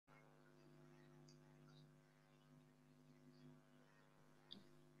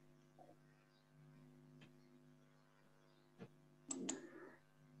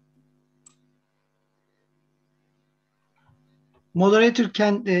Moderator,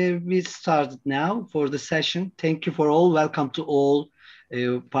 can we start now for the session? Thank you for all. Welcome to all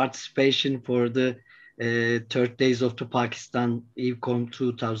participation for the third days of the Pakistan IVCoM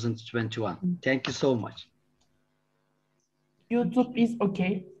 2021. Thank you so much. YouTube is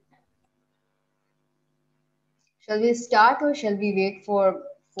okay. Shall we start or shall we wait for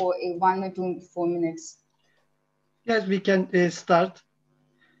 1 or 4 minutes? Yes, we can start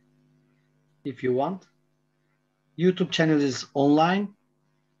if you want. YouTube channel is online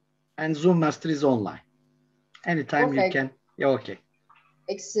and Zoom Master is online. Anytime Perfect. you can. Yeah, okay.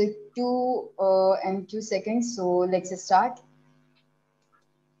 It's 2 and 2 seconds, so let's start.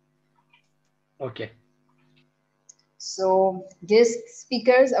 Okay. So, guest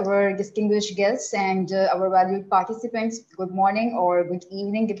speakers, our distinguished guests, and our valued participants, good morning or good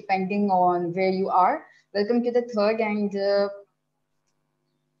evening, depending on where you are. Welcome to the third and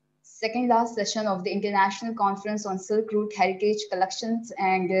second last session of the International Conference on Silk Route Heritage Collections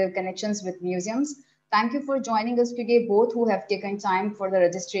and Connections with Museums. Thank you for joining us today, both who have taken time for the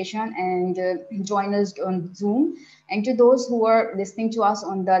registration and join us on Zoom, and to those who are listening to us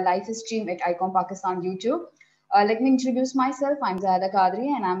on the live stream at ICOM Pakistan YouTube. Let me introduce myself. I'm Zahada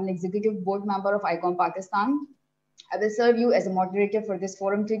Qadri, and I'm an executive board member of ICOM Pakistan. I will serve you as a moderator for this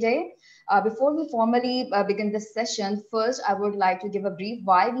forum today. Before we formally begin this session, first I would like to give a brief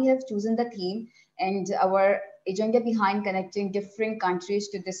why we have chosen the theme and our agenda behind connecting different countries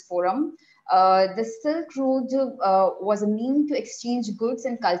to this forum. The Silk Road was a mean to exchange goods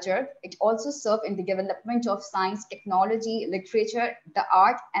and culture. It also served in the development of science, technology, literature, the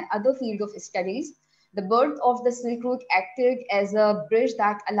art, and other fields of studies. The birth of the Silk Road acted as a bridge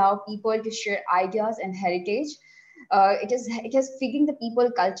that allowed people to share ideas and heritage. It is feeding the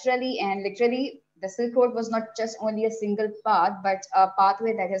people culturally and literally. The Silk Road was not just only a single path, but a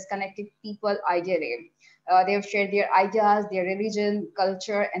pathway that has connected people ideally. They have shared their ideas, their religion,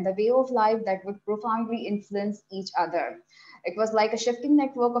 culture, and the way of life that would profoundly influence each other. It was like a shifting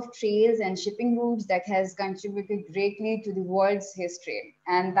network of trails and shipping routes that has contributed greatly to the world's history.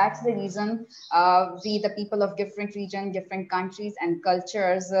 And that's the reason we, the people of different regions, different countries, and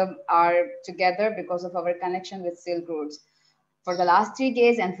cultures, are together because of our connection with Silk Roads. For the last 3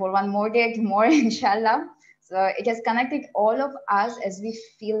 days and for one more day tomorrow, inshallah. So it has connected all of us as we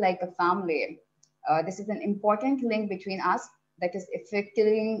feel like a family. This is an important link between us that is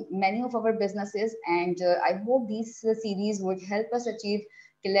affecting many of our businesses. And I hope this series would help us achieve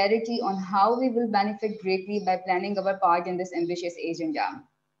clarity on how we will benefit greatly by planning our part in this ambitious agenda.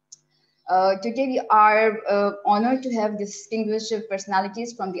 Today, we are honored to have distinguished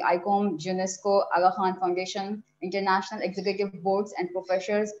personalities from the ICOM, UNESCO, Aga Khan Foundation, international executive boards, and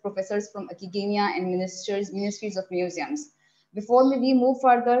professors from academia and ministries of museums. Before we move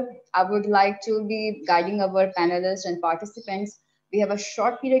further, I would like to be guiding our panelists and participants. We have a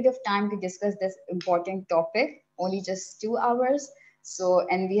short period of time to discuss this important topic, only just 2 hours. So,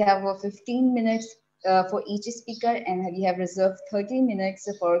 and we have 15 minutes for each speaker, and we have reserved 30 minutes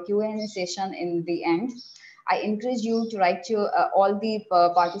for Q&A session in the end. I encourage you to write to all the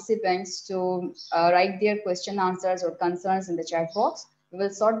participants to write their question, answers, or concerns in the chat box. We will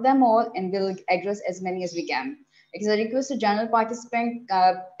sort them all and we'll address as many as we can. It is a request to general participants,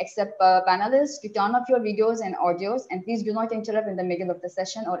 except panelists, to turn off your videos and audios, and please do not interrupt in the middle of the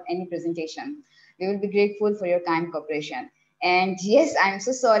session or any presentation. We will be grateful for your kind cooperation. And yes, I'm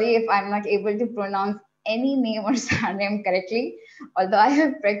so sorry if I'm not able to pronounce any name or surname correctly, although I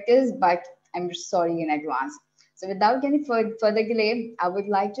have practiced, but I'm sorry in advance. So without any further delay, I would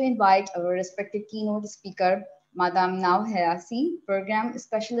like to invite our respected keynote speaker, Madam Now Hayasi, Program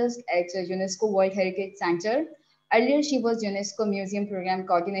Specialist at UNESCO World Heritage Center. Earlier, she was UNESCO Museum Program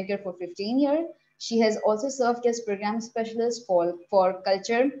Coordinator for 15 years. She has also served as Program Specialist for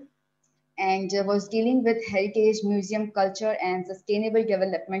Culture and was dealing with heritage, museum culture, and sustainable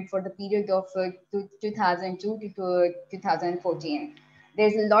development for the period of 2002 to 2014.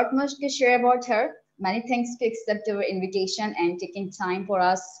 There's a lot much to share about her. Many thanks to accept our invitation and taking time for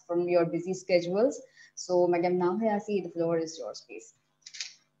us from your busy schedules. So, Madam Nahayasi, the floor is yours, please.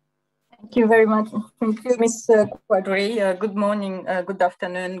 Thank you very much. Thank you, Ms. Quadri. Good morning, good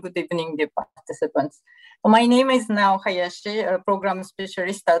afternoon, good evening, dear participants. My name is Nao Hayashi, a program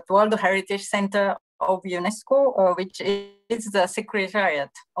specialist at World Heritage Center of UNESCO, which is the Secretariat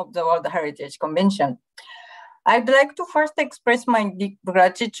of the World Heritage Convention. I'd like to first express my deep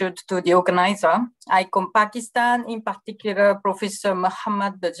gratitude to the organizer, ICOM Pakistan, in particular, Professor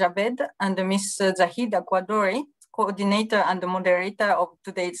Muhammad Javed and Ms. Zahida Quadri, coordinator and moderator of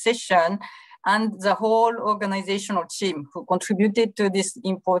today's session, and the whole organizational team who contributed to this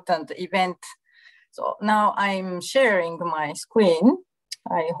important event. So now I'm sharing my screen.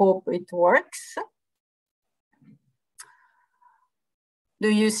 I hope it works. Do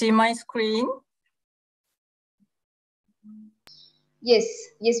you see my screen? Yes,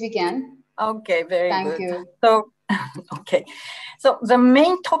 yes, we can. Okay, very good. Thank you. So, okay. So the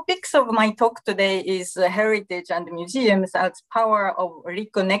main topics of my talk today is heritage and museums as power of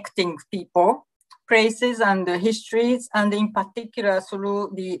reconnecting people, places and histories, and in particular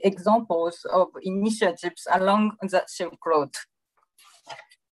through the examples of initiatives along the Silk Road.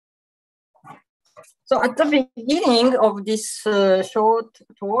 So at the beginning of this short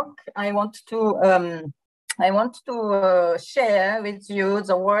talk, I want to share with you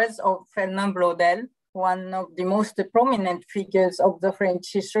the words of Fernand Braudel, one of the most prominent figures of the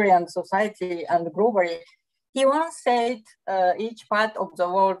French history and society and globally. He once said, each part of the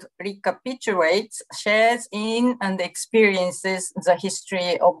world recapitulates, shares in, and experiences the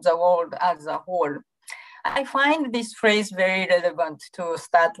history of the world as a whole. I find this phrase very relevant to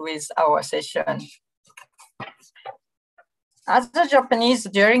start with our session. As a Japanese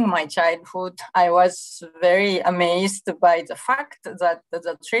during my childhood, I was very amazed by the fact that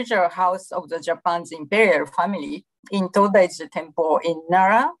the treasure house of the Japan's imperial family in Todaiji Temple in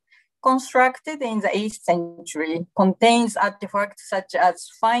Nara, constructed in the 8th century, contains artifacts such as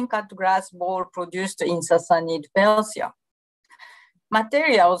fine cut glass bowl produced in Sassanid, Persia.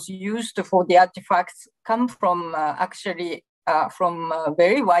 Materials used for the artifacts come from from a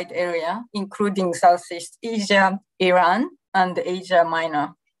very wide area, including Southeast Asia, Iran, and Asia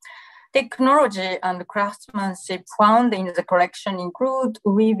Minor. Technology and craftsmanship found in the collection include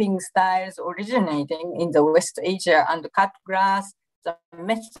weaving styles originating in the West Asia and cut glass, the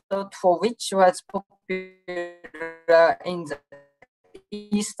method for which was popular in the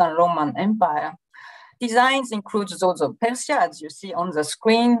Eastern Roman Empire. Designs include those of Persia, as you see on the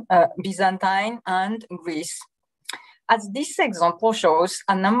screen, Byzantine, and Greece. As this example shows,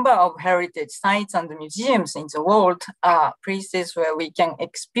 a number of heritage sites and museums in the world are places where we can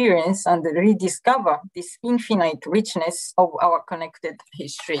experience and rediscover this infinite richness of our connected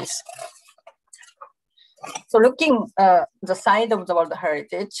histories. So looking the side of the World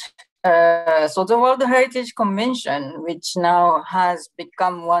Heritage, so the World Heritage Convention, which now has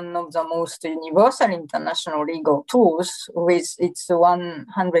become one of the most universal international legal tools with its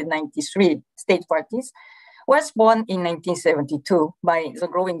 193 state parties, was born in 1972 by the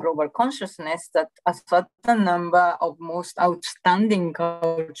growing global consciousness that a certain number of most outstanding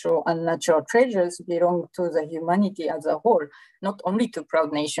cultural and natural treasures belong to the humanity as a whole, not only to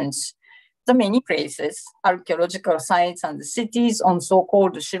proud nations. The many places, archaeological sites and cities on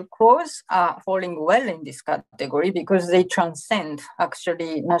so-called Silk Roads are falling well in this category because they transcend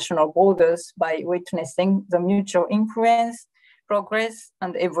actually national borders by witnessing the mutual influence, progress,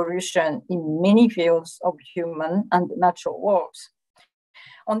 and evolution in many fields of human and natural worlds.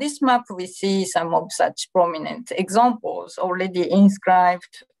 On this map, we see some of such prominent examples, already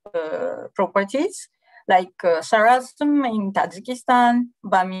inscribed properties, like Sarasm in Tajikistan,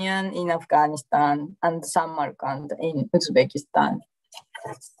 Bamiyan in Afghanistan, and Samarkand in Uzbekistan.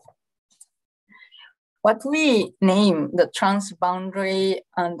 What we name the transboundary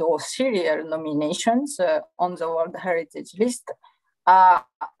and or serial nominations on the World Heritage List are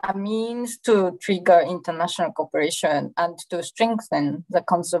a means to trigger international cooperation and to strengthen the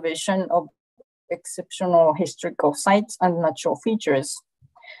conservation of exceptional historical sites and natural features.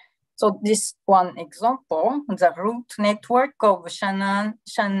 So this one example, the route network of Shannan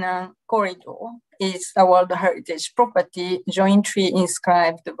Corridor is a World Heritage property jointly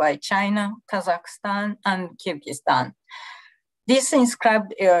inscribed by China, Kazakhstan, and Kyrgyzstan. This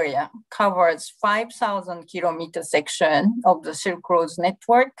inscribed area covers 5,000 kilometer section of the Silk Road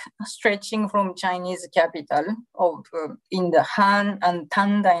network, stretching from Chinese capital in the Han and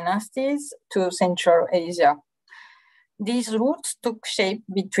Tang dynasties to Central Asia. These routes took shape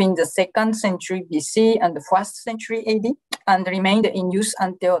between the 2nd century BC and the 1st century AD and remained in use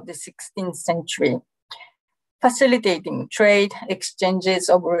until the 16th century, facilitating trade, exchanges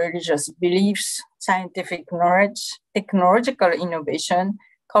of religious beliefs, scientific knowledge, technological innovation,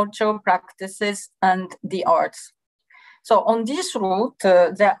 cultural practices, and the arts. So on this route,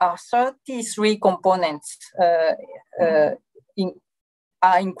 there are 33 components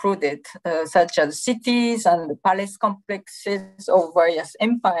are included, such as cities and palace complexes of various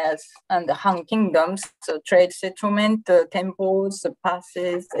empires and Han kingdoms, so trade settlement, temples,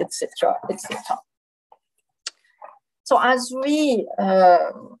 passes, etc., etc. So as we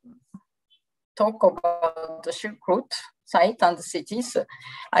talk about the Silk Route, sites and cities.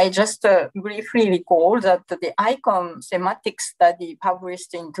 I just briefly recall that the ICOM thematic study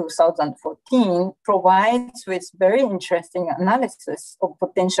published in 2014 provides with very interesting analysis of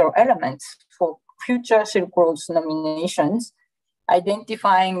potential elements for future Silk Road nominations,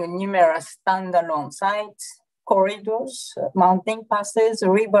 identifying numerous standalone sites, corridors, mountain passes,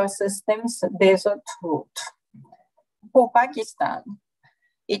 river systems, desert route. For Pakistan,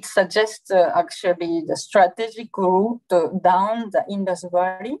 it suggests actually the strategic route down the Indus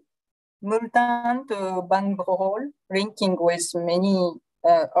Valley, Multan to Bangalore, linking with many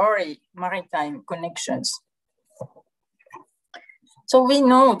early maritime connections. So we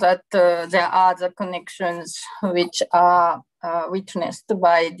know that there are the connections which are witnessed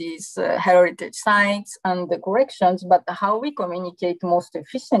by these heritage sites and the corrections, but how we communicate most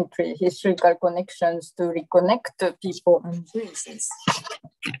efficiently historical connections to reconnect people and places.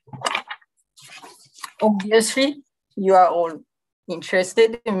 Obviously, you are all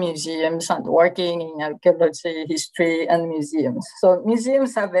interested in museums and working in archaeology, history, and museums. So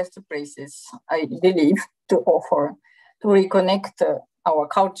museums are best places, I believe, to offer to reconnect our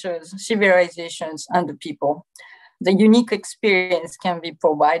cultures, civilizations, and the people. The unique experience can be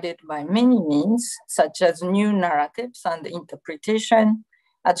provided by many means, such as new narratives and interpretation,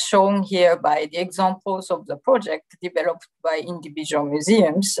 as shown here by the examples of the project developed by individual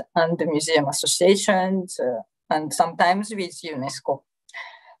museums and the museum associations, and sometimes with UNESCO.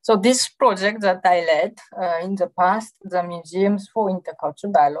 So this project that I led in the past, the Museums for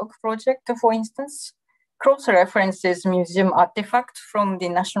Intercultural Dialogue project, for instance, cross-references museum artifacts from the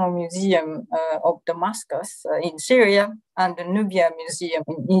National Museum of Damascus in Syria and the Nubia Museum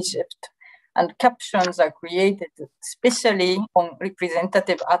in Egypt. And captions are created especially on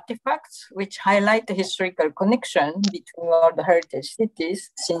representative artifacts, which highlight the historical connection between all the heritage cities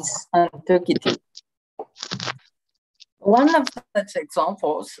since antiquity. One of such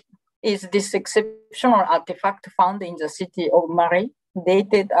examples is this exceptional artifact found in the city of Mari,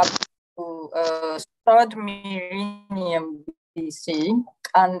 dated up to 3rd millennium BC,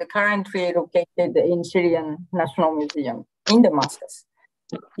 and currently located in Syrian National Museum in Damascus.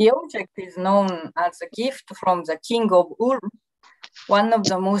 The object is known as a gift from the king of Ur, one of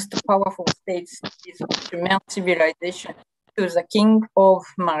the most powerful states of Sumer civilization, to the king of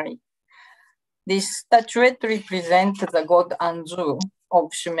Mari. This statuette represents the god Anzu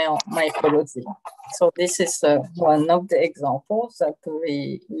of Sumer mythology. So this is one of the examples that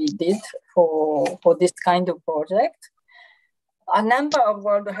we did for this kind of project. A number of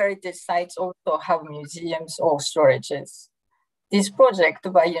World Heritage Sites also have museums or storages. This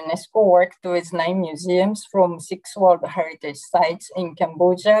project by UNESCO worked with 9 museums from 6 World Heritage Sites in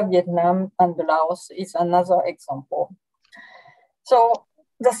Cambodia, Vietnam, and Laos is another example. So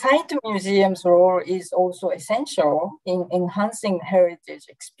the site museum's role is also essential in enhancing heritage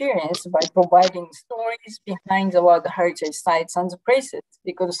experience by providing stories behind the World Heritage Sites and the places,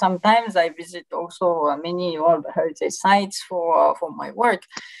 because sometimes I visit also many World Heritage Sites for my work,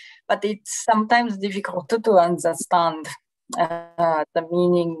 but it's sometimes difficult to understand the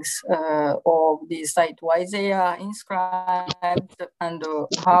meanings of the site, why they are inscribed, and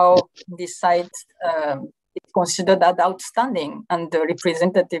how this site is considered as outstanding and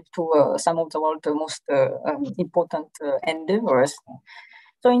representative to some of the world's most important endeavors.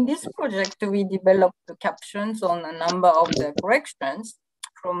 So in this project, we developed captions on a number of the corrections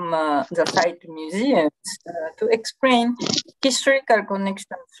from the site museums to explain historical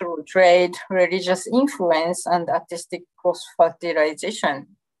connections through trade, religious influence, and artistic cross-fertilization.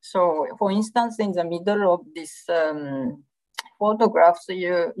 So, for instance, in the middle of this photographs,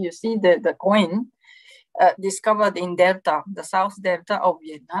 you see the coin discovered in Delta, the South Delta of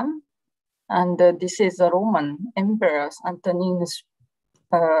Vietnam. And this is the Roman emperors, Antoninus,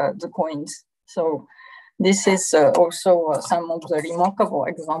 the coins. So this is also some of the remarkable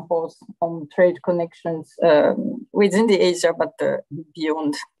examples on trade connections within the Asia, but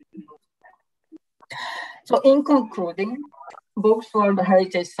beyond. So in concluding, both World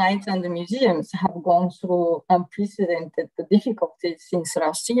Heritage Sites and the museums have gone through unprecedented difficulties since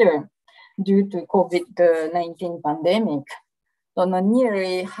last year due to COVID-19 pandemic. So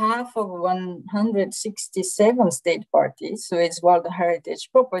nearly half of 167 state parties with World Heritage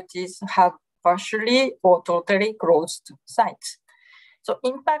properties have partially or totally closed sites. So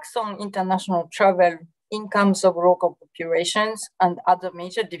impacts on international travel, incomes of local populations, and other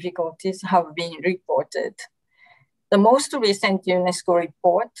major difficulties have been reported. The most recent UNESCO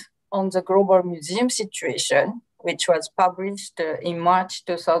report on the global museum situation, which was published in March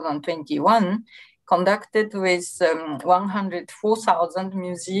 2021, conducted with 104,000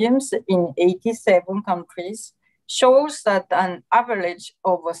 museums in 87 countries, shows that an average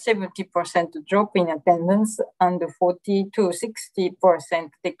of a 70% drop in attendance and a 40 to 60%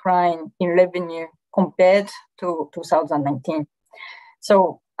 decline in revenue compared to 2019.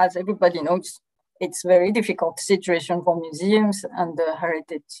 So as everybody knows, it's a very difficult situation for museums and the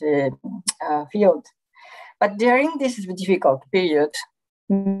heritage field. But during this difficult period,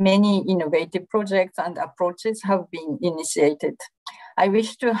 many innovative projects and approaches have been initiated. I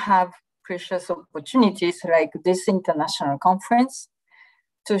wish to have precious opportunities like this international conference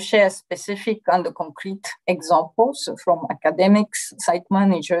to share specific and concrete examples from academics, site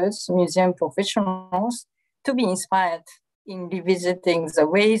managers, museum professionals to be inspired in revisiting the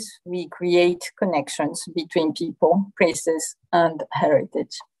ways we create connections between people, places, and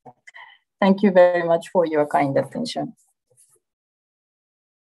heritage. Thank you very much for your kind attention.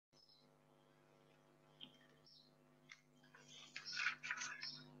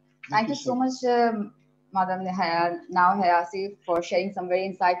 Thank you so much, Madam Hayasi, for sharing some very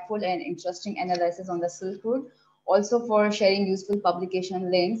insightful and interesting analysis on the Silk Route. Also for sharing useful publication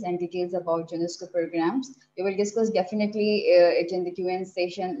links and details about UNESCO programs. We will discuss definitely it in the Q&A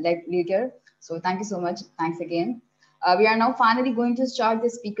session later. So thank you so much. Thanks again. We are now finally going to start the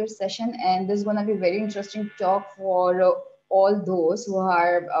speaker session, and this is going to be a very interesting talk for all those who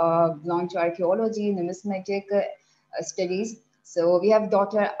are belong to archaeology, numismatic studies. So we have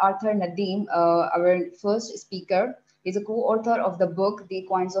Dr. Arthur Nadeem, our first speaker. He's a co-author of the book, The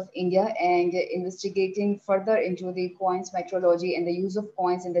Coins of India, and investigating further into the coins metrology and the use of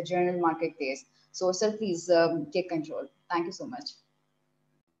coins in the general marketplace. So sir, please take control. Thank you so much.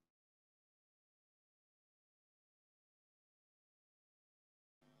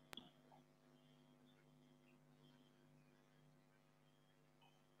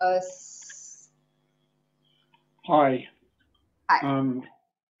 Hi. Hi.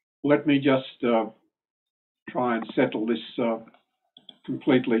 Let me just try and settle this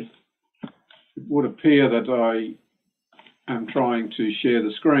completely. It would appear that I am trying to share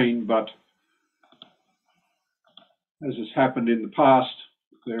the screen, but as has happened in the past,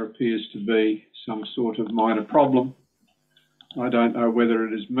 there appears to be some sort of minor problem. I don't know whether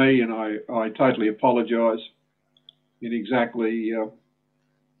it is me, and I totally apologise in exactly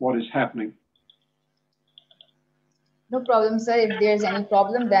what is happening. No problem, sir. If there's any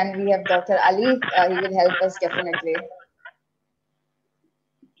problem, then we have Dr. Ali. He will help us definitely.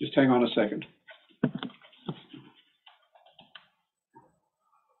 Just hang on a second.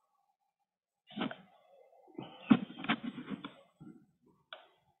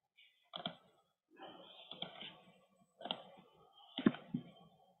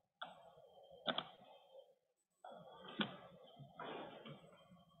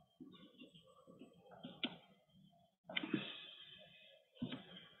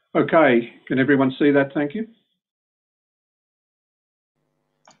 Okay, can everyone see that? Thank you.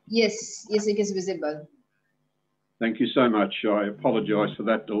 Yes, yes, it is visible. Thank you so much. I apologise for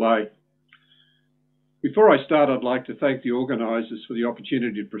that delay. Before I start, I'd like to thank the organisers for the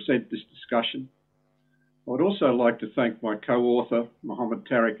opportunity to present this discussion. I would also like to thank my co-author, Mohammed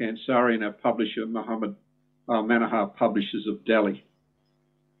Tariq Ansari, and our publisher, Mohammed Manohar Publishers of Delhi.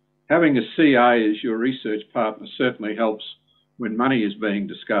 Having a CA as your research partner certainly helps when money is being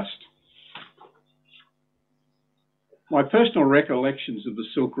discussed. My personal recollections of the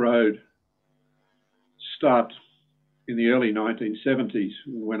Silk Road start in the early 1970s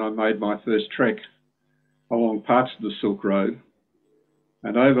when I made my first trek along parts of the Silk Road.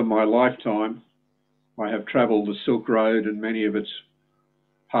 And over my lifetime, I have travelled the Silk Road and many of its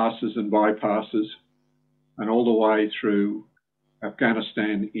passes and bypasses, and all the way through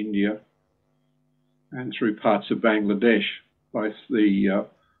Afghanistan, India, and through parts of Bangladesh, both the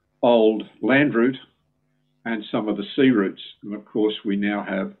old land route and some of the sea routes. And of course, we now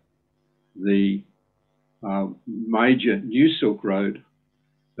have the major new Silk Road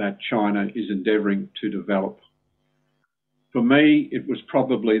that China is endeavouring to develop. For me, it was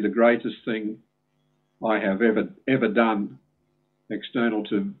probably the greatest thing I have ever done, external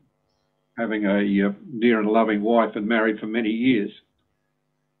to having a dear and loving wife and married for many years.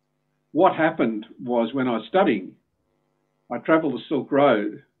 What happened was when I was studying, I travelled the Silk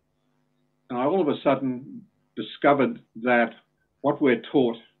Road, and I all of a sudden discovered that what we're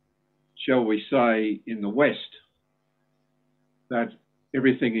taught, shall we say, in the West, that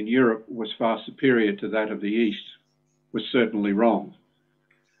everything in Europe was far superior to that of the East, was certainly wrong.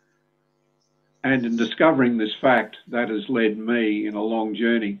 And in discovering this fact, that has led me in a long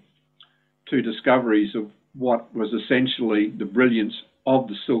journey to discoveries of what was essentially the brilliance of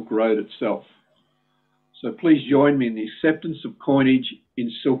the Silk Road itself. So please join me in the acceptance of coinage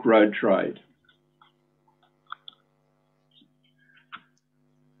in Silk Road trade.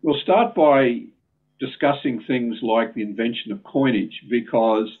 We'll start by discussing things like the invention of coinage,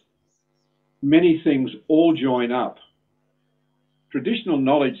 because many things all join up. Traditional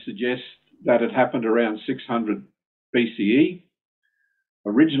knowledge suggests that it happened around 600 BCE,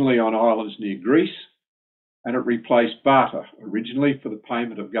 originally on islands near Greece, and it replaced barter, originally for the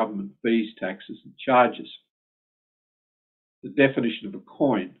payment of government fees, taxes, and charges. The definition of a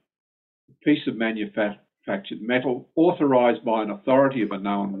coin: a piece of manufactured metal authorized by an authority of a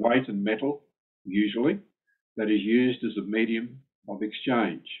known weight and metal, usually, that is used as a medium of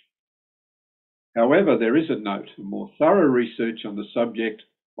exchange. However, there is a note: a more thorough research on the subject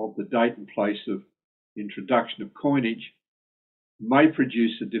of the date and place of introduction of coinage may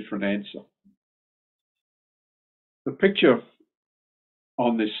produce a different answer. The picture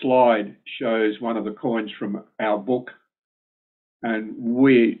on this slide shows one of the coins from our book, and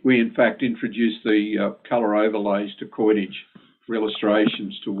we in fact introduced the colour overlays to coinage for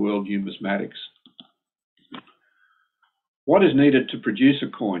illustrations to world numismatics. What is needed to produce a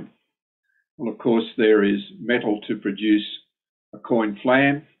coin? Well, of course, there is metal to produce a coin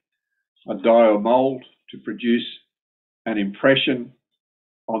flam, a die or mould to produce an impression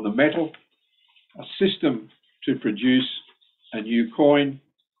on the metal, a system to produce a new coin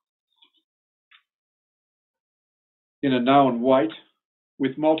in a known weight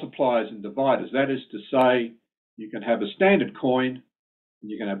with multipliers and dividers. That is to say, you can have a standard coin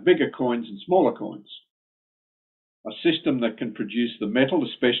and you can have bigger coins and smaller coins. A system that can produce the metal,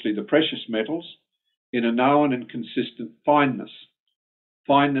 especially the precious metals, in a known and consistent fineness.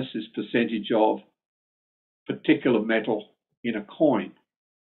 Fineness is percentage of particular metal in a coin.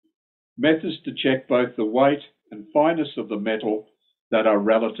 Methods to check both the weight and fineness of the metal that are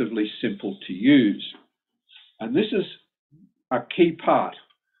relatively simple to use. And this is a key part,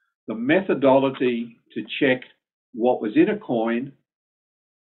 the methodology to check what was in a coin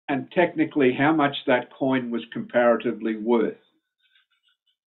and technically how much that coin was comparatively worth.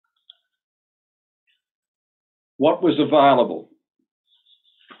 What was available?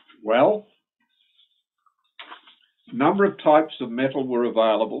 Well, a number of types of metal were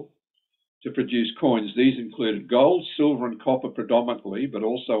available to produce coins. These included gold, silver, and copper predominantly, but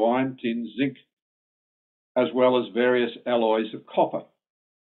also iron, tin, zinc, as well as various alloys of copper.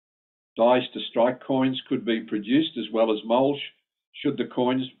 Dies to strike coins could be produced, as well as molds, should the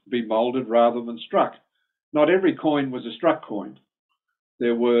coins be molded rather than struck. Not every coin was a struck coin.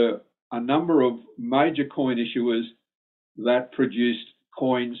 There were a number of major coin issuers that produced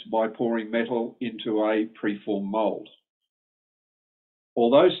coins by pouring metal into a preformed mold.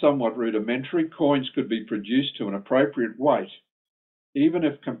 Although somewhat rudimentary, coins could be produced to an appropriate weight, even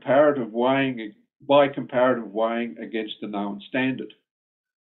if by comparative weighing against a known standard.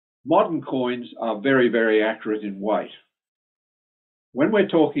 Modern coins are very, very accurate in weight. When we're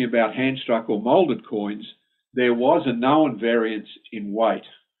talking about hand-struck or molded coins, there was a known variance in weight,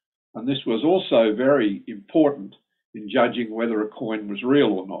 and this was also very important in judging whether a coin was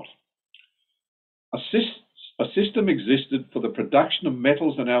real or not. A system existed for the production of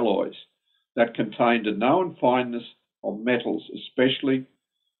metals and alloys that contained a known fineness of metals, especially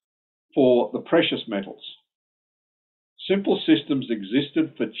for the precious metals. Simple systems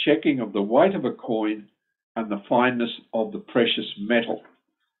existed for checking of the weight of a coin and the fineness of the precious metal.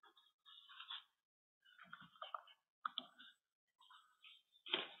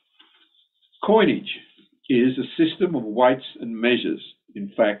 Coinage is a system of weights and measures.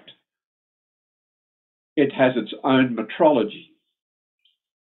 In fact, it has its own metrology.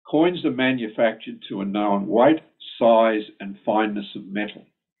 Coins are manufactured to a known weight, size, and fineness of metal.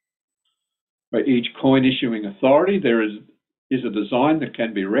 For each coin issuing authority, there is a design that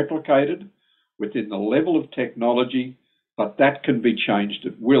can be replicated within the level of technology, but that can be changed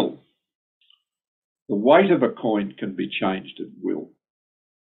at will. The weight of a coin can be changed at will.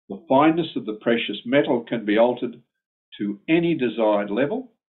 The fineness of the precious metal can be altered to any desired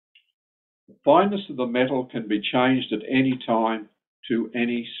level. The fineness of the metal can be changed at any time to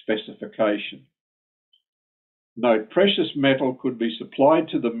any specification. Note, precious metal could be supplied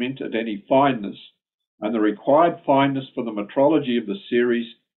to the mint at any fineness, and the required fineness for the metrology of the series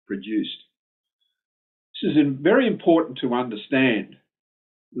produced. This is very important to understand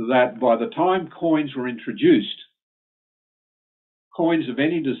that by the time coins were introduced, coins of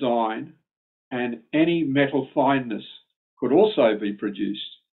any design and any metal fineness could also be produced.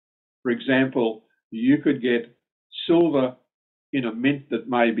 For example, you could get silver in a mint that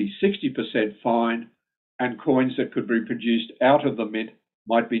may be 60% fine, and coins that could be produced out of the mint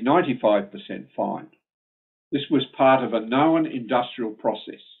might be 95% fine. This was part of a known industrial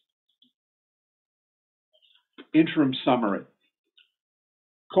process. Interim summary.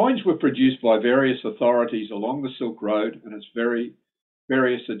 Coins were produced by various authorities along the Silk Road and its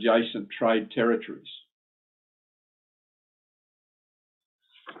various adjacent trade territories.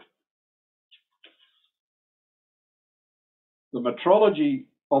 The metrology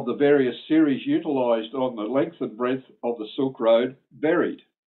of the various series utilised on the length and breadth of the Silk Road varied.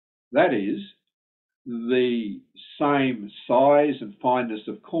 That is, the same size and fineness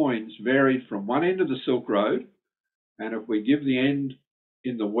of coins varied from one end of the Silk Road, and if we give the end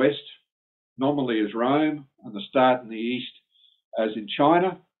in the west nominally as Rome and the start in the east as in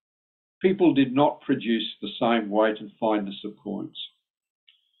China, people did not produce the same weight and fineness of coins.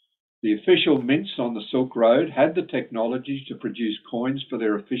 The official mints on the Silk Road had the technology to produce coins for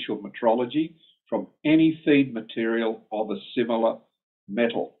their official metrology from any feed material of a similar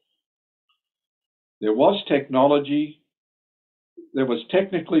metal. There was technically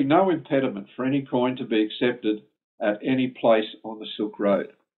no impediment for any coin to be accepted at any place on the Silk Road.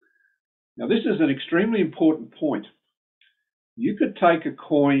 Now, this is an extremely important point. You could take a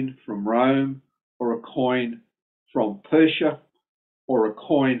coin from Rome or a coin from Persia or a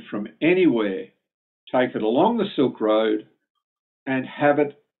coin from anywhere, take it along the Silk Road and have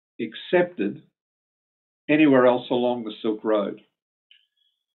it accepted anywhere else along the Silk Road.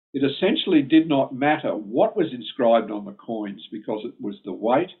 It essentially did not matter what was inscribed on the coins because it was the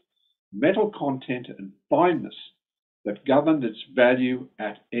weight, metal content and fineness that governed its value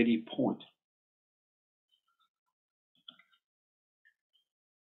at any point.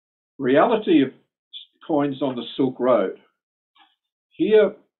 Reality of coins on the Silk Road.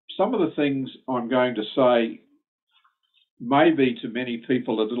 Here, some of the things I'm going to say may be to many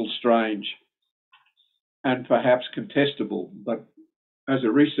people a little strange and perhaps contestable, but as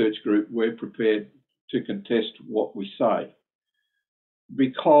a research group, we're prepared to contest what we say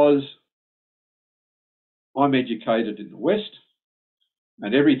because I'm educated in the West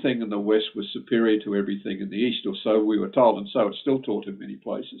and everything in the West was superior to everything in the East, or so we were told, and so it's still taught in many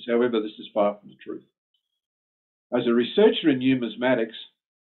places. However, this is far from the truth. As a researcher in numismatics,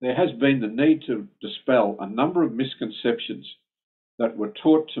 there has been the need to dispel a number of misconceptions that were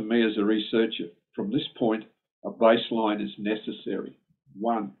taught to me as a researcher. From this point, a baseline is necessary.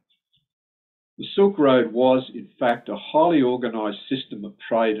 1. The Silk Road was, in fact, a highly organised system of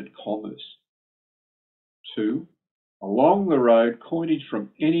trade and commerce. 2. Along the road, coinage from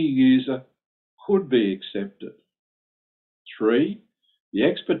any user could be accepted. 3. The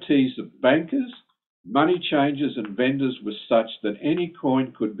expertise of bankers, money changers and vendors was such that any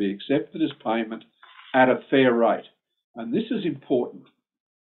coin could be accepted as payment at a fair rate. And this is important,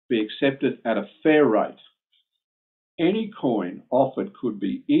 be accepted at a fair rate. Any coin offered could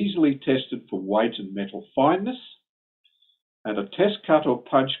be easily tested for weight and metal fineness, and a test cut or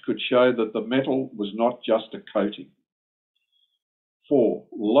punch could show that the metal was not just a coating. 4.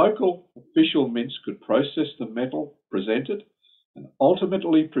 Local official mints could process the metal presented and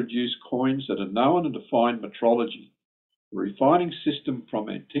ultimately produce coins that are known and defined metrology. The refining system from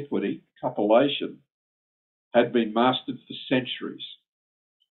antiquity, cupellation, had been mastered for centuries.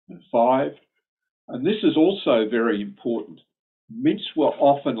 And 5, and this is also very important, mints were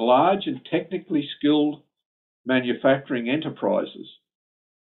often large and technically skilled manufacturing enterprises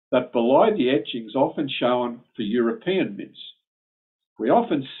that belie the etchings often shown for European mints. We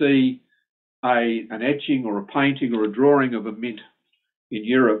often see an etching or a painting or a drawing of a mint in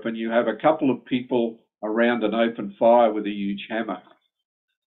Europe, and you have a couple of people around an open fire with a huge hammer.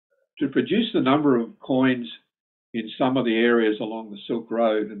 To produce the number of coins in some of the areas along the Silk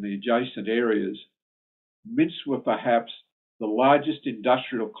Road and the adjacent areas, mints were perhaps the largest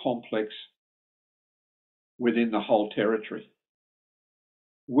industrial complex within the whole territory.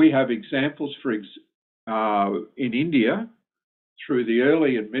 We have examples in India through the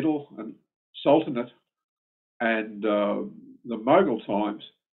early and middle and Sultanate and the Mughal times,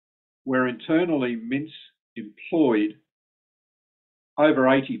 where internally mints employed over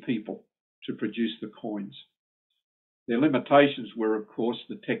 80 people to produce the coins. Their limitations were, of course,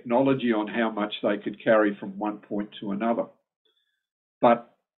 the technology on how much they could carry from one point to another.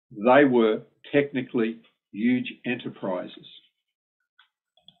 But they were technically huge enterprises.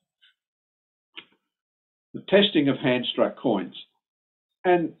 The testing of hand-struck coins.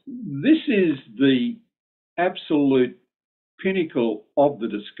 And this is the absolute pinnacle of the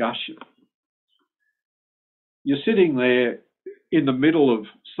discussion. You're sitting there in the middle of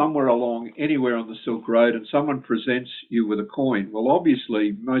somewhere along anywhere on the Silk Road and someone presents you with a coin. Well,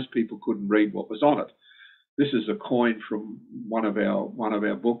 obviously, most people couldn't read what was on it. This is a coin from one of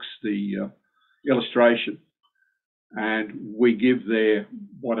our books, the illustration, and we give there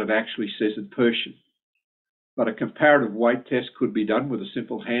what it actually says in Persian. but a comparative weight test could be done with a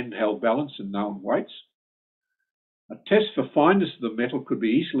simple handheld balance and known weights. A test for fineness of the metal could be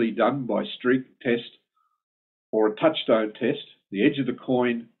easily done by streak test or a touchstone test. The edge of the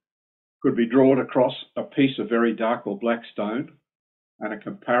coin could be drawn across a piece of very dark or black stone and a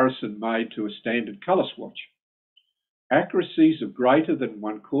comparison made to a standard colour swatch. Accuracies of greater than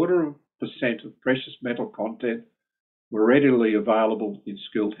 0.25% of precious metal content were readily available in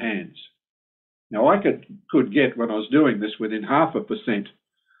skilled hands. Now, I could get, when I was doing this, within 0.5%,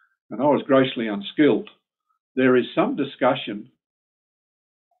 and I was grossly unskilled. There is some discussion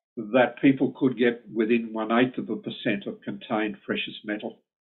that people could get within 0.1/8% of contained precious metal,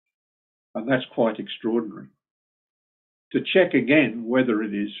 and that's quite extraordinary. To check again whether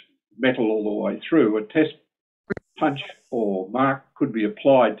it is metal all the way through, a test punch or mark could be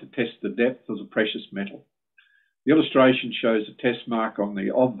applied to test the depth of the precious metal. The illustration shows a test mark on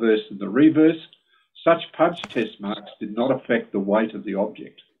the obverse and the reverse. Such punch test marks did not affect the weight of the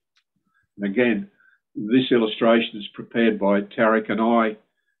object. And again, this illustration is prepared by Tarek and I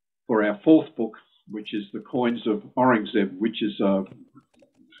for our fourth book, which is The Coins of Aurangzeb, which is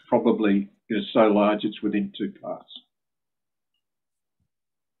probably so large it's within 2 parts.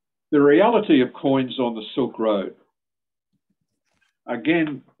 The reality of coins on the Silk Road.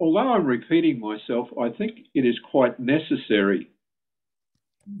 Again, although I'm repeating myself, I think it is quite necessary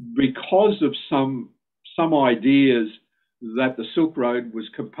because of some ideas that the Silk Road was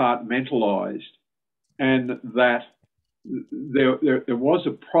compartmentalized and that there was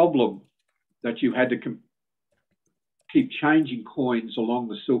a problem that you had to keep changing coins along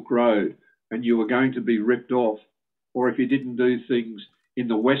the Silk Road and you were going to be ripped off, or if you didn't do things in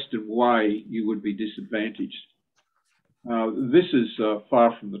the Western way, you would be disadvantaged. This is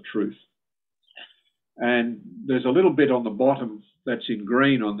far from the truth. And there's a little bit on the bottom that's in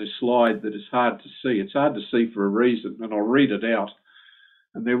green on this slide that is hard to see. It's hard to see for a reason, and I'll read it out.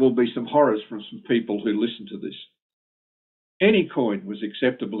 And there will be some horrors from some people who listen to this. Any coin was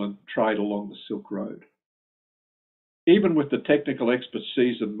acceptable in trade along the Silk Road. Even with the technical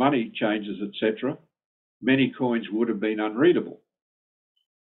expertise of money changes, etc., many coins would have been unreadable.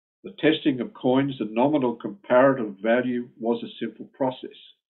 The testing of coins and nominal comparative value was a simple process.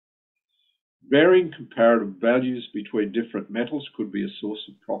 Varying comparative values between different metals could be a source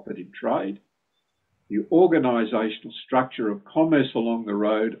of profit in trade. The organisational structure of commerce along the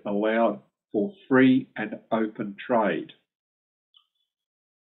road allowed for free and open trade.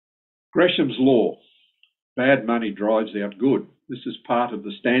 Gresham's law, bad money drives out good. This is part of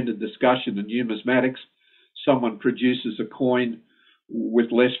the standard discussion in numismatics. Someone produces a coin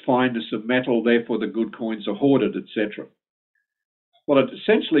with less fineness of metal, therefore the good coins are hoarded, etc. Well, it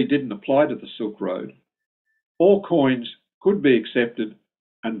essentially didn't apply to the Silk Road. All coins could be accepted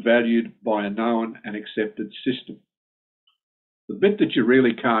and valued by a known and accepted system. The bit that you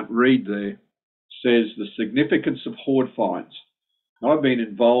really can't read there says the significance of hoard finds. I've been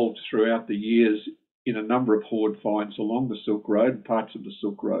involved throughout the years in a number of hoard finds along the Silk Road and parts of the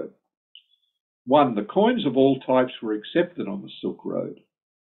Silk Road. 1, the coins of all types were accepted on the Silk Road.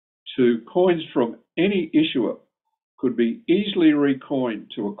 2, coins from any issuer could be easily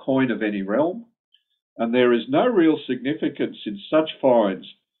recoined to a coin of any realm, and there is no real significance in such finds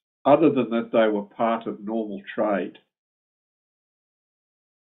other than that they were part of normal trade.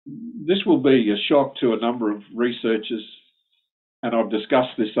 This will be a shock to a number of researchers, and I've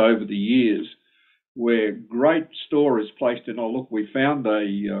discussed this over the years, where great store is placed in, oh look, we found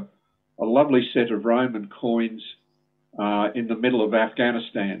a lovely set of Roman coins in the middle of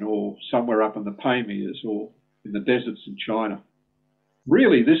Afghanistan or somewhere up in the Pamirs or in the deserts in China.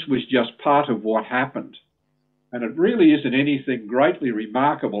 Really, this was just part of what happened. And it really isn't anything greatly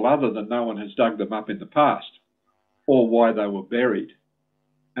remarkable other than no one has dug them up in the past or why they were buried.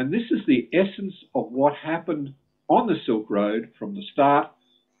 And this is the essence of what happened on the Silk Road from the start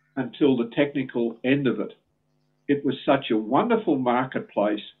until the technical end of it. It was such a wonderful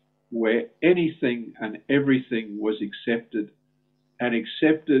marketplace where anything and everything was accepted, and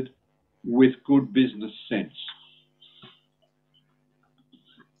accepted with good business sense.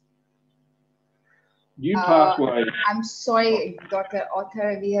 New pathway. I'm sorry, Dr.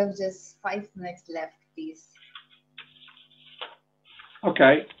 Author, we have just 5 minutes left, please.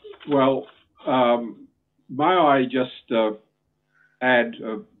 Okay, well, may I just add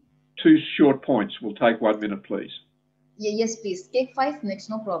 2 short points? We'll take 1 minute, please. Yeah, yes, please. Take 5 minutes,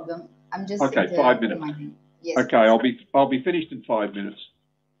 no problem. I'm just okay. 5 minutes. Yes, okay, I'll be finished in 5 minutes.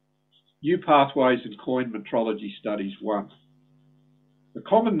 New pathways in coin metrology studies 1. The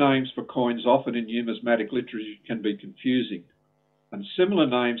common names for coins often in numismatic literature can be confusing. and similar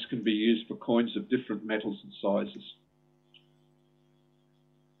names can be used for coins of different metals and sizes.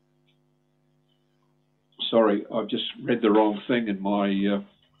 Sorry, I've just read the wrong thing in my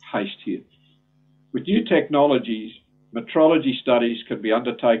haste here. With new technologies, metrology studies can be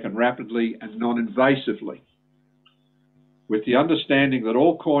undertaken rapidly and non-invasively. With the understanding that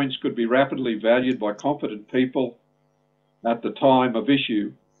all coins could be rapidly valued by competent people at the time of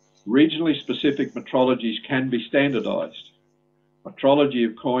issue, regionally specific metrologies can be standardized. Metrology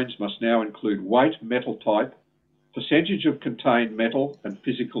of coins must now include weight, metal type, percentage of contained metal, and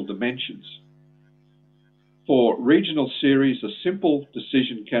physical dimensions. For regional series, a simple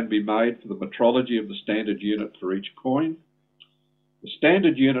decision can be made for the metrology of the standard unit for each coin. The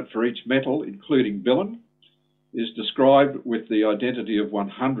standard unit for each metal, including billion, is described with the identity of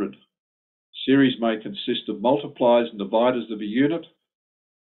 100. Series may consist of multipliers and dividers of a unit.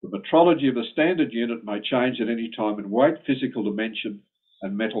 The metrology of a standard unit may change at any time in weight, physical dimension,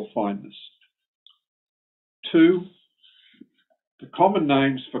 and metal fineness. 2. The common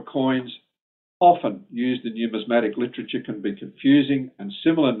names for coins often used in numismatic literature can be confusing, and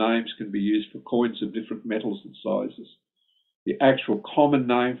similar names can be used for coins of different metals and sizes. The actual common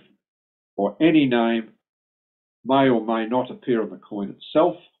name or any name may or may not appear on the coin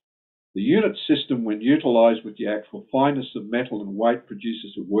itself. The unit system, when utilised with the actual fineness of metal and weight,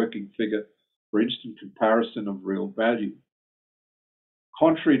 produces a working figure for instant comparison of real value.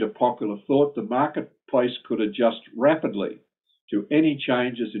 Contrary to popular thought, the marketplace could adjust rapidly to any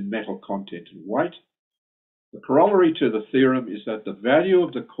changes in metal content and weight. The corollary to the theorem is that the value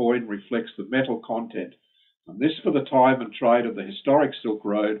of the coin reflects the metal content, and this for the time and trade of the historic Silk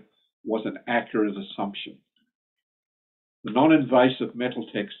Road was an accurate assumption. The non-invasive metal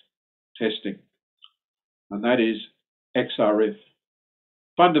testing, and that is XRF.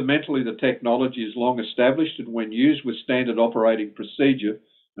 Fundamentally, the technology is long established, and when used with standard operating procedure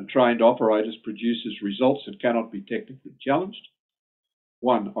and trained operators, produces results that cannot be technically challenged.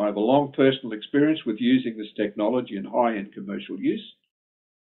 1. I have a long personal experience with using this technology in high-end commercial use.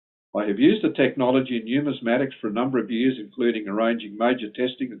 I have used the technology in numismatics for a number of years, including arranging major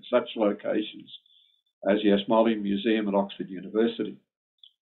testing at such locations as the Ashmolean Museum at Oxford University.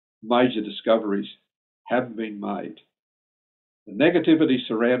 Major discoveries have been made. The negativity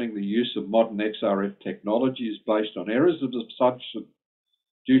surrounding the use of modern XRF technology is based on errors of assumption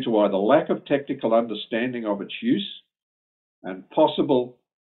due to either lack of technical understanding of its use and possible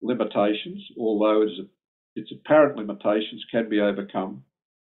limitations, although its apparent limitations can be overcome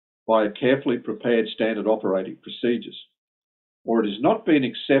by carefully prepared standard operating procedures, or it has not been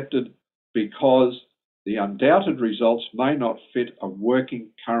accepted because the undoubted results may not fit a working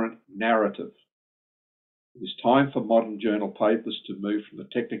current narrative. It is time for modern journal papers to move from the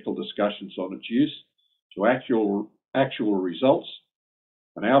technical discussions on its use to actual results,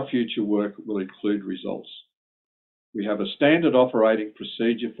 and our future work will include results. We have a standard operating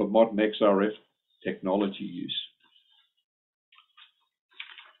procedure for modern XRF technology use.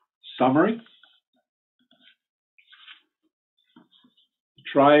 Summary. The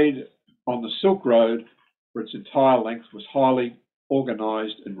trade on the Silk Road for its entire length was highly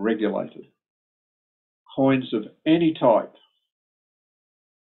organised and regulated. Coins of any type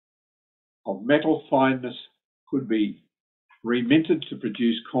of metal fineness could be reminted to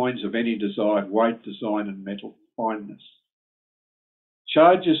produce coins of any desired weight, design, and metal fineness.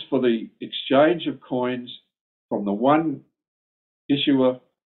 Charges for the exchange of coins from the one issuer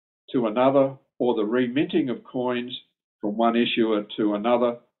to another, or the reminting of coins from one issuer to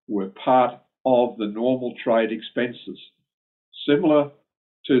another, were part of the normal trade expenses, similar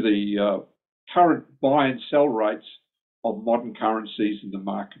to the current buy and sell rates of modern currencies in the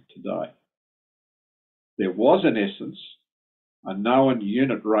market today. There was, in essence, a known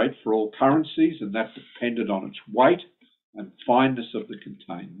unit rate for all currencies, and that depended on its weight and fineness of the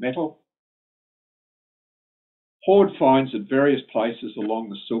contained metal. Hoard finds at various places along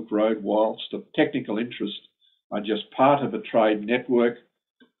the Silk Road, whilst of technical interest, are just part of a trade network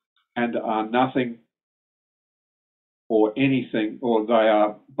and are nothing or anything, or they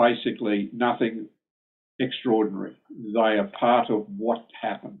are basically nothing extraordinary. They are part of what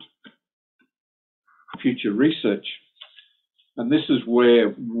happened. Future research. And this is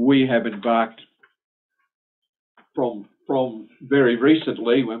where we have embarked from very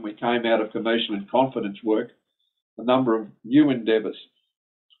recently, when we came out of commercial and confidence work, a number of new endeavours.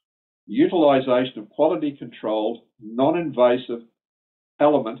 Utilisation of quality-controlled, non-invasive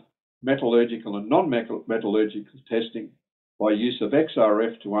element metallurgical and non-metallurgical testing by use of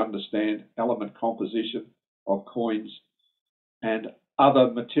XRF to understand element composition of coins and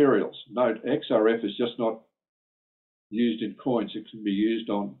other materials. Note, XRF is just not used in coins. It can be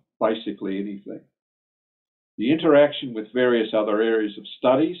used on basically anything. The interaction with various other areas of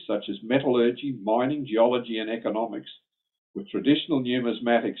studies, such as metallurgy, mining, geology, and economics, with traditional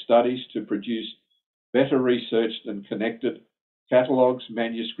numismatic studies to produce better researched and connected catalogues,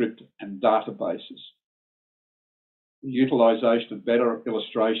 manuscript, and databases. The utilisation of better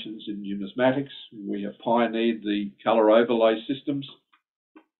illustrations in numismatics. We have pioneered the colour overlay systems.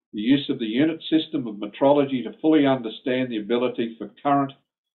 The use of the unit system of metrology to fully understand the ability for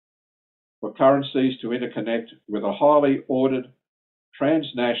currencies to interconnect with a highly ordered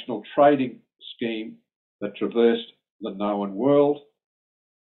transnational trading scheme that traversed the known world.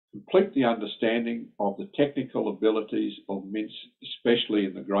 Complete the understanding of the technical abilities of mints, especially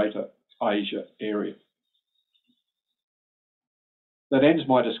in the Greater Asia area. That ends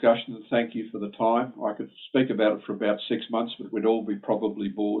my discussion, and thank you for the time. I could speak about it for about 6 months, but we'd all be probably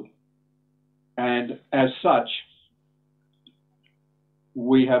bored. And as such,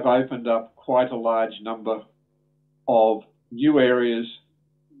 we have opened up quite a large number of new areas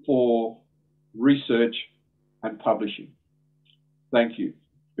for research and publishing. Thank you.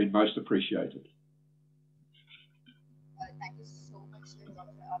 It's been most appreciated. Thank you so much, Dr.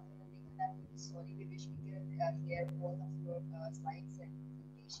 Arthur. Sorry, we wish we could hear all of your slides and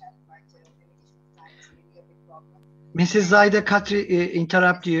presentation, but limitation of time is really a big problem. Mrs. Zayda Katri,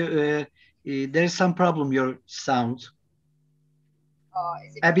 interrupt you. There is some problem, your sound.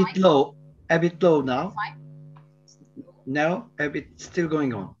 Is it a bit fine? low, a bit low now. Fine? No, a bit still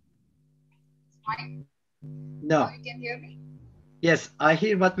going on. Fine? No. Now you can hear me? Yes, I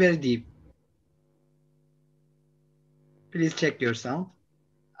hear, but very deep. Please check your sound.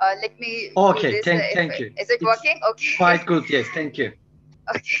 Let me okay, do this. Thank you. Is it working? Okay. Quite good, yes, thank you.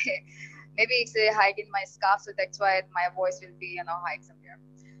 Okay. Maybe it's a hike in my scarf, so that's why my voice will be, hike somewhere.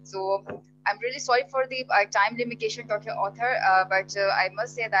 So I'm really sorry for the time limitation, Dr. Arthur, but I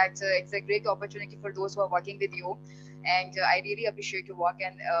must say that it's a great opportunity for those who are working with you, and I really appreciate your work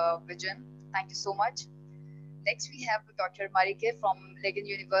and vision. Thank you so much. Next, we have Dr. Marike from Leiden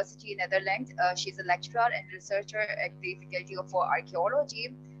University, Netherlands. She's a lecturer and researcher at the Faculty of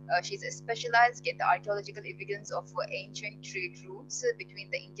Archaeology. She's specialized in the archaeological evidence of ancient trade routes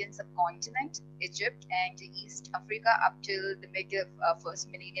between the Indian subcontinent, Egypt, and East Africa up till the mid-first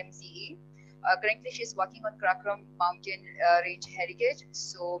millennium CE. Currently, she's working on Karakoram mountain range heritage.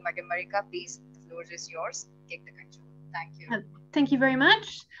 So, Madam Marika, please, the floor is yours. Take the control. Thank you. Thank you very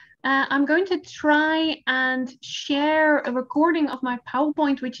much. I'm going to try and share a recording of my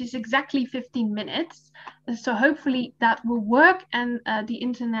PowerPoint, which is exactly 15 minutes. So hopefully that will work and the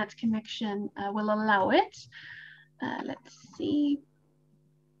internet connection will allow it. Let's see.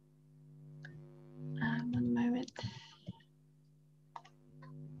 One moment.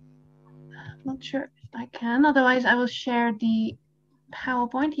 I'm not sure if I can, otherwise I will share the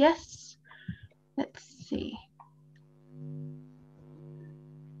PowerPoint. Yes. Let's see.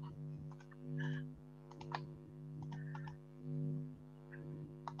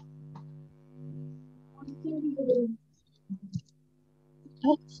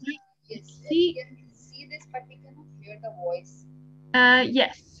 Oh, sorry. Yes, see? we can see this, but we cannot hear the voice.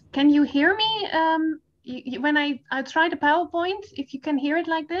 Yes. Can you hear me? When I try the PowerPoint, if you can hear it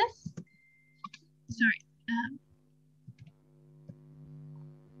like this? Sorry.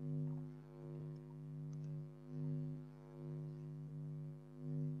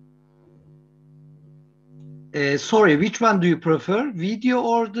 Sorry, which one do you prefer, video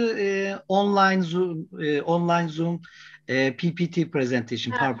or the online Zoom, PPT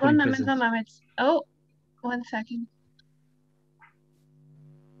presentation, PowerPoint One moment, presentation? 1 moment. Oh, 1 second.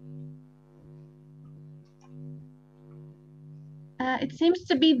 It seems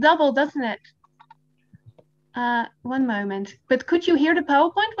to be double, doesn't it? 1 moment. But could you hear the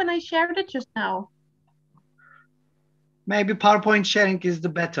PowerPoint when I shared it just now? Maybe PowerPoint sharing is the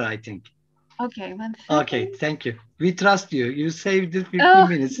better, I think. Okay, 1 second. Okay, thank you. We trust you. You saved the 15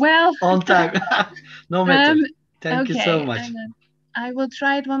 minutes well, on time. No matter. Thank you so much. I will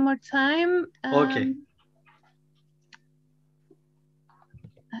try it one more time. Okay.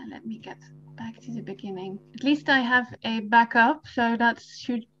 Let me get back to the beginning. At least I have a backup, so that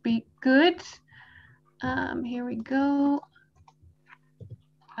should be good. Here we go.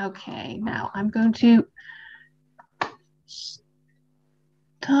 Okay, now I'm going to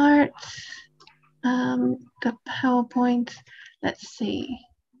start the PowerPoint. Let's see.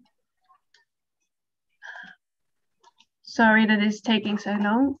 Sorry that it's taking so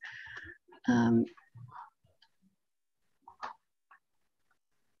long.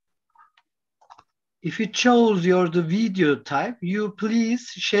 If you chose the video type, you please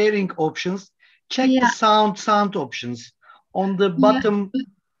sharing options check the sound options on the bottom.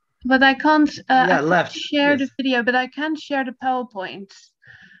 But I can't left. share the video, but I can share the PowerPoint.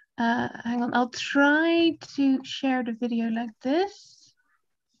 Hang on, I'll try to share the video like this.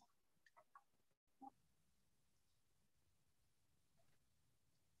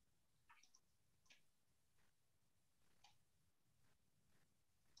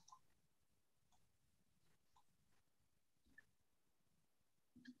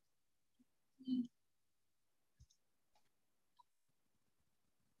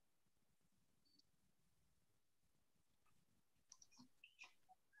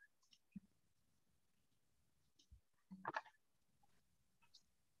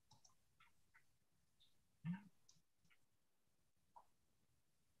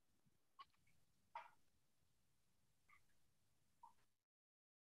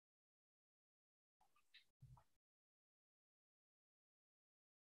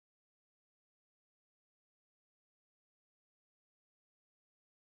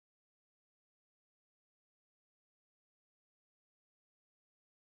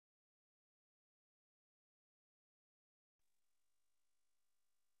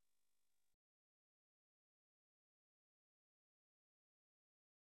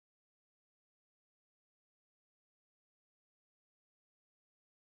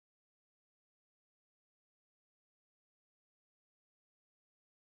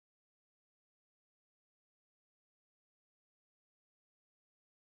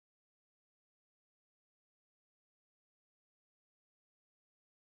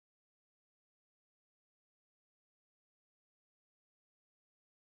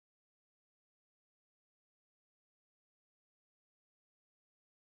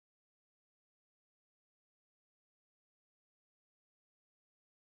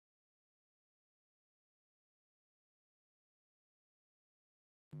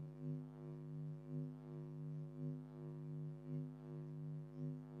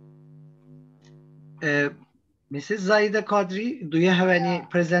 Mrs. Zaida Kadri, do you have any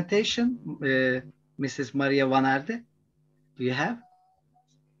presentation? Mrs. Maria Van Erde, do you have?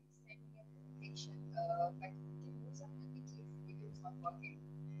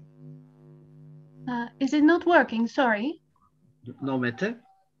 Is it not working? Sorry. No matter.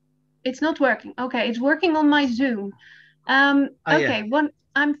 It's not working. Okay, it's working on my Zoom. Okay, yeah.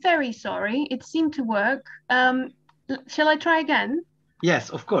 I'm very sorry. It seemed to work. Shall I try again? Yes,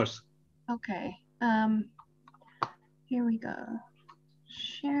 of course. Okay. Here we go.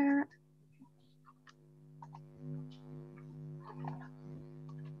 Share.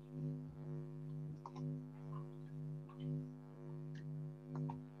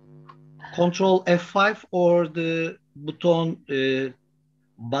 Control F5 or the button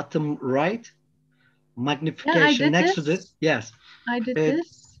bottom right magnification next to this. Yes. I did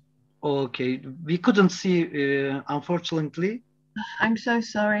this. Okay, we couldn't see, unfortunately. I'm so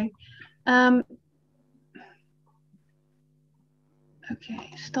sorry.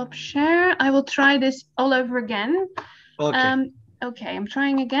 Okay, stop share. I will try this all over again. Okay. Okay, I'm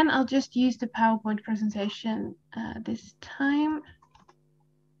trying again. I'll just use the PowerPoint presentation this time.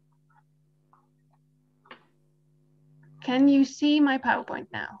 Can you see my PowerPoint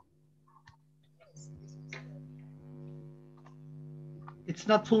now? It's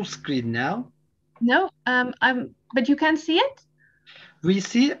not full screen now. No, but you can see it? We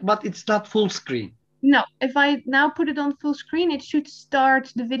see, but it's not full screen. No, if I now put it on full screen, it should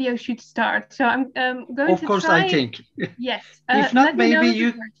start, the video should start. So I'm going to try. Of course, I think. Yes. If not, maybe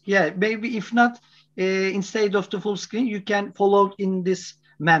you, maybe if not, instead of the full screen, you can follow in this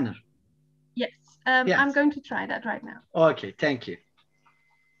manner. Yes, yes. I'm going to try that right now. Okay, thank you.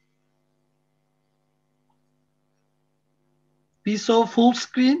 We saw full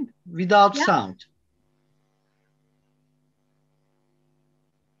screen without sound.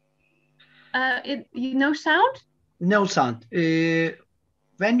 No sound? No sound.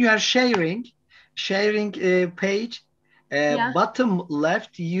 When you are sharing page, bottom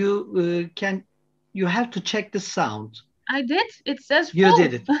left, you have to check the sound. I did. It says full. You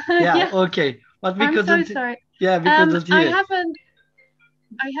did it. Yeah. Okay. But we couldn't. I'm so sorry. Yeah, we couldn't hear.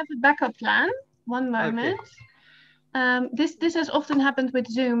 I have a backup plan. One moment. Okay. This has often happened with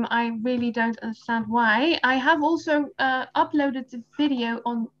Zoom. I really don't understand why. I have also uploaded the video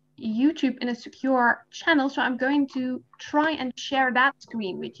on YouTube in a secure channel, so I'm going to try and share that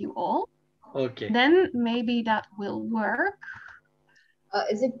screen with you all. Okay. Then maybe that will work.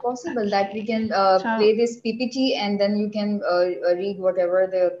 Is it possible that we can play this PPT and then you can read whatever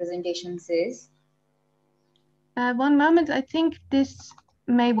the presentation says? One moment, I think this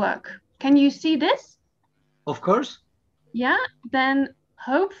may work. Can you see this? Of course. Yeah, then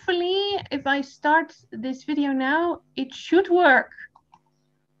hopefully, if I start this video now, it should work.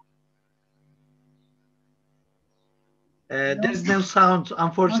 There's no sound,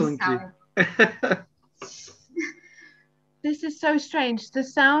 unfortunately. No sound. This is so strange. The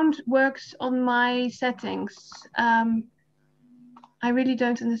sound works on my settings. I really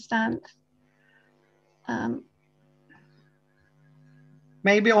don't understand.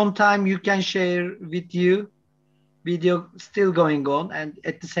 Maybe on time you can share with you video still going on, and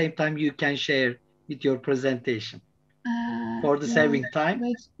at the same time you can share with your presentation for the saving time.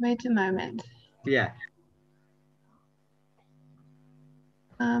 Wait a moment. Yeah.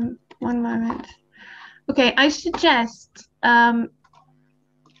 One moment. Okay, I suggest, how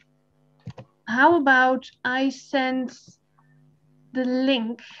about I send the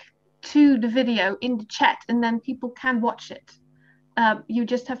link to the video in the chat and then people can watch it. You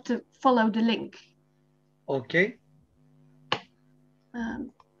just have to follow the link. Okay.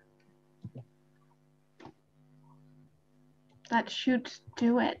 That should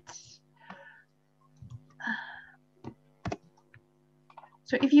do it.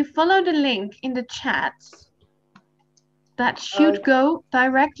 So if you follow the link in the chat, that should go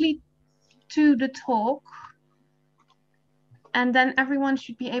directly to the talk, and then everyone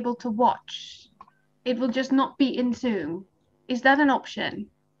should be able to watch. It will just not be in Zoom. Is that an option?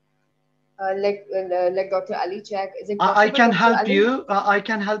 Like Dr. Ali check. Is it I possible, can Dr. help Ali? you. I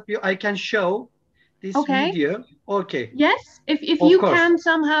can help you. I can show this video. Okay. Yes, if you can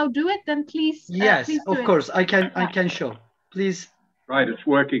somehow do it, then please. Yes, please of course. I can show. Please. Right, it's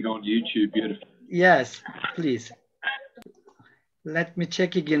working on YouTube. Beautiful. Yes, please. Let me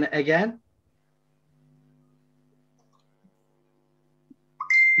check again.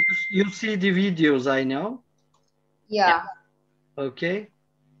 You see the videos, I know. Yeah. Okay.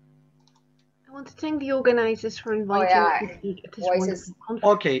 I want to thank the organizers for inviting me to speak at this wonderful conference.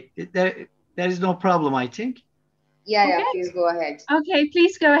 Okay, there is no problem, I think. Yeah, yeah, please go ahead. Okay,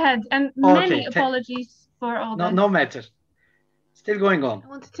 please go ahead. And many apologies for all that. No matter. Still going on. I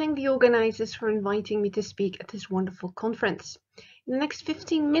want to thank the organizers for inviting me to speak at this wonderful conference. In the next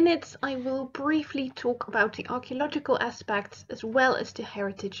 15 minutes, I will briefly talk about the archaeological aspects as well as the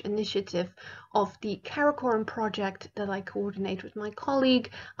heritage initiative of the Karakoram project that I coordinate with my colleague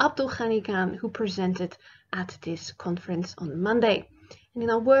Abdul Ghani Khan, who presented at this conference on Monday. And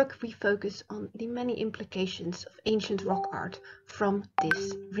in our work, we focus on the many implications of ancient rock art from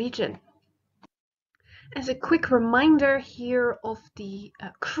this region. As a quick reminder here of the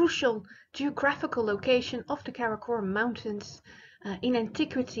crucial geographical location of the Karakoram Mountains, in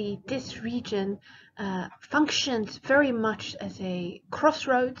antiquity, this region functioned very much as a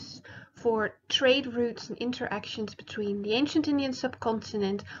crossroads for trade routes and interactions between the ancient Indian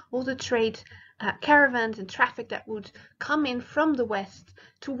subcontinent, all the trade caravans and traffic that would come in from the west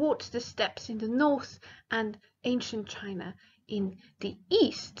towards the steppes in the north and ancient China in the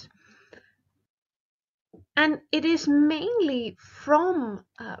east. And it is mainly from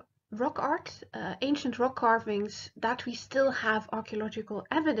rock art, ancient rock carvings, that we still have archaeological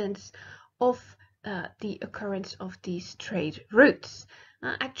evidence of the occurrence of these trade routes.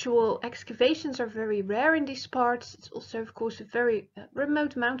 Actual excavations are very rare in these parts. It's also, of course, a very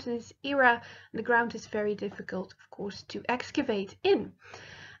remote mountainous era, and the ground is very difficult, of course, to excavate in.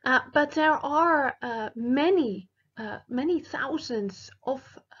 But there are many thousands of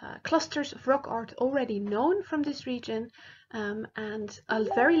clusters of rock art already known from this region, and a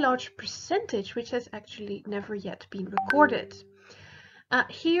very large percentage which has actually never yet been recorded.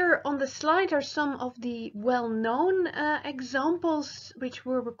 Here on the slide are some of the well-known examples which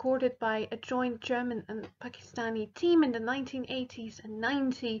were recorded by a joint German and Pakistani team in the 1980s and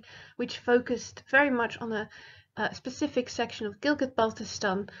 90s, which focused very much on a specific section of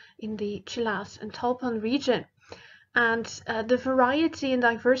Gilgit-Baltistan in the Chilas and Talpan region. And the variety and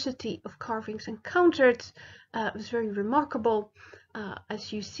diversity of carvings encountered was very remarkable.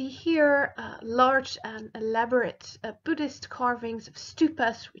 As you see here, large and elaborate Buddhist carvings of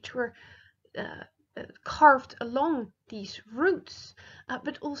stupas, which were carved along these routes,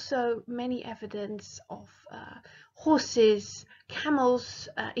 but also many evidence of horses, camels,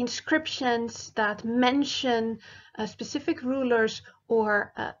 inscriptions that mention specific rulers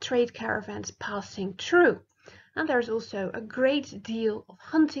or trade caravans passing through. And there's also a great deal of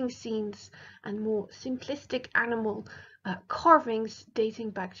hunting scenes and more simplistic animal carvings dating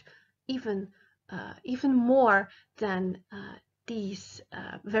back even more than these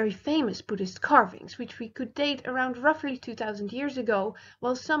very famous Buddhist carvings, which we could date around roughly 2000 years ago,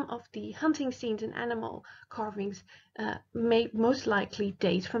 while some of the hunting scenes and animal carvings may most likely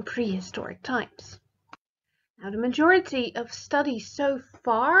date from prehistoric times. Now, the majority of studies so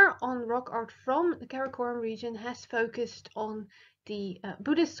far on rock art from the Karakoram region has focused on the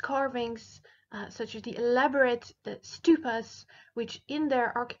Buddhist carvings, such as the elaborate stupas, which in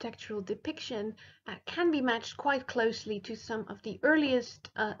their architectural depiction can be matched quite closely to some of the earliest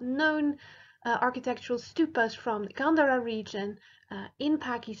known architectural stupas from the Gandhara region in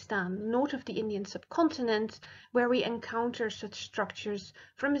Pakistan, north of the Indian subcontinent, where we encounter such structures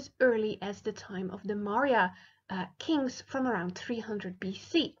from as early as the time of the Maurya kings from around 300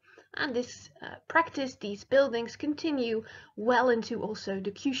 BC. And this practice, these buildings continue well into also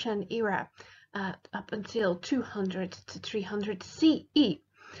the Kushan era, up until 200 to 300 CE.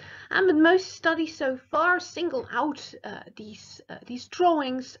 But most studies so far single out these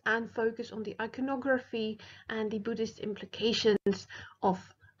drawings and focus on the iconography and the Buddhist implications of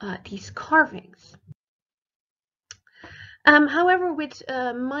these carvings. However, with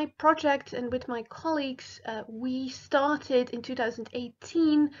my project and with my colleagues, we started in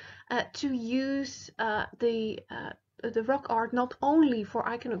 2018 to use the rock art not only for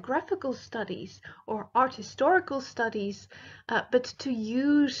iconographical studies or art historical studies, but to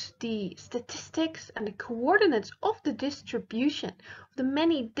use the statistics and the coordinates of the distribution of the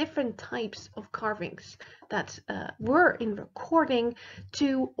many different types of carvings that were in recording,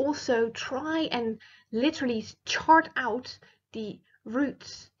 to also try and literally chart out the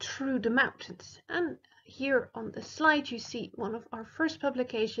routes through the mountains. And here on the slide you see one of our first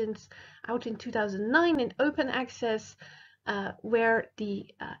publications out in 2009 in open access, where the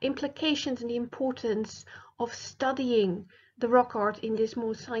implications and the importance of studying the rock art in this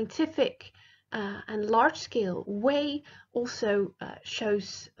more scientific and large-scale way also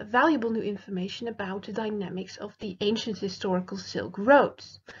shows valuable new information about the dynamics of the ancient historical Silk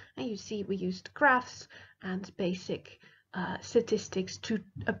roads. And you see we used graphs and basic statistics to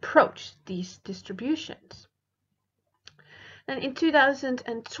approach these distributions. And in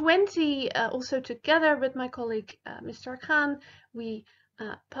 2020, also together with my colleague Mr. Khan, we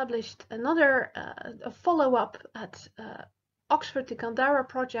published another a follow-up at Oxford, the Gandhara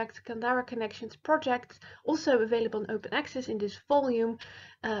project, Gandhara Connections project, also available in open access in this volume,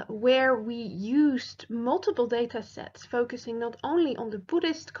 where we used multiple data sets focusing not only on the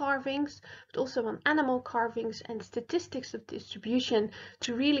Buddhist carvings, but also on animal carvings and statistics of distribution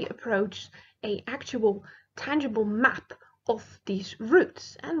to really approach an actual tangible map of these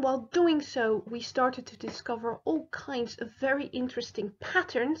routes. And while doing so, we started to discover all kinds of very interesting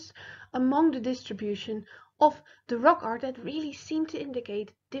patterns among the distribution of the rock art that really seem to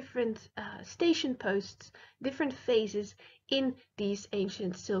indicate different station posts, different phases in these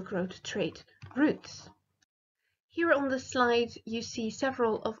ancient Silk Road trade routes. Here on the slide you see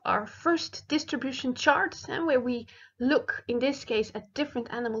several of our first distribution charts, and where we look in this case at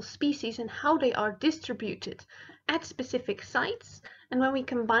different animal species and how they are distributed at specific sites. And when we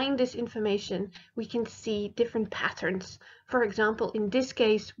combine this information, we can see different patterns. For example, in this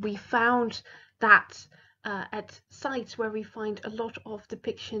case we found that at sites where we find a lot of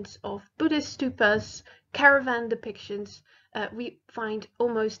depictions of Buddhist stupas, caravan depictions, we find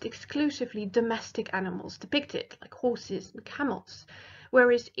almost exclusively domestic animals depicted, like horses and camels.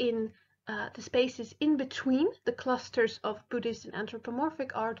 Whereas in the spaces in between the clusters of Buddhist and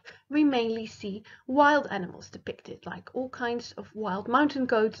anthropomorphic art, we mainly see wild animals depicted, like all kinds of wild mountain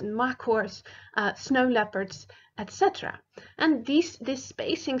goats and makors, snow leopards, etc. And this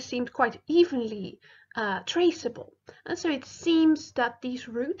spacing seemed quite evenly traceable. And so it seems that these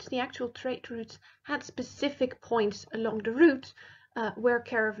routes, the actual trade routes, had specific points along the route where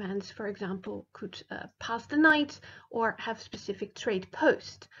caravans, for example, could pass the night or have specific trade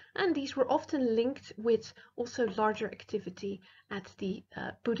posts. And these were often linked with also larger activity at the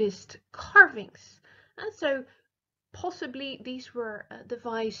Buddhist carvings. And so possibly these were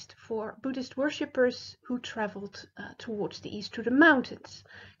devised for Buddhist worshippers who traveled towards the east to the mountains,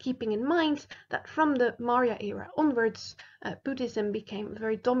 keeping in mind that from the Maurya era onwards, Buddhism became a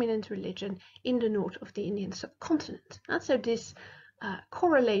very dominant religion in the north of the Indian subcontinent. And so this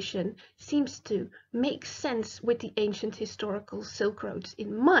correlation seems to make sense with the ancient historical Silk roads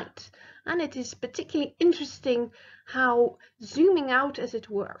in mind. And it is particularly interesting how zooming out, as it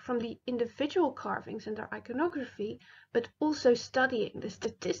were, from the individual carvings and their iconography, but also studying the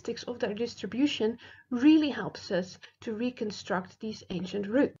statistics of their distribution, really helps us to reconstruct these ancient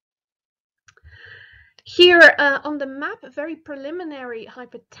routes. Here on the map, a very preliminary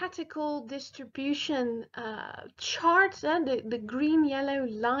hypothetical distribution chart. The green yellow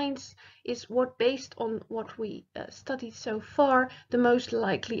lines is what, based on what we studied so far, the most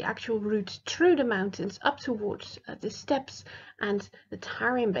likely actual route through the mountains up towards the steppes and the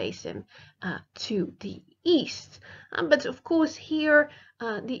Tarim Basin to the east. But of course here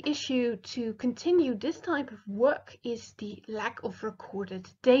the issue to continue this type of work is the lack of recorded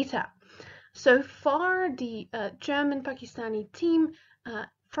data. So far the German-Pakistani team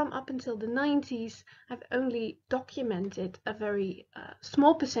from up until the 90s have only documented a very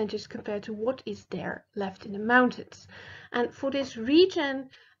small percentage compared to what is there left in the mountains. And for this region,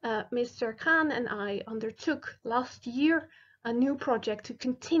 Mr. Khan and I undertook last year a new project to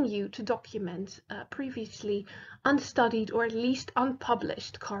continue to document previously unstudied or at least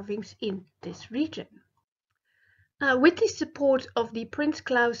unpublished carvings in this region. With the support of the Prince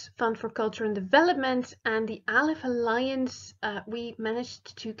Claus Fund for Culture and Development and the Aleph Alliance, we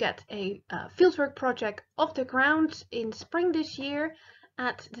managed to get a fieldwork project off the ground in spring this year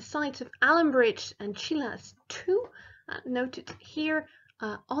at the sites of Allenbridge and Chilas 2, noted here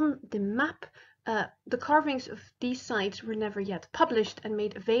on the map. The carvings of these sites were never yet published and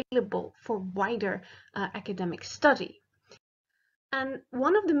made available for wider academic study. And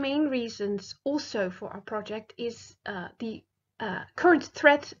one of the main reasons also for our project is the current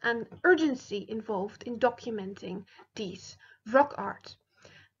threat and urgency involved in documenting these rock art.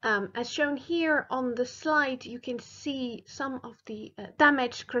 As shown here on the slide, you can see some of the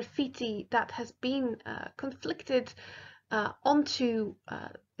damaged graffiti that has been conflicted onto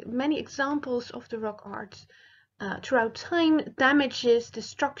many examples of the rock art. Throughout time, damages,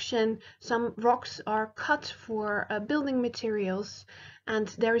 destruction, some rocks are cut for building materials, and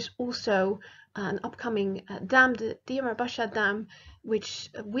there is also an upcoming dam, the Diyar Basha Dam, which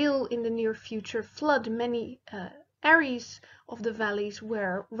will in the near future flood many areas of the valleys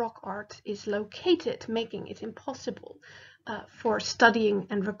where rock art is located, making it impossible for studying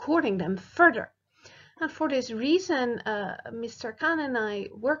and recording them further. And for this reason, Mr. Khan and I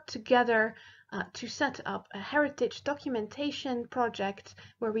worked together to set up a heritage documentation project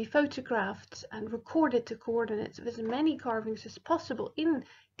where we photographed and recorded the coordinates of as many carvings as possible in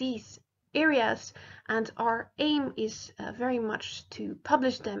these areas, and our aim is very much to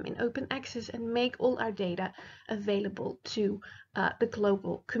publish them in open access and make all our data available to the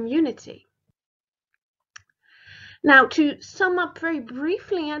global community. Now, to sum up very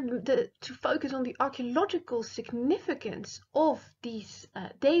briefly and to focus on the archaeological significance of these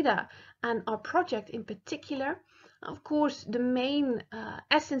data and our project in particular, of course, the main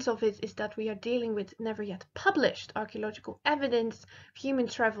essence of it is that we are dealing with never yet published archaeological evidence of human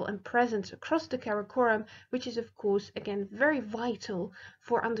travel and presence across the Karakoram, which is, of course, again, very vital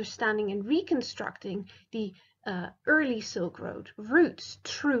for understanding and reconstructing the early Silk Road routes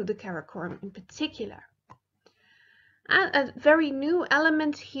through the Karakoram in particular. And a very new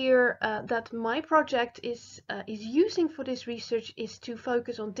element here that my project is using for this research is to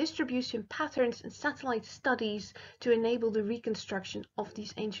focus on distribution patterns and satellite studies to enable the reconstruction of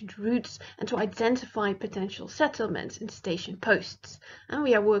these ancient routes and to identify potential settlements and station posts. And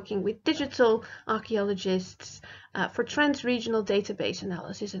we are working with digital archaeologists for trans-regional database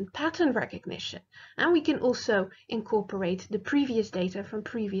analysis and pattern recognition. And we can also incorporate the previous data from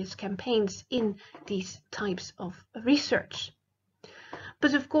previous campaigns in these types of research.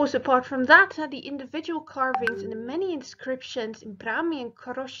 But of course, apart from that, the individual carvings and the many inscriptions in Brahmi and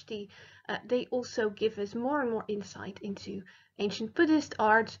Koroshti, they also give us more and more insight into ancient Buddhist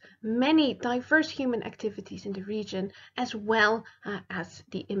art, many diverse human activities in the region, as well as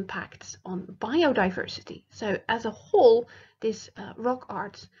the impacts on biodiversity. So as a whole, this rock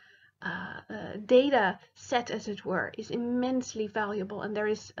art data set, as it were, is immensely valuable, and there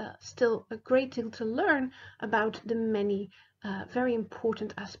is still a great deal to learn about the many very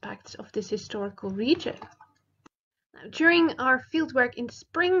important aspects of this historical region. During our fieldwork in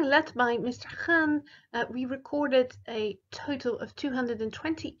spring, led by Mr. Khan, we recorded a total of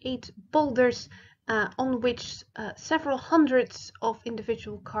 228 boulders on which several hundreds of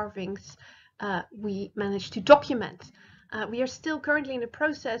individual carvings we managed to document. We are still currently in the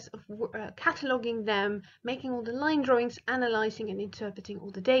process of cataloging them, making all the line drawings, analyzing and interpreting all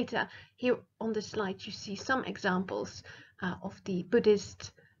the data. Here on the slide you see some examples of the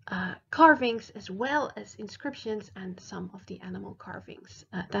Buddhist carvings as well as inscriptions and some of the animal carvings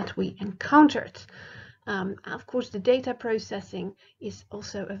that we encountered. Of course, the data processing is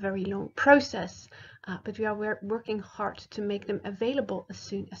also a very long process, but we are working hard to make them available as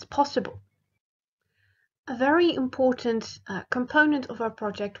soon as possible. A very important component of our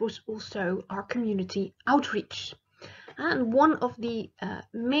project was also our community outreach. And one of the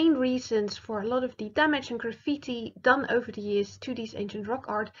main reasons for a lot of the damage and graffiti done over the years to these ancient rock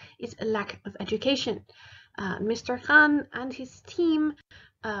art is a lack of education. Mr. Khan and his team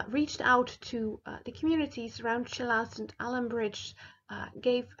reached out to the communities around Chilas and Allenbridge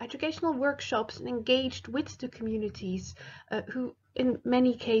gave educational workshops and engaged with the communities who in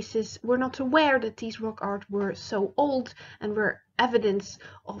many cases were not aware that these rock art were so old and were evidence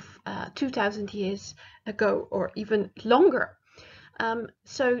of 2000 years ago or even longer.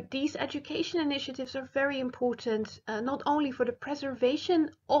 So these education initiatives are very important, not only for the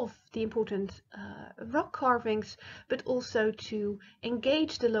preservation of the important rock carvings, but also to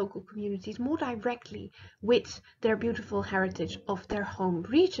engage the local communities more directly with their beautiful heritage of their home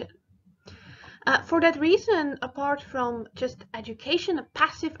region. For that reason, apart from just education, a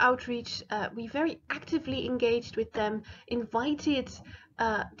passive outreach, we very actively engaged with them, invited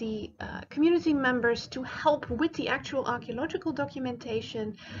the community members to help with the actual archaeological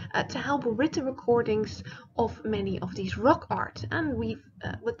documentation, to help with the recordings of many of these rock art. And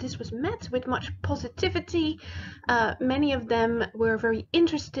this was met with much positivity. Many of them were very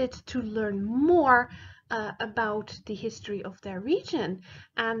interested to learn more about the history of their region,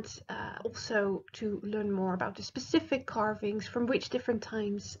 and also to learn more about the specific carvings from which different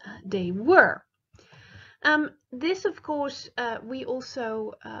times they were. This, of course, we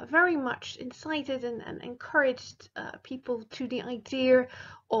also very much incited and encouraged people to the idea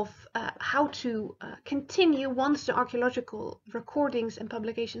of how to continue once the archaeological recordings and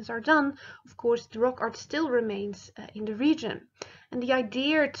publications are done. Of course, the rock art still remains in the region. And the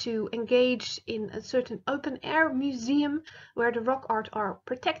idea to engage in a certain open air museum where the rock art are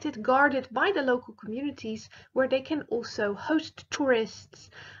protected, guarded by the local communities, where they can also host tourists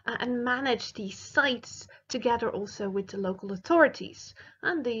and manage these sites together also with the local authorities.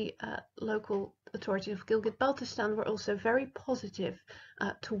 And the local authorities of Gilgit-Baltistan were also very positive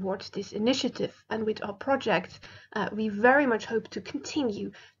towards this initiative. And with our project, we very much hope to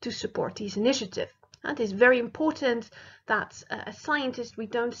continue to support these initiatives. And it is very important that as scientists, we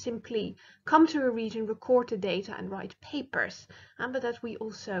don't simply come to a region, record the data and write papers, but that we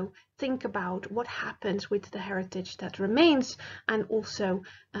also think about what happens with the heritage that remains, and also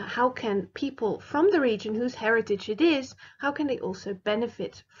how can people from the region whose heritage it is, how can they also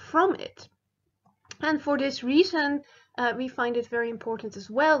benefit from it. And for this reason, we find it very important as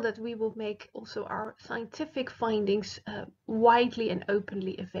well that we will make also our scientific findings widely and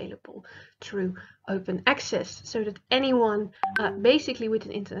openly available through open access, so that anyone basically with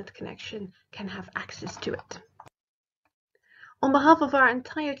an internet connection can have access to it. On behalf of our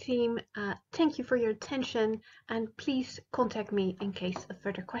entire team, thank you for your attention, and please contact me in case of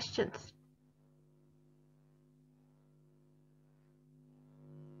further questions.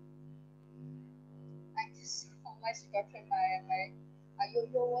 Thank you so much, Dr. Your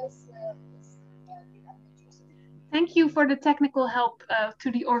voice Thank you for the technical help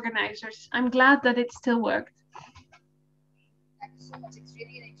to the organizers. I'm glad that it still worked. Thank you so much. It's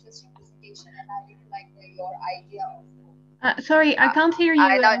really an interesting presentation, and I really like your idea of. Sorry, I can't hear you.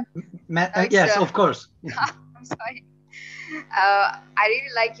 Yes, of course. I'm sorry. I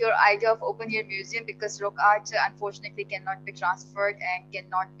really like your idea of open-air museum, because rock art unfortunately cannot be transferred and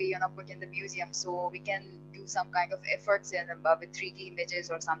cannot be put in the museum. So we can do some kind of efforts in with 3D images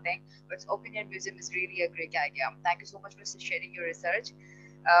or something. But open-air museum is really a great idea. Thank you so much for sharing your research.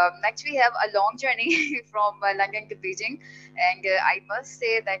 Next, we have a long journey from London to Beijing, and I must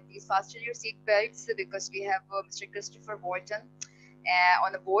say that please fasten your seat belts, because we have Mr. Christopher Walton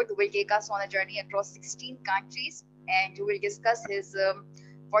on the board, who will take us on a journey across 16 countries, and who will discuss his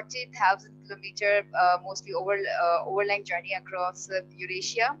 40,000 kilometer mostly overland journey across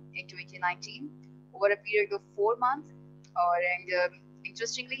Eurasia in 2019 over a period of 4 months.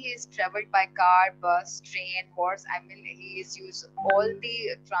 Interestingly, he has traveled by car, bus, train, horse. I mean, he has used all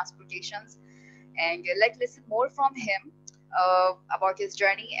the transportations. And let's listen more from him about his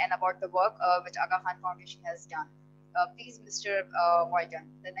journey and about the work which Aga Khan Foundation has done. Please, Mr. Walton,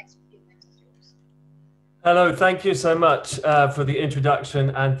 the next 15 minutes is yours. Hello, thank you so much for the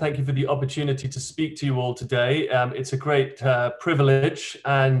introduction, and thank you for the opportunity to speak to you all today. It's a great privilege,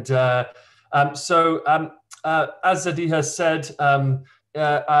 and as Zadiha said,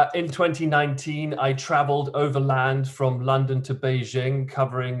 in 2019, I traveled overland from London to Beijing,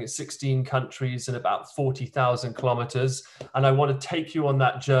 covering 16 countries and about 40,000 kilometers. And I want to take you on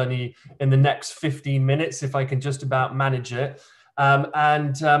that journey in the next 15 minutes, if I can just about manage it.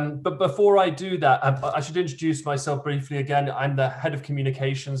 But before I do that, I should introduce myself briefly again. I'm the head of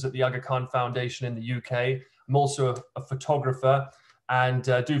communications at the Aga Khan Foundation in the UK. I'm also a photographer, and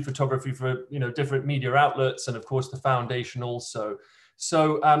do photography for different media outlets, and of course the foundation also.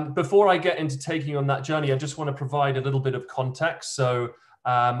 So before I get into taking on that journey, I just want to provide a little bit of context. So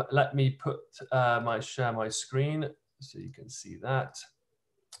let me share my screen so you can see that.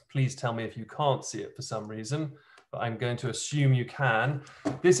 Please tell me if you can't see it for some reason. but I'm going to assume you can.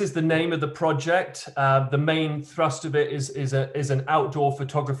 This is the name of the project. The main thrust of it is an outdoor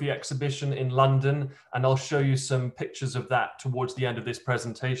photography exhibition in London, and I'll show you some pictures of that towards the end of this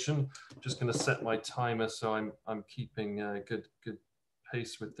presentation. I'm just going to set my timer so I'm keeping good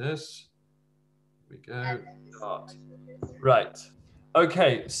pace with this. Here we go. Start. Right.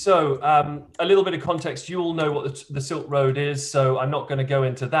 Okay, so a little bit of context. You all know what the Silk Road is, so I'm not going to go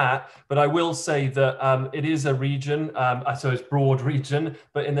into that, but I will say that it is a region, so it's broad region,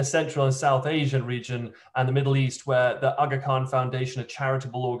 but in the Central and South Asian region and the Middle East, where the Aga Khan Foundation, a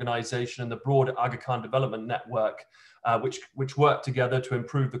charitable organization, and the broader Aga Khan Development Network, which work together to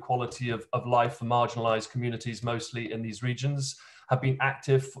improve the quality of life for marginalized communities, mostly in these regions, have been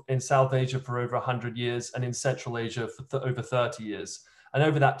active in South Asia for over 100 years and in Central Asia for over 30 years. And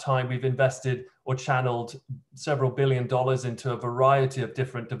over that time, we've invested or channeled several $1 billion into a variety of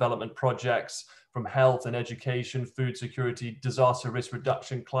different development projects, from health and education, food security, disaster risk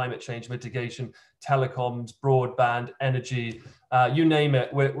reduction, climate change mitigation, telecoms, broadband, energy, you name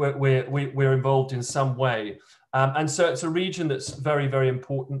it, we're involved in some way. And so it's a region that's very, very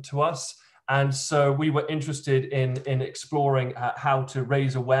important to us. And so we were interested in exploring how to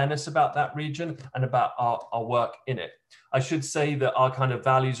raise awareness about that region and about our work in it. I should say that our kind of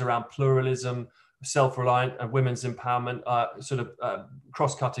values around pluralism, self-reliant, and women's empowerment are sort of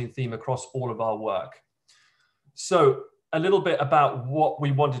cross-cutting theme across all of our work. So a little bit about what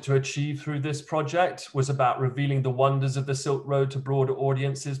we wanted to achieve through this project was about revealing the wonders of the Silk Road to broader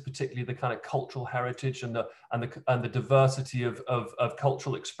audiences, particularly the kind of cultural heritage and the diversity of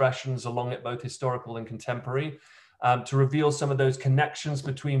cultural expressions along it, both historical and contemporary, to reveal some of those connections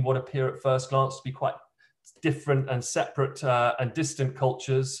between what appear at first glance to be quite different and separate and distant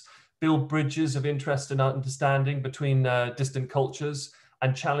cultures, build bridges of interest and understanding between distant cultures,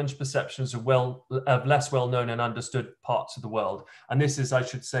 and challenge perceptions of less well-known and understood parts of the world. And this is, I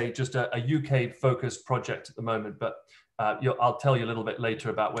should say, just a UK-focused project at the moment, but I'll tell you a little bit later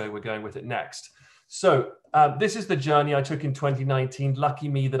about where we're going with it next. So this is the journey I took in 2019. Lucky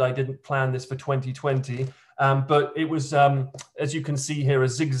me that I didn't plan this for 2020. But it was, as you can see here, a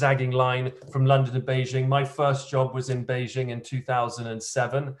zigzagging line from London to Beijing. My first job was in Beijing in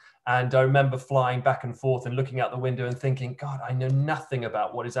 2007. And I remember flying back and forth and looking out the window and thinking, God, I know nothing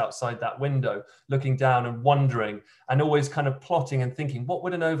about what is outside that window, looking down and wondering, and always kind of plotting and thinking, what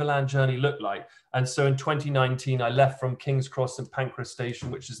would an overland journey look like? And so in 2019, I left from King's Cross and Pancras Station,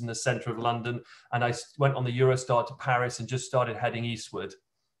 which is in the center of London. And I went on the Eurostar to Paris and just started heading eastward.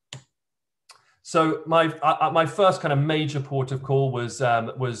 So my first kind of major port of call was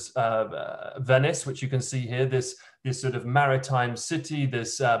Venice, which you can see here, this sort of maritime city,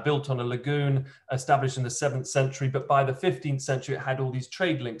 built on a lagoon, established in the 7th century. But by the 15th century, it had all these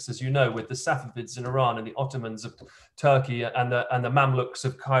trade links, as you know, with the Safavids in Iran and the Ottomans of Turkey and the Mamluks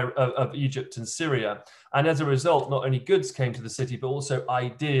of Egypt and Syria. And as a result, not only goods came to the city, but also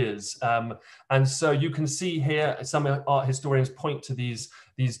ideas. And so you can see here, some art historians point to these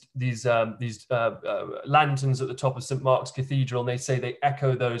lanterns at the top of St. Mark's Cathedral, and they say they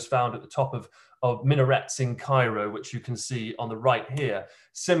echo those found at the top of minarets in Cairo, which you can see on the right here.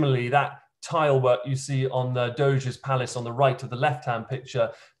 Similarly, that tile work you see on the Doge's palace on the right of the left-hand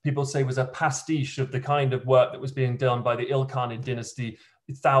picture, people say was a pastiche of the kind of work that was being done by the Ilkhanid dynasty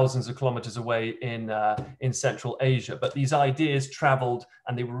thousands of kilometers away in Central Asia. But these ideas traveled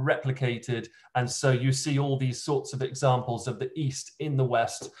and they were replicated. And so you see all these sorts of examples of the East in the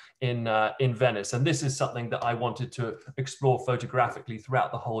West in Venice. And this is something that I wanted to explore photographically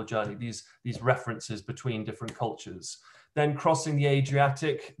throughout the whole journey, these references between different cultures. Then crossing the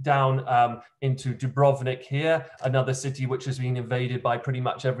Adriatic down into Dubrovnik here, another city which has been invaded by pretty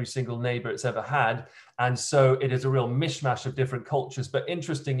much every single neighbor it's ever had. And so it is a real mishmash of different cultures. But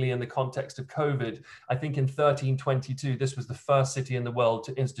interestingly, in the context of COVID, I think in 1322, this was the first city in the world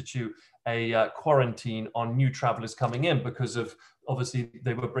to institute a quarantine on new travelers coming in because of, obviously,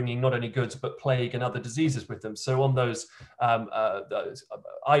 they were bringing not only goods, but plague and other diseases with them. So on those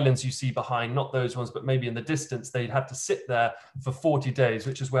islands you see behind, not those ones, but maybe in the distance, they'd have to sit there for 40 days,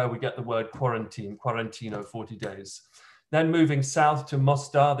 which is where we get the word quarantine, quarantino, 40 days. Then moving south to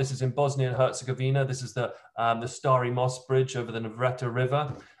Mostar, this is in Bosnia and Herzegovina. This is the Stari Most Bridge over the Nevreta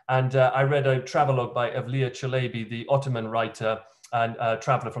River. And I read a travelogue by Evliya Çelebi, the Ottoman writer, and a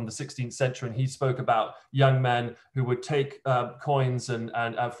traveler from the 16th century, and he spoke about young men who would take coins and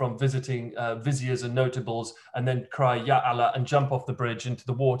from visiting viziers and notables, and then cry Ya Allah and jump off the bridge into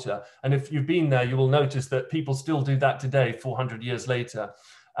the water. And if you've been there, you will notice that people still do that today, 400 years later.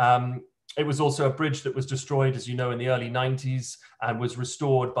 It was also a bridge that was destroyed, as you know, in the early 90s and was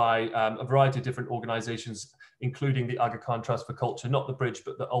restored by a variety of different organizations, including the Aga Khan Trust for Culture, not the bridge,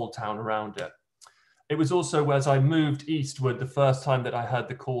 but the old town around it. It was also, as I moved eastward, the first time that I heard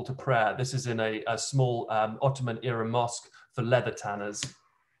the call to prayer. This is in a small Ottoman era mosque for leather tanners.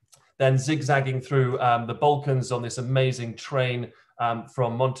 Then zigzagging through the Balkans on this amazing train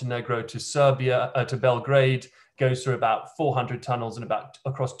from Montenegro to Serbia, to Belgrade, goes through about 400 tunnels and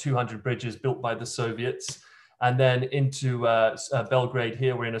across 200 bridges built by the Soviets. And then into Belgrade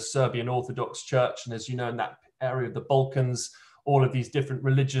here, we're in a Serbian Orthodox church. And as you know, in that area of the Balkans, all of these different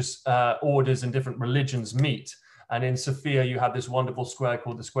religious orders and different religions meet. And in Sofia, you have this wonderful square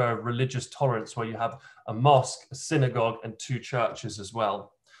called the Square of Religious Tolerance, where you have a mosque, a synagogue, and 2 churches as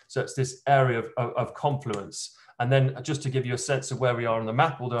well. So it's this area of confluence. And then just to give you a sense of where we are on the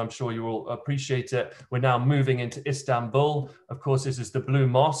map, although I'm sure you will appreciate it, we're now moving into Istanbul. Of course, this is the Blue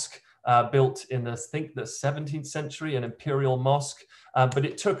Mosque, built in, I think, the 17th century, an imperial mosque. But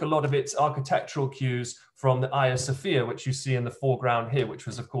it took a lot of its architectural cues from the Hagia Sophia, which you see in the foreground here, which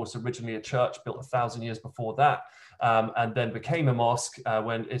was, of course, originally a church built 1,000 years before that, and then became a mosque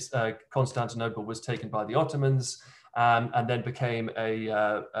when Constantinople was taken by the Ottomans. And then became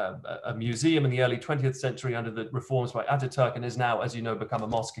a museum in the early 20th century under the reforms by Ataturk, and is now, as you know, become a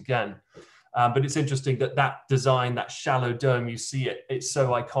mosque again. But it's interesting that that design, that shallow dome, you see it, it's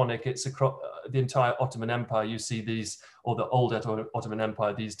so iconic. It's across the entire Ottoman Empire. You see these, or the old Ottoman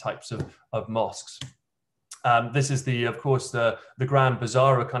Empire, these types of mosques. This is of course, the Grand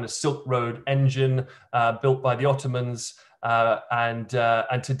Bazaar, a kind of Silk Road engine built by the Ottomans. And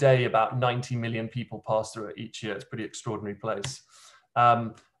today about 90 million people pass through it each year. It's a pretty extraordinary place.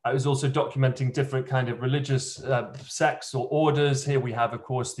 I was also documenting different kind of religious sects or orders. Here we have, of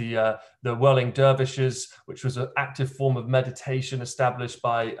course, the whirling dervishes, which was an active form of meditation established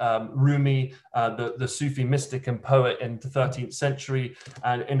by Rumi, the Sufi mystic and poet in the 13th century,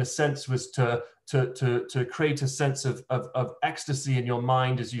 and in a sense was to create a sense of ecstasy in your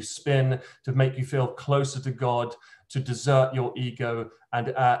mind as you spin, to make you feel closer to God, to desert your ego, and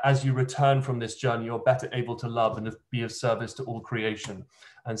as you return from this journey, you're better able to love and be of service to all creation.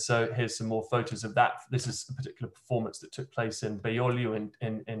 And so here's some more photos of that. This is a particular performance that took place in Beyoğlu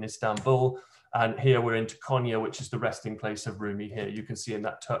in Istanbul. And here we're into Konya, which is the resting place of Rumi here. You can see in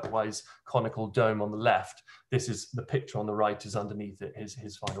that turquoise conical dome on the left. This is the picture on the right is underneath it,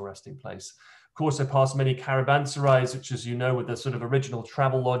 his final resting place. Of course, I passed many caravanserais, which, as you know, were the sort of original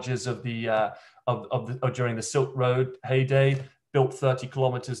travel lodges of during the Silk Road heyday, built 30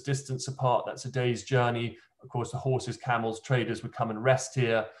 kilometers distance apart. That's a day's journey. Of course, the horses, camels, traders would come and rest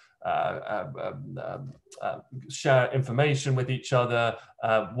here, share information with each other,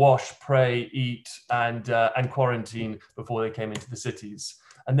 wash, pray, eat, and quarantine before they came into the cities.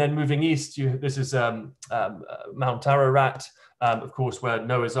 And then moving east, this is Mount Ararat, of course, where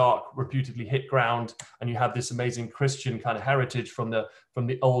Noah's Ark reputedly hit ground, and you have this amazing Christian kind of heritage from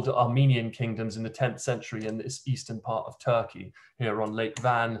the old Armenian kingdoms in the 10th century in this eastern part of Turkey. Here on Lake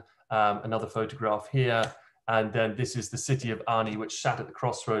Van, another photograph here. And then this is the city of Ani, which sat at the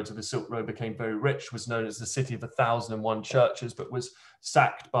crossroads of the Silk Road, became very rich, was known as the city of 1,001 churches, but was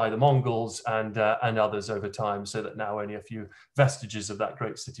sacked by the Mongols and others over time, so that now only a few vestiges of that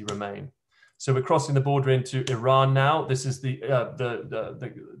great city remain. So we're crossing the border into Iran now. This is the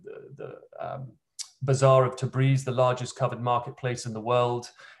Bazaar of Tabriz, the largest covered marketplace in the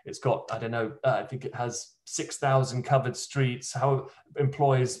world. It's got, I don't know, I think it has 6,000 covered streets,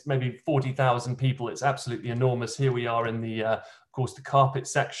 employs maybe 40,000 people. It's absolutely enormous. Here we are in the, of course, the carpet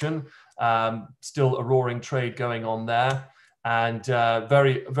section. Still a roaring trade going on there. And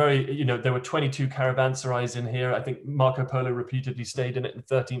very, there were 22 caravanserais in here. I think Marco Polo repeatedly stayed in it in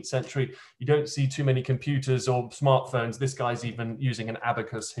the 13th century. You don't see too many computers or smartphones. This guy's even using an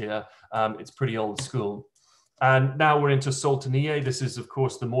abacus here. It's pretty old school. And now we're into Sultaniye. This is, of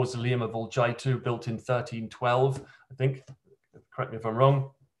course, the mausoleum of Olcaytu, built in 1312, I think. Correct me if I'm wrong.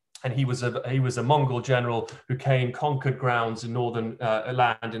 And he was a Mongol general who came, conquered grounds in northern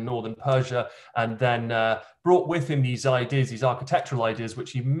land in northern Persia, and then brought with him these ideas, these architectural ideas,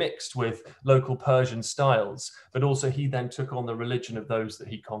 which he mixed with local Persian styles. But also he then took on the religion of those that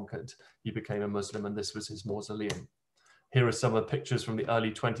he conquered. He became a Muslim, and this was his mausoleum. Here are some of the pictures from the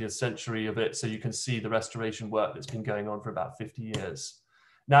early 20th century of it, so you can see the restoration work that's been going on for about 50 years.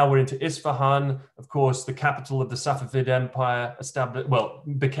 Now we're into Isfahan, of course, the capital of the Safavid Empire,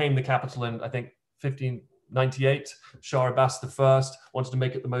 became the capital in, I think, 98, Shah Abbas I wanted to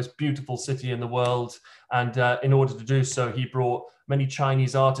make it the most beautiful city in the world. And in order to do so, he brought many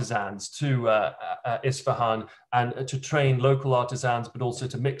Chinese artisans to Isfahan and to train local artisans, but also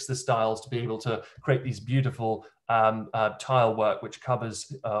to mix the styles to be able to create these beautiful tile work, which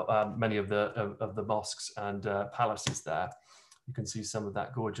covers many of the mosques and palaces there. You can see some of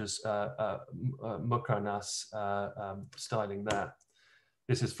that gorgeous Mukarnas styling there.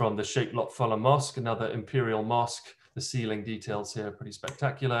 This is from the Sheikh Lotfullah Mosque, another imperial mosque. The ceiling details here are pretty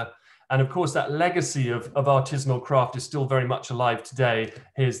spectacular. And of course, that legacy of artisanal craft is still very much alive today.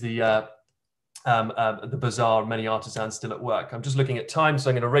 Here's the bazaar, many artisans still at work. I'm just looking at time, so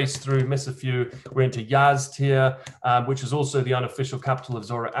I'm going to race through, miss a few. We're into Yazd here, which is also the unofficial capital of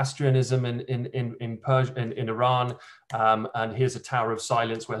Zoroastrianism in Persia, in Iran. And here's a Tower of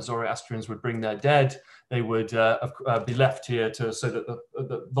Silence where Zoroastrians would bring their dead. They would be left here so that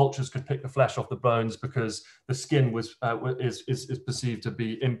the vultures could pick the flesh off the bones, because the skin is perceived to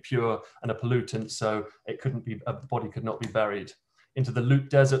be impure and a pollutant, so a body could not be buried. Into the Lut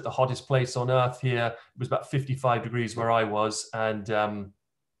Desert, the hottest place on earth here. It was about 55 degrees where I was, and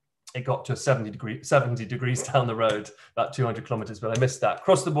it got to 70 degrees down the road, about 200 kilometers, but I missed that.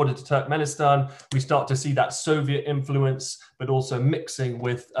 Across the border to Turkmenistan, we start to see that Soviet influence, but also mixing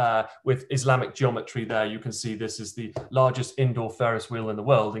with Islamic geometry there. You can see this is the largest indoor Ferris wheel in the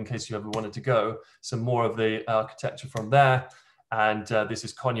world, in case you ever wanted to go. Some more of the architecture from there. And this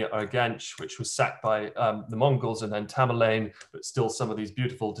is Konya Urgench, which was sacked by the Mongols and then Tamerlane, but still some of these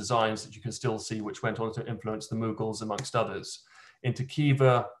beautiful designs that you can still see, which went on to influence the Mughals, amongst others. Into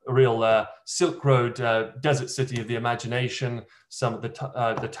Khiva, a real Silk Road desert city of the imagination. Some of the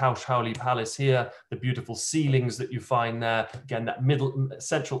Taush Hauli Palace here, the beautiful ceilings that you find there. Again, that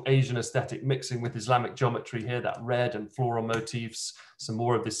Central Asian aesthetic mixing with Islamic geometry here, that red and floral motifs, some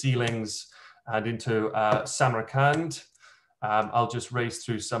more of the ceilings. And into Samarkand. I'll just race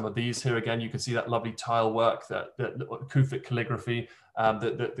through some of these. Here again, you can see that lovely tile work, that Kufic calligraphy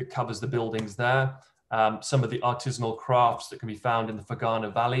that covers the buildings there. Some of the artisanal crafts that can be found in the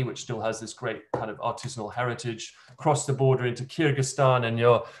Fergana Valley, which still has this great kind of artisanal heritage. Cross the border into Kyrgyzstan, and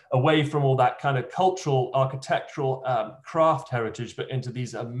you're away from all that kind of cultural, architectural craft heritage, but into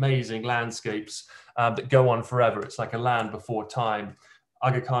these amazing landscapes that go on forever. It's like a land before time.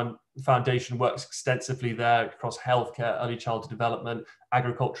 Aga Khan Foundation works extensively there across healthcare, early childhood development,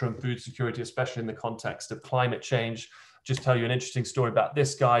 agriculture and food security, especially in the context of climate change. Just tell you an interesting story about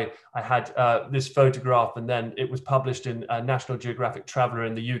this guy. I had this photograph, and then it was published in National Geographic Traveller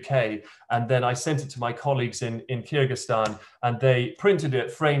in the UK. And then I sent it to my colleagues in Kyrgyzstan, and they printed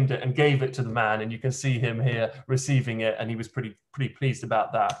it, framed it, and gave it to the man. And you can see him here receiving it, and he was pretty pleased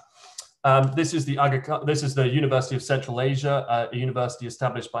about that. This is the University of Central Asia, a university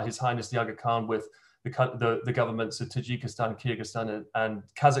established by His Highness the Aga Khan with the governments of Tajikistan, Kyrgyzstan, and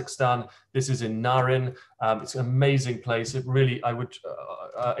Kazakhstan. This is in Narin. It's an amazing place. It really, I would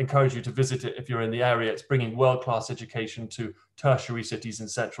encourage you to visit it if you're in the area. It's bringing world-class education to tertiary cities in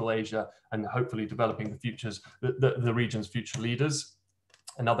Central Asia and hopefully developing the region's future leaders.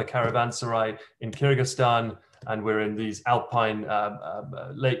 Another caravanserai in Kyrgyzstan, and we're in these alpine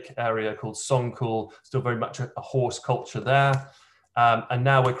lake area called Songkul, still very much a horse culture there. And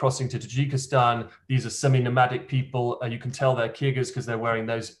now we're crossing to Tajikistan. These are semi-nomadic people. You can tell they're Kyrgyz because they're wearing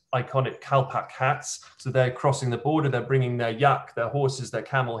those iconic kalpak hats. So they're crossing the border. They're bringing their yak, their horses, their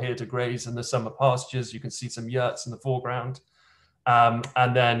camel here to graze in the summer pastures. You can see some yurts in the foreground.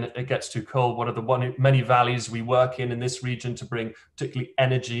 And then it gets too cold. One of the many valleys we work in this region to bring particularly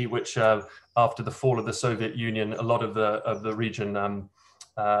energy, which after the fall of the Soviet Union, a lot of the region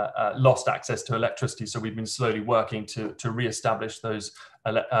lost access to electricity. So we've been slowly working to reestablish those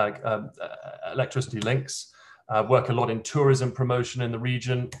electricity links. Work a lot in tourism promotion in the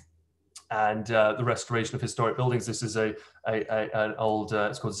region and the restoration of historic buildings. This is an old,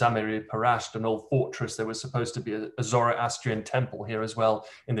 it's called Zamiri Parasht, an old fortress. There was supposed to be a Zoroastrian temple here as well.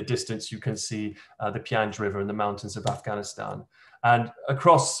 In the distance, you can see the Pianj River and the mountains of Afghanistan. And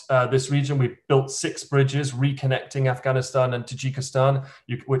across this region, we've built 6 bridges reconnecting Afghanistan and Tajikistan,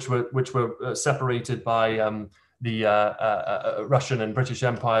 which were separated by the Russian and British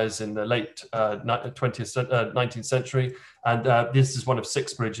empires in the late 19th century. And this is one of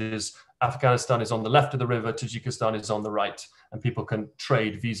 6 bridges. Afghanistan is on the left of the river, Tajikistan is on the right, and people can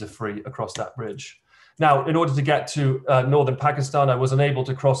trade visa-free across that bridge. Now, in order to get to northern Pakistan, I was unable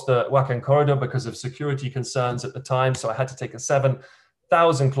to cross the Wakhan corridor because of security concerns at the time, so I had to take a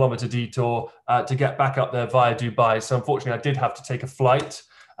 7,000 kilometer detour to get back up there via Dubai. So unfortunately, I did have to take a flight.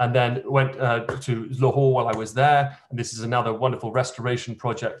 and then went to Lahore while I was there. And this is another wonderful restoration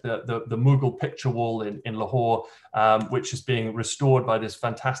project, the Mughal picture wall in Lahore, which is being restored by this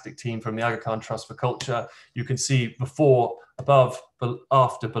fantastic team from the Aga Khan Trust for Culture. You can see before, above,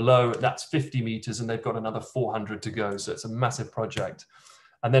 after, below, that's 50 meters, and they've got another 400 to go. So it's a massive project.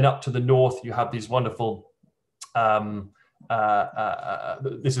 And then up to the north, you have these wonderful,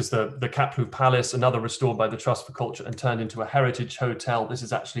 this is the Kaplu Palace, another restored by the Trust for Culture and turned into a heritage hotel. This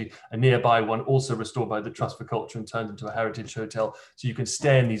is actually a nearby one, also restored by the Trust for Culture and turned into a heritage hotel. So you can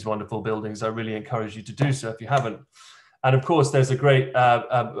stay in these wonderful buildings. I really encourage you to do so if you haven't. And of course, there's a great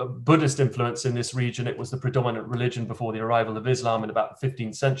Buddhist influence in this region. It was the predominant religion before the arrival of Islam in about the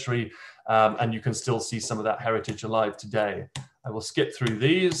 15th century. And you can still see some of that heritage alive today. I will skip through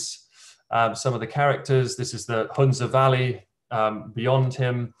these. Some of the characters. This is the Hunza Valley. Beyond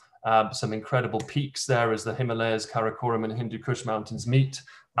him, some incredible peaks there as the Himalayas, Karakoram and Hindu Kush mountains meet.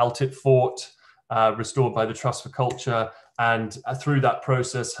 Altit Fort, restored by the Trust for Culture, and through that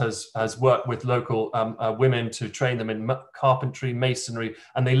process has worked with local women to train them in carpentry, masonry,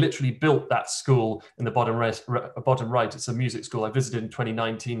 and they literally built that school in the bottom right. It's a music school I visited in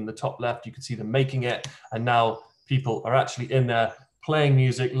 2019. In the top left, you can see them making it, and now people are actually in there playing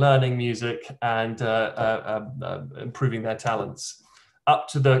music, learning music, and improving their talents. Up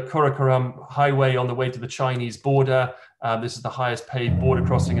to the Karakoram highway on the way to the Chinese border. This is the highest paid border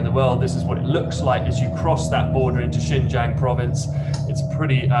crossing in the world. This is what it looks like as you cross that border into Xinjiang province. It's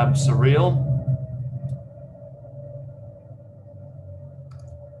pretty surreal.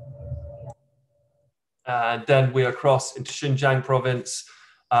 And then we are across into Xinjiang province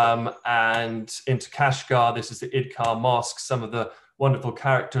and into Kashgar. This is the Idkar Mosque, some of the wonderful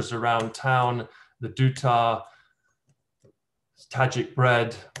characters around town, the Dutar, Tajik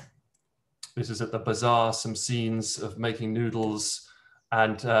bread. This is at the bazaar, some scenes of making noodles,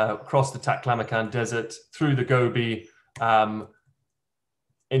 and across the Taklamakan desert, through the Gobi,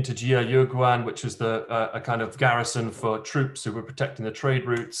 into Jia Yuguan, which is a kind of garrison for troops who were protecting the trade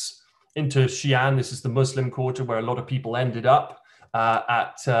routes, into Xi'an. This is the Muslim quarter where a lot of people ended up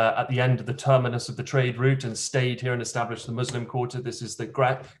at the end of the terminus of the trade route and stayed here and established the Muslim quarter. This is the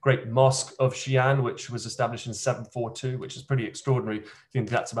great mosque of Xi'an, which was established in 742, which is pretty extraordinary. I think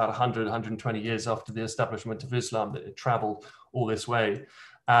that's about 100, 120 years after the establishment of Islam that it traveled all this way.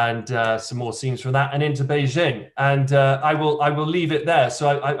 And some more scenes from that, and into Beijing. And I will leave it there.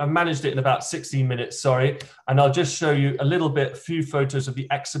 So I managed it in about 16 minutes, sorry. And I'll just show you a few photos of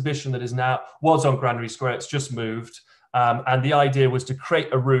the exhibition that was on Granary Square. It's just moved. And the idea was to create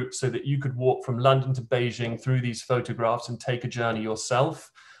a route so that you could walk from London to Beijing through these photographs and take a journey yourself,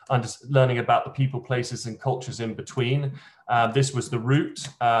 learning about the people, places, and cultures in between. This was the route.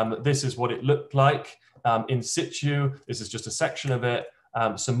 This is what it looked like in situ. This is just a section of it.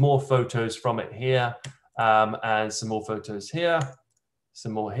 Some more photos from it here, and some more photos here,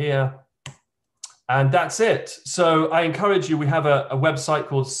 some more here. And that's it. So I encourage you, we have a website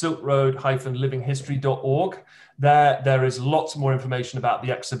called silkroad-livinghistory.org. There is lots more information about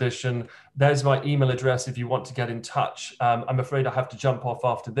the exhibition. There's my email address if you want to get in touch. I'm afraid I have to jump off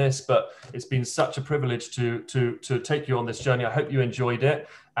after this, but it's been such a privilege to take you on this journey. I hope you enjoyed it.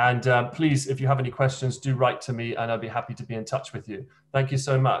 And please, if you have any questions, do write to me and I'll be happy to be in touch with you. Thank you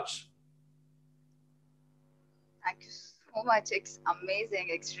so much. Thank you so much. It's amazing.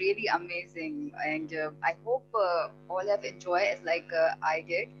 It's really amazing. And I hope all have enjoyed it like I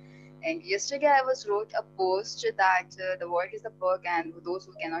did. And yesterday I wrote a post that the world is a book, and those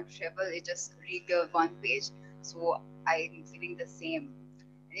who cannot travel, it just read one page. So I'm feeling the same.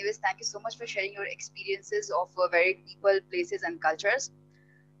 Anyways, thank you so much for sharing your experiences of varied people, places, and cultures.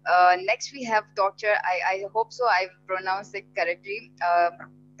 Next we have Dr. I hope so I pronounced it correctly.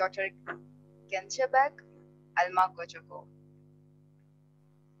 Dr. Kenchabek Alma Kochoko.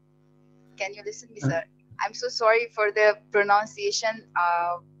 Can you listen to me, sir? I'm so sorry for the pronunciation.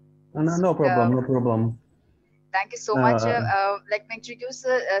 No problem, no problem. Thank you so much. Let me introduce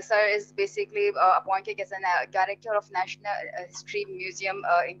sir is basically appointed as a director of National History Museum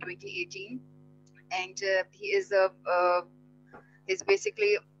in 2018, and he is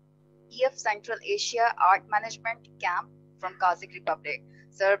basically EF Central Asia Art Management Camp from Kazakh Republic.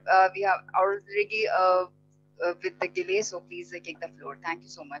 Sir, we have already with the delay, so please take the floor. Thank you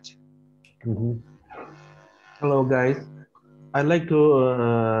so much. Hello, guys. I'd like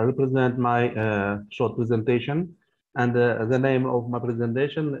to represent my short presentation, and the name of my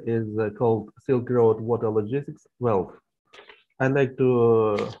presentation is called Silk Road Water Logistics Wealth. I'd like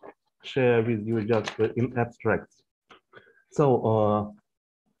to share with you just in abstracts. So,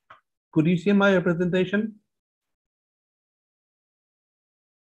 could you see my presentation?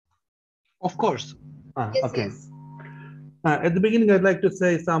 Of course. Yes, Okay. yes. At the beginning, I'd like to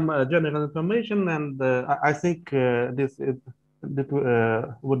say some general information, and I think this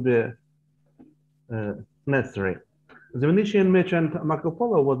would be necessary. The Venetian merchant Marco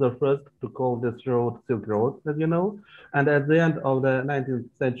Polo was the first to call this road Silk Road, as you know, and at the end of the 19th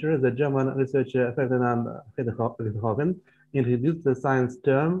century, the German researcher Ferdinand Richthofen introduced the science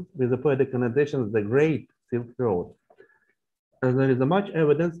term with the poetic connotation the Great Silk Road. And there is much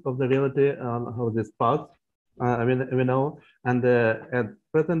evidence of the reality of this path, we know, and at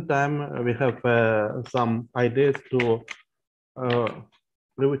present time we have some ideas to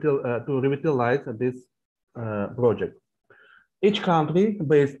revitalize this project. Each country,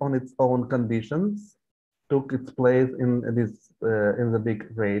 based on its own conditions, took its place in this in the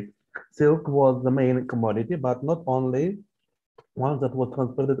big trade. Silk was the main commodity, but not only one that was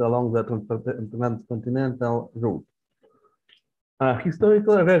transported along the transcontinental route.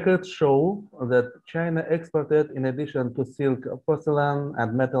 Historical records show that China exported, in addition to silk, porcelain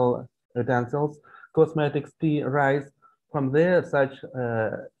and metal utensils, cosmetics, tea, rice. From there, such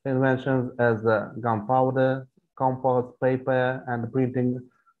inventions as gunpowder, compost, paper, and printing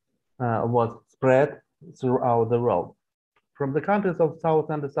was spread throughout the world. From the countries of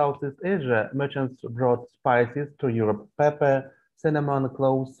South and Southeast Asia, merchants brought spices to Europe: pepper, cinnamon,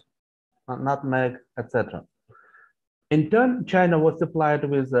 cloves, nutmeg, etc. In turn, China was supplied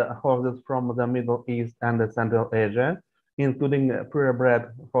with horses from the Middle East and Central Asia, including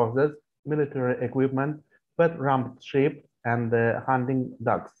purebred horses, military equipment, pet-ramped sheep, and hunting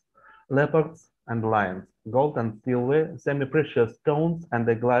dogs, leopards and lions, gold and silver, semi-precious stones, and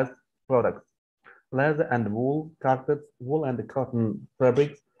glass products, leather and wool, carpets, wool and cotton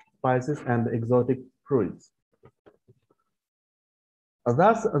fabrics, spices, and exotic fruits.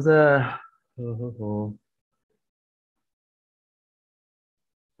 Thus,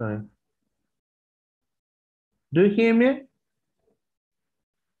 sorry. Do you hear me?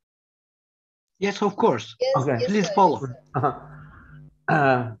 Yes, of course. Yes, Okay. yes, Please sir, follow. yes,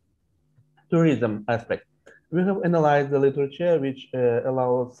 sir. Tourism aspect. We have analyzed the literature which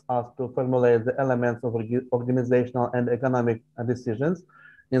allows us to formulate the elements of organizational and economic decisions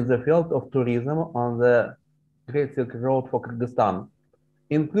in the field of tourism on the Great Silk Road for Kyrgyzstan.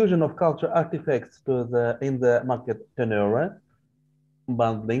 Inclusion of cultural artifacts in the market turnover,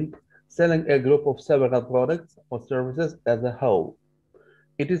 bundling, selling a group of several products or services as a whole.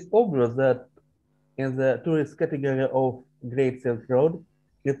 It is obvious that in the tourist category of Great Silk Road,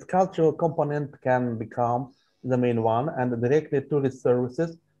 its cultural component can become the main one, and directly tourist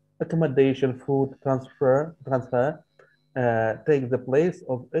services, accommodation, food, transfer take the place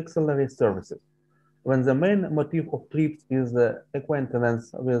of auxiliary services. When the main motive of trips is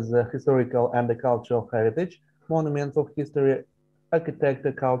acquaintance with the historical and the cultural heritage, monuments of history,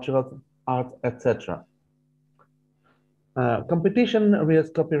 architecture, cultural arts, etc. Competition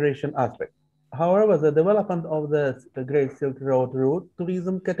with cooperation aspect. However, the development of the Great Silk Road route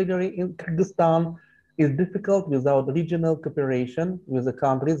tourism category in Kyrgyzstan is difficult without regional cooperation with the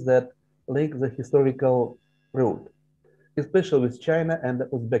countries that link the historical route, especially with China and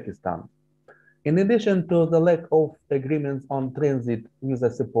Uzbekistan. In addition to the lack of agreements on transit visa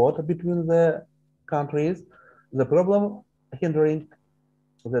support between the countries, the problem hindering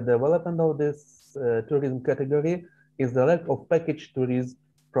the development of this tourism category is the lack of package tourism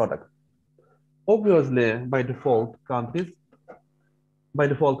products. Obviously,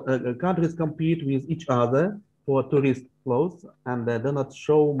 countries compete with each other for tourist flows and do not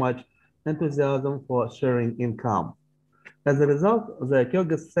show much enthusiasm for sharing income. As a result, the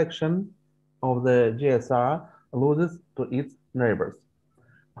Kyrgyz section of the GSR loses to its neighbors.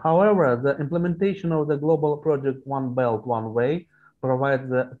 However, the implementation of the global project One Belt, One Way provides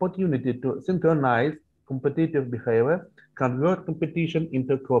the opportunity to synchronize competitive behavior, convert competition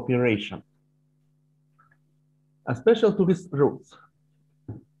into cooperation. A special tourist routes.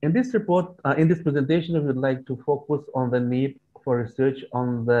 In this presentation, we would like to focus on the need for research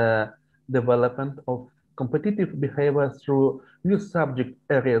on the development of competitive behavior through new subject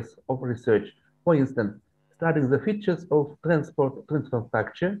areas of research. For instance, studying the features of transport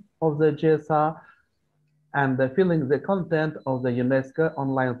infrastructure of the GSR and filling the content of the UNESCO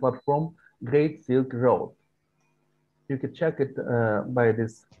online platform Great Silk Road. You can check it by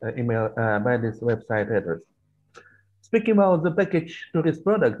this website address. Speaking about the package tourist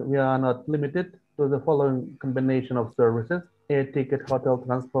product, we are not limited to the following combination of services: air ticket, hotel,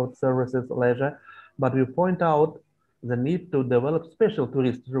 transport services, leisure, but we point out the need to develop special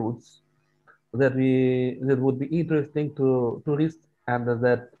tourist routes that would be interesting to tourists and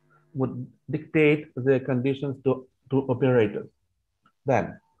that would dictate the conditions to operators.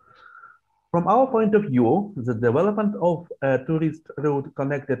 Then, From our point of view, the development of a tourist route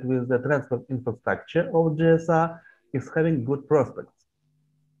connected with the transport infrastructure of GSR is having good prospects.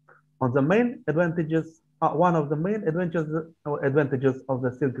 One of the main advantages of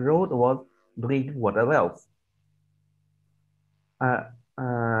the Silk Road was drinking water wells,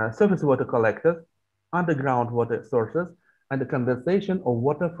 surface water collectors, underground water sources, and the condensation of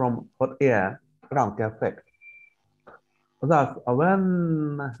water from hot air, Rankine effect. Thus,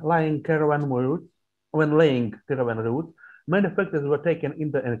 when laying caravan routes, many factors were taken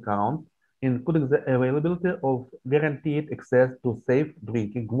into account, including the availability of guaranteed access to safe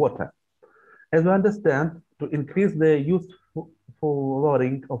drinking water. As we understand, to increase the useful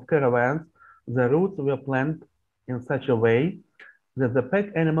loading of caravans, the routes were planned in such a way that the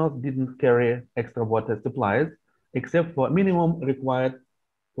pack animals didn't carry extra water supplies, except for minimum required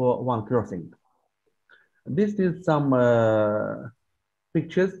for one crossing. This is some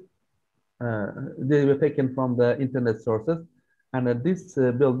pictures. They were taken from the internet sources, and these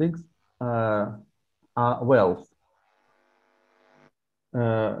buildings are wells.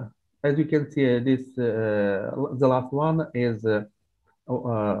 As you can see, the last one is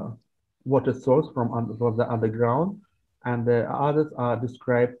water source from the underground, and the others are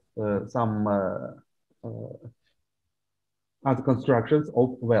described some other constructions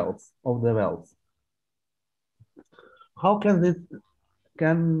of wells, How can this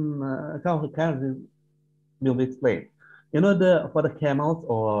will be explained? In order for the camels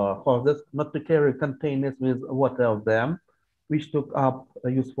or horses not to carry containers with water of them, which took up a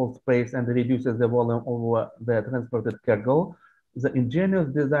useful space and reduces the volume of the transported cargo, the ingenious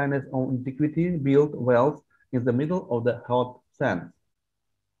designers of antiquity built wells in the middle of the hot sands.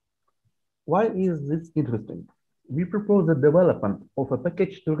 Why is this interesting? We propose the development of a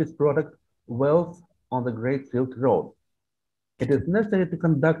packaged tourist product, wells on the Great Silk Road. It is necessary to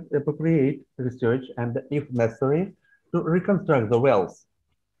conduct appropriate research and, if necessary, to reconstruct the wells.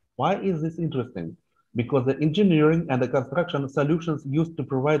 Why is this interesting? Because the engineering and the construction solutions used to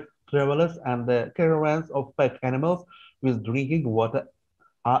provide travelers and the caravans of pack animals with drinking water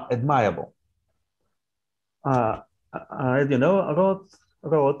are admirable. As you know,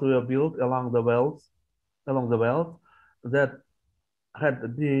 roads were built along the wells that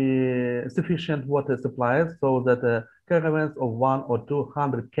had the sufficient water supplies so that caravans of 100 or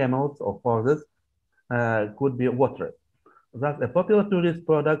 200 camels or horses could be watered. Thus, a popular tourist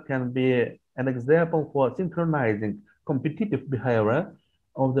product can be an example for synchronizing competitive behavior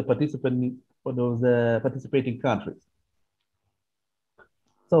of the participating countries.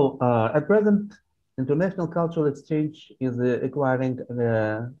 So, at present, international cultural exchange is acquiring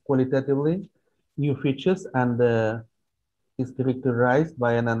qualitatively new features and is characterized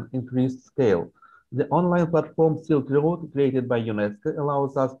by an increased scale. The online platform Silk Road, created by UNESCO,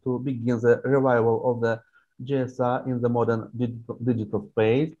 allows us to begin the revival of the GSR in the modern digital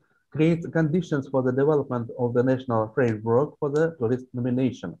space, creates conditions for the development of the national framework for the tourist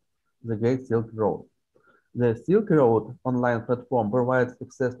nomination, the Great Silk Road. The Silk Road online platform provides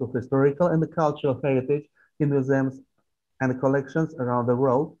access to historical and cultural heritage in museums and collections around the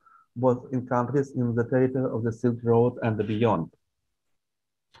world, both in countries in the territory of the Silk Road and beyond.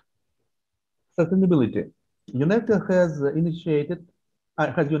 Sustainability. UNESCO has united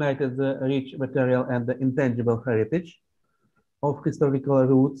the rich material and the intangible heritage of historical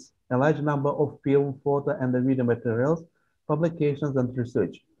roots, a large number of film, photo, and video materials, publications, and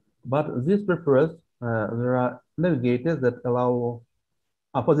research. But this purpose, there are navigators that allow,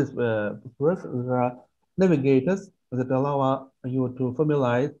 for this purpose, there are navigators that allow you to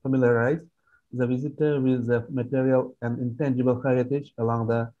familiarize the visitor with the material and intangible heritage along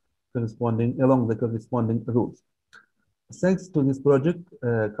the corresponding routes. Thanks to this project,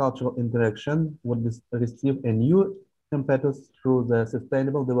 cultural interaction would receive a new impetus through the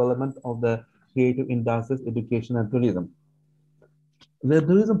sustainable development of the creative industries, education, and tourism. The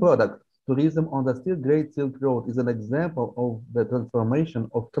tourism product, tourism on the Great Silk Road, is an example of the transformation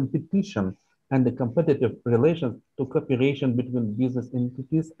of competition and the competitive relations to cooperation between business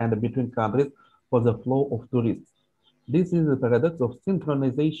entities and between countries for the flow of tourists. This is the paradox of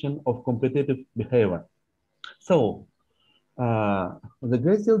synchronization of competitive behavior. So, the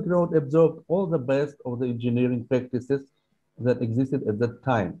Great Silk Road absorbed all the best of the engineering practices that existed at that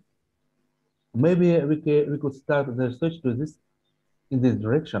time. Maybe we could start the research in this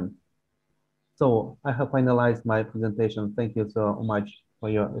direction. So I have finalized my presentation. Thank you so much for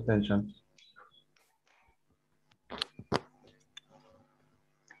your attention.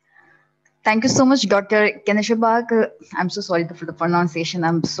 Thank you so much, Dr. Keneshabag. I'm so sorry for the pronunciation.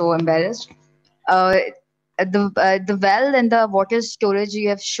 I'm so embarrassed. the well and the water storage you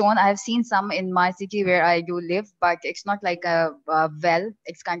have shown, I have seen some in my city where I do live, but it's not like a well.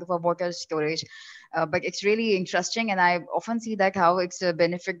 It's kind of a water storage. But it's really interesting, and I often see that how it's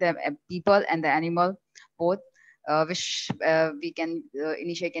benefit the people and the animal both. Wish we can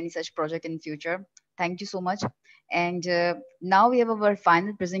initiate any such project in future. Thank you so much. And now we have our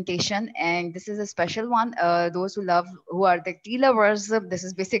final presentation, and this is a special one. Those who are the tea lovers, this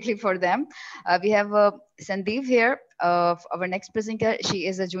is basically for them. We have Sandeep here, our next presenter. She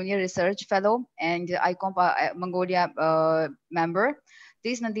is a junior research fellow and ICOM Mongolia member.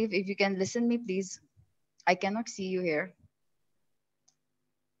 Please, Sandeep, if you can listen me, please. I cannot see you here.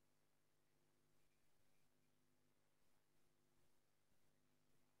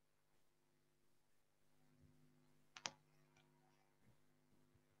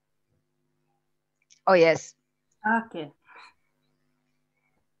 Oh, yes. Okay.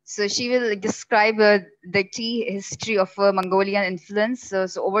 So she will describe the tea history of Mongolian influence. So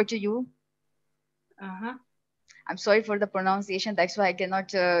over to you. I'm sorry for the pronunciation. That's why I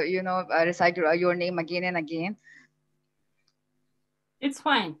cannot, recite your name again and again. It's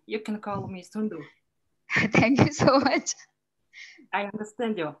fine. You can call me Sundu. Thank you so much. I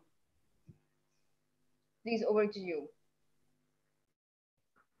understand you. Please, over to you.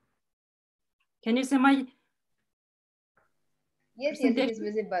 Can you see my? Yes, yes, it is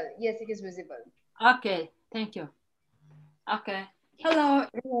visible. Yes, it is visible. Okay, thank you. Okay. Hello,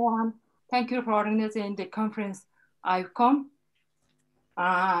 everyone. Thank you for organizing the conference IVCoM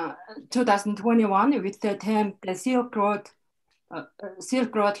 2021 with the theme the Silk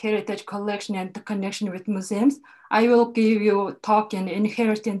Road Heritage Collection and the Connection with Museums. I will give you a talk on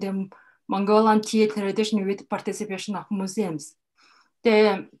inheriting the Mongolian tea tradition with participation of museums.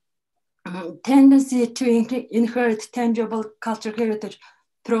 The tendency to inherit tangible cultural heritage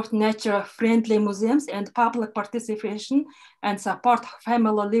through nature-friendly museums and public participation and support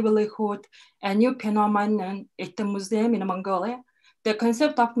family livelihood, a new phenomenon at the museum in Mongolia. The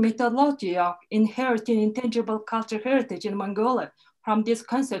concept of methodology of inheriting intangible cultural heritage in Mongolia from this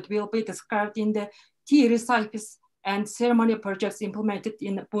concept will be described in the tea recipes and ceremony projects implemented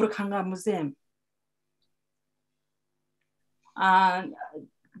in the Burkhanga Museum.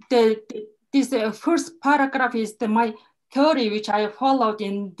 This first paragraph is my theory, which I followed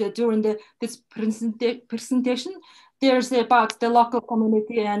during this presentation. There's about the local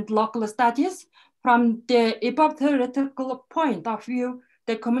community and local studies. From the above theoretical point of view,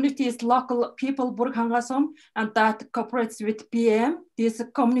 the community is local people, Burkhangasom, and that cooperates with PM. This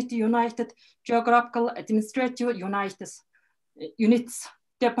community united geographical administrative units.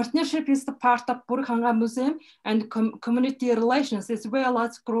 The partnership is the part of Burkhanga Museum and community relations, as well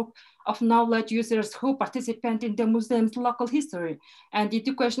as group of knowledge users who participate in the museum's local history and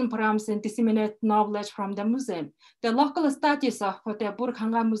education programs and disseminate knowledge from the museum. The local studies of the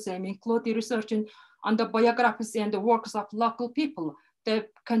Burkhanga Museum include the research on the biographies and the works of local people, the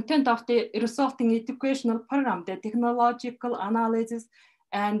content of the resulting educational program, the technological analysis,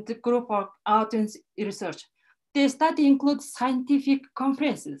 and the group of audience research. The study includes scientific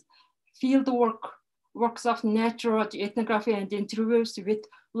conferences, field works of natural ethnography, and interviews with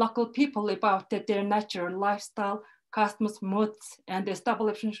local people about their natural lifestyle, customs, moods, and the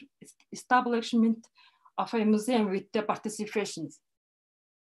establishment of a museum with the participations.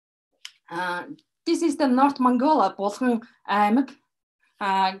 This is the North Mongolia, Bolkhang Amak.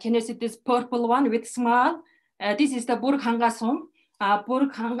 Can you see this purple one with smile? This is the Burkhangasom.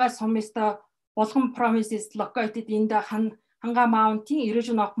 Burkhangasom is the Bolkhang province is located in the Hanga Mountain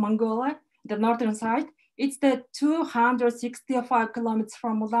region of Mongolia, the northern side. It's the 265 kilometers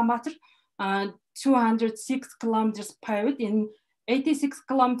from Ulaanbaatar, 206 kilometers private, in 86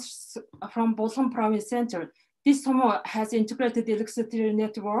 kilometers from Bolkhang province center. This home has integrated electricity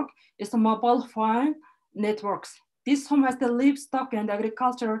network. It's a mobile phone networks. This home has the livestock and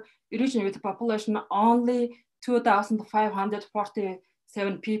agriculture region with a population only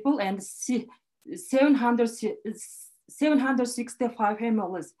 2,547 people and 765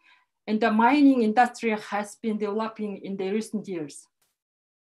 families. And the mining industry has been developing in the recent years.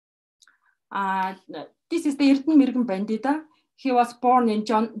 This is the Erden Mirgan Bandita. He was born in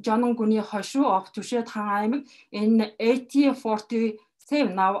Janonguni Hoshu of Tushet Hangaimak in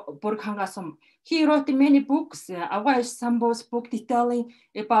 1847, now Burkhangasom. He wrote many books, Awai Sambo's book detailing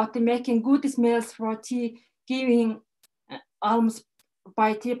about making good smells for tea, giving alms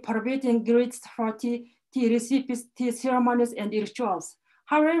by tea, providing greets for tea recipes, tea ceremonies, and rituals.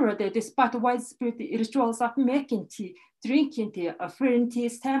 However, despite widespread rituals of making tea, drinking tea, offering tea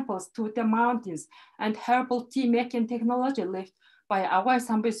samples to the mountains, and herbal tea making technology left by Awai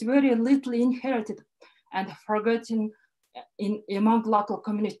Sambo is very little inherited and forgotten among local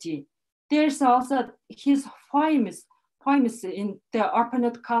community. There's also his famous in the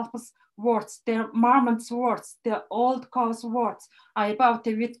Arpanet Kalpas words, the Marmont's words, the Old Cause words are about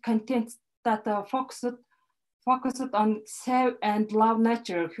with contents that focused on save and love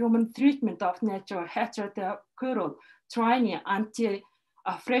nature, human treatment of nature, hatred, cruel, tyranny,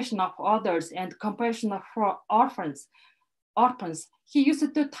 anti-affection of others, and compassion for orphans. He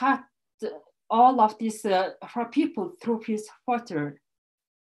used to touch all of this for people through his photo.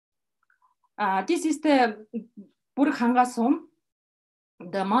 This is the Burkhangasom.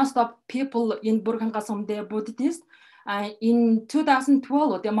 The most of people in Burkhangasom, they're Buddhists. In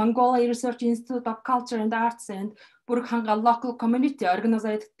 2012, the Mongolia Research Institute of Culture and Arts and Burkhanga local community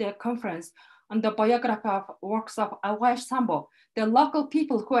organized the conference on the biography of works of Awai Sambo. The local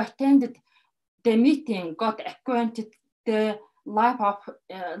people who attended the meeting got acquainted the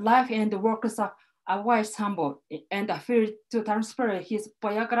life and the works of Awai Sambo and offered to transfer his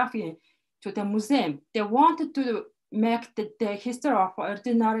biography to the museum. They wanted to make the history of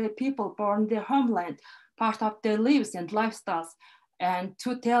ordinary people born in their homeland part of their lives and lifestyles, and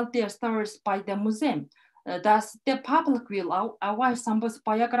to tell their stories by the museum. Thus, the public will Awai Sambo's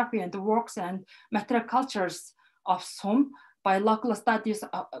biography and the works and material cultures of Som by local studies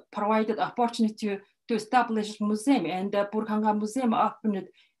provided opportunity to establish museum, and the Burkhanga Museum opened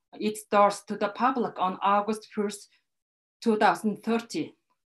its doors to the public on August 1st, 2030.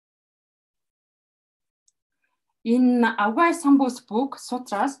 In Awai Sambo's book,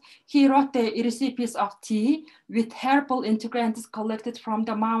 Sutras, he wrote the recipes of tea with herbal ingredients collected from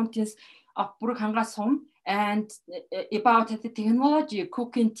the mountains of Burkhanga Som, and about the technology,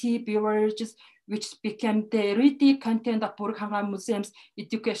 cooking tea beverages, which became the ready content of Burkhanga Museum's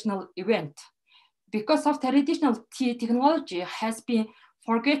educational event. Because of the traditional tea technology has been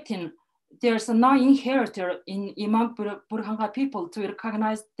forgotten, there's no inheritor among Burkhanga people to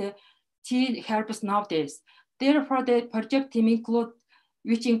recognize the tea herbs nowadays. Therefore, the project team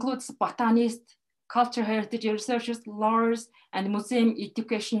which includes botanists, cultural heritage researchers, lawyers, and museum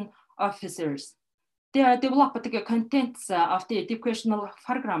education officers. They are developed the contents of the educational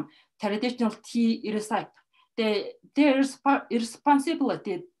program, traditional tea recipe. Their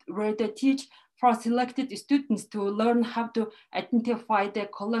responsibility where they teach for selected students to learn how to identify the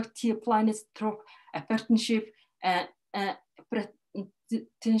collective planets through apprenticeship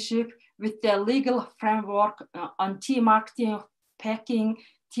with the legal framework on tea marketing, packing,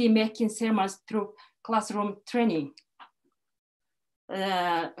 tea making ceremonies through classroom training.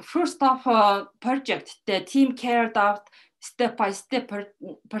 First of project, the team carried out step-by-step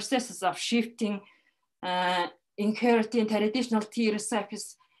processes of shifting, inheriting traditional tea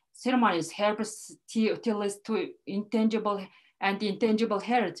recipes, ceremonies, herbs, tea utilized to intangible and intangible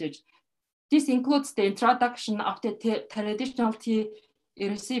heritage. This includes the introduction of the traditional tea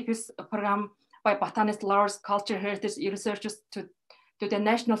recipes program by botanist, lawyers, cultural heritage researchers to the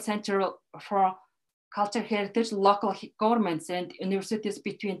National Center for Cultural Heritage, local governments and universities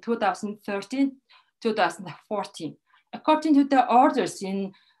between 2013 2014. According to the orders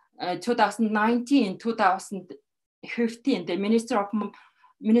in 2019, 2015, the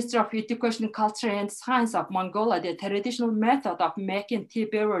Minister of Education, Culture and Science of Mongolia, the traditional method of making tea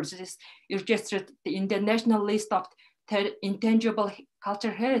beverages is registered in the national list of intangible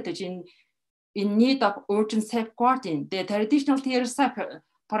cultural heritage in need of urgent safeguarding. The traditional tea recipe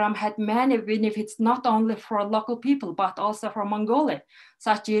program had many benefits, not only for local people, but also for Mongolia,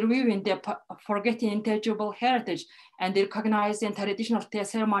 such as reviewing the forgetting intangible heritage and recognizing traditional tea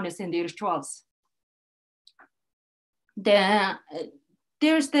ceremonies and rituals.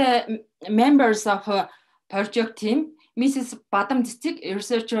 There's the members of a project team, Mrs. Batam District, a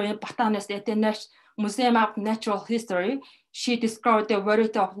researcher and botanist at the Museum of Natural History. She discovered the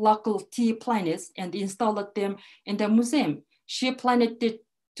variety of local tea plants and installed them in the museum. She planned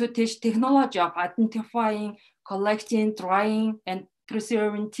to teach technology of identifying, collecting, drying, and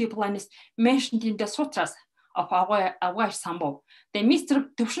preserving tea plants mentioned in the sutras of Awai Sambo. The Mr.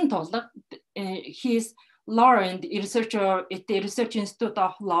 Dushin he is law and researcher at the Research Institute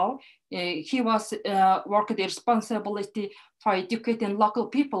of Law. He was worked the responsibility for educating local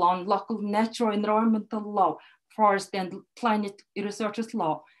people on local natural environmental law, forest and climate researchers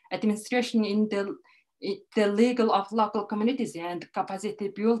law, administration in the legal of local communities and capacity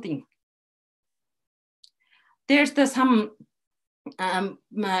building. There's some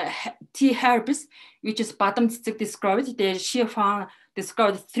tea herbs, which is Batam District described. The Shifan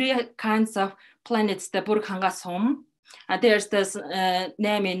described 3 kinds of planets, the Burkhanga Som. There's this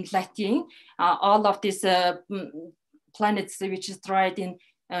name in Latin. All of these planets which is dried in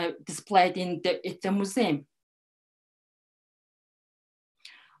displayed in the museum.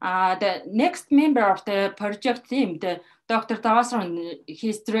 The next member of the project team, Dr. Tawasran,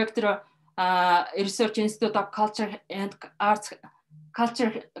 he's director Research Institute of Culture and Arts,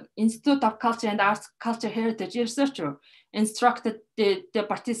 Institute of Culture and Arts Culture Heritage researcher, instructed the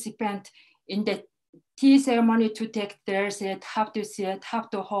participant in the tea ceremony to take their seat, how to sit, how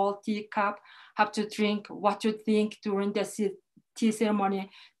to hold tea cup, how to drink, what to think during the tea ceremony,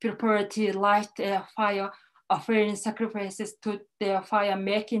 prepare tea, light a fire, offering sacrifices to the fire,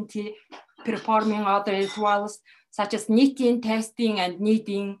 making tea, performing other rituals such as knitting, tasting, and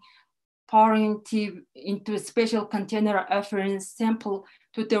kneading, pouring tea into a special container, offering sample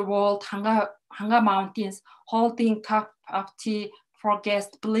to the world, Hanga Mountains, holding cup of tea for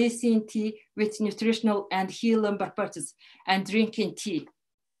guests, blessing tea with nutritional and healing purposes, and drinking tea.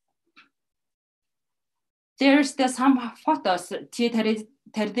 There's some photos, tea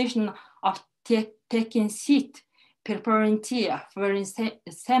tradition of taking seat, preparing tea, offering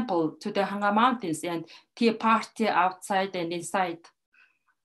sample to the Hanga Mountains, and tea party outside and inside.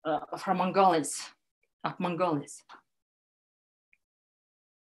 From Mongols.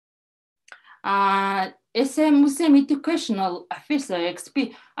 As a museum educational officer,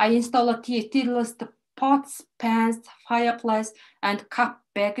 I install a tea list, pots, pans, fireplace, and cup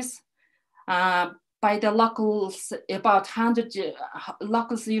bags. By the locals, about 100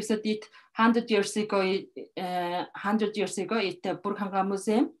 locals used it 100 years ago. 100 years ago at the Burkhanga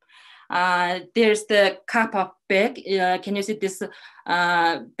Museum. There's the cup of bag. Can you see this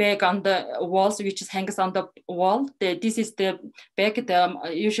bag on the walls, which hangs on the wall? This is the bag.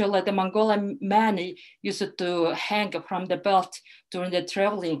 Usually the Mongolian man used to hang from the belt during the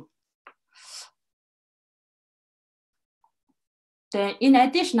traveling. In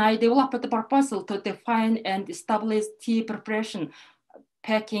addition, I developed the proposal to define and establish tea preparation,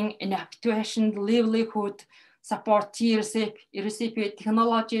 packing, and actuation, livelihood, support tea recipe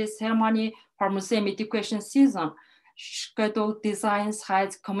technology ceremony for museum education season, schedule designs,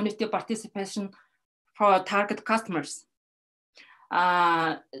 hides community participation for target customers.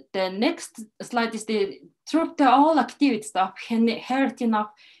 The next slide is through all activities of inheriting of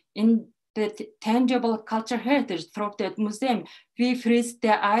in the tangible culture heritage through the museum, we freeze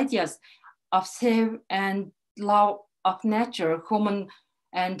the ideas of safe and love of nature, human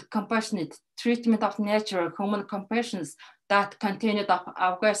and compassionate treatment of nature, human compassions that continued of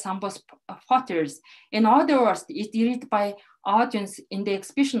IVCom's photos. In other words, it read by audience in the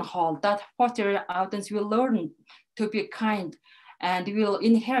exhibition hall that photo audience will learn to be kind and will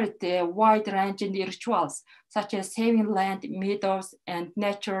inherit a wide range in rituals, such as saving land, meadows, and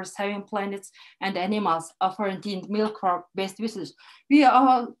nature, saving planets and animals, offering in milk for best wishes. We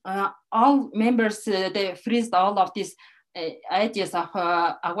all members, they freezed all of these ideas of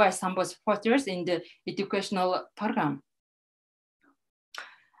IVCom's photos in the educational program.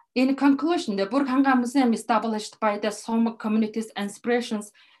 In conclusion, the Burkhanga Museum established by the Som community's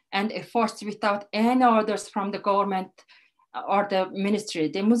inspirations and efforts without any orders from the government or the ministry.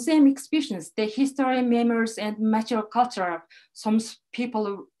 The museum exhibitions, the history, memories, and material culture of some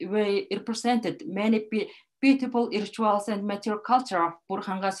people were represented. Many beautiful rituals and material culture of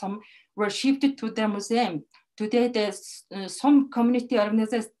Burkhanga Som were shifted to the museum. Today, the some community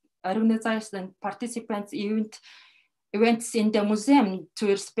organizers and participants events in the museum to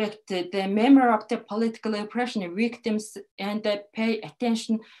respect the memory of the political oppression victims and pay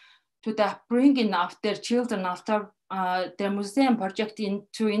attention to the bringing of their children after the museum project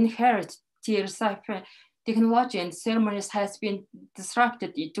to inherit tea recipe technology and ceremonies has been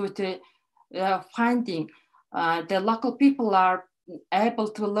disrupted due to finding the local people are able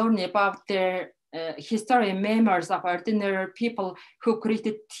to learn about their history and memories of ordinary people who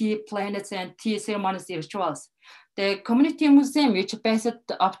created tea planets and tea ceremonies rituals. The community museum, which based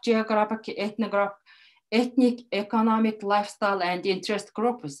on geographic, ethnic, economic, lifestyle, and interest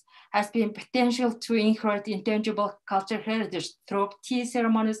groups, has been potential to inherit intangible cultural heritage through tea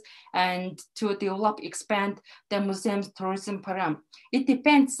ceremonies and to develop, expand the museum's tourism program. It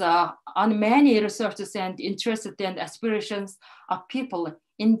depends on many resources and interests and aspirations of people.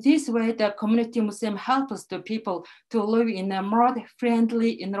 In this way, the community museum helps the people to live in a more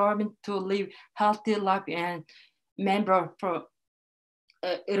friendly environment, to live healthy life and remember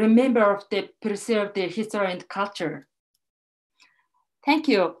of the preserve their history and culture. Thank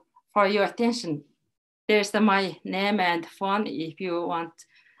you for your attention. There's my name and phone. If you want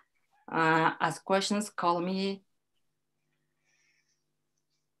ask questions, call me.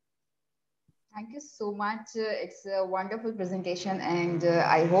 Thank you so much. It's a wonderful presentation, and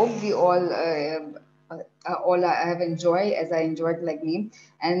I hope we all all I have enjoyed, as I enjoyed like me.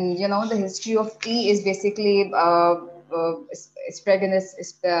 And you know, the history of tea is basically spread in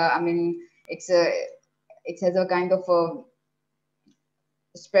this. I mean, it has a kind of a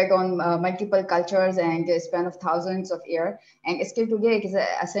spread on multiple cultures and a span of thousands of years. And still today, it is an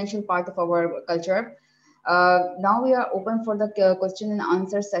essential part of our culture. Now we are open for the question and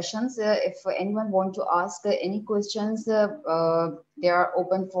answer sessions. If anyone want to ask any questions, they are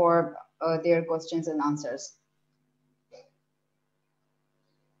open for their questions and answers.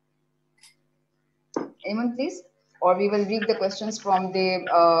 Anyone, please? Or we will read the questions from the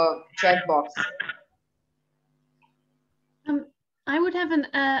chat box. I would have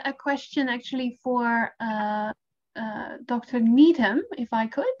a question actually for Dr. Needham, if I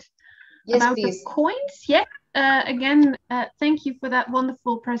could. Yes, about please. The coins. Yeah. Again, thank you for that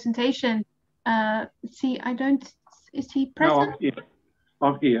wonderful presentation. See, I don't. Is he present? No, I'm here.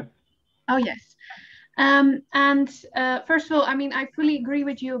 I'm here. Oh yes. First of all, I mean, I fully agree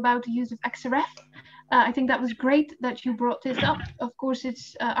with you about the use of XRF. I think that was great that you brought this up. Of course,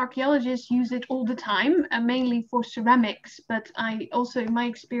 it's archaeologists use it all the time, mainly for ceramics. But I also, in my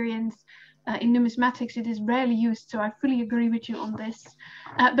experience, in numismatics, it is rarely used. So I fully agree with you on this.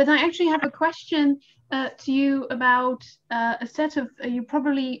 But I actually have a question to you about a set of, you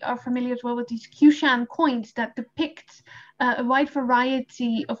probably are familiar as well with these Kushan coins that depict a wide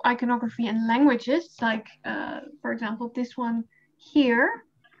variety of iconography and languages, like, for example, this one here.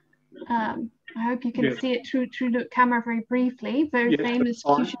 I hope you can see it through the camera very briefly. Very famous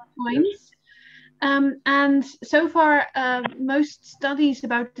Kushan coins. And so far, most studies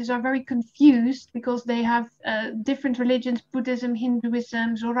about this are very confused because they have different religions, Buddhism,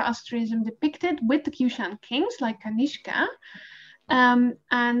 Hinduism, Zoroastrianism depicted with the Kushan kings like Kanishka,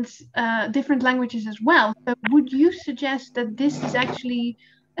 and different languages as well. So would you suggest that this is actually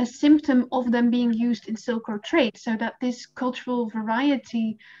a symptom of them being used in Silk Road trade, so that this cultural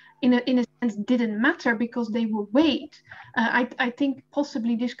variety in a sense didn't matter because they were weighed? I think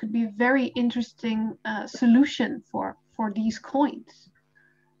possibly this could be a very interesting solution for these coins.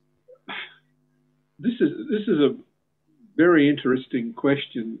 This is a very interesting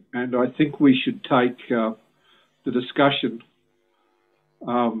question, and I think we should take the discussion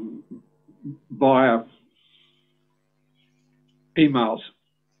via emails.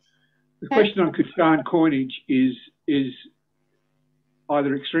 The question on Kushan coinage is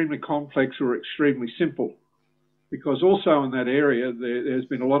either extremely complex or extremely simple, because also in that area there's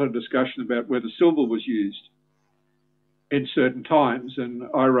been a lot of discussion about whether silver was used in certain times, and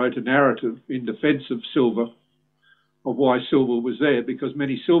I wrote a narrative in defense of silver, of why silver was there, because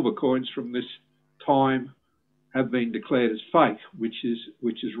many silver coins from this time have been declared as fake, which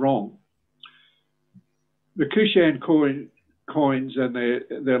is wrong. The Kushan coins and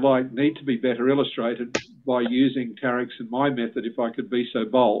their like need to be better illustrated by using Tarek's and my method, if I could be so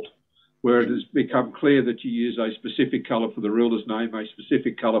bold, where it has become clear that you use a specific colour for the ruler's name, a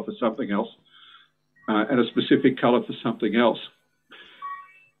specific colour for something else, and a specific colour for something else.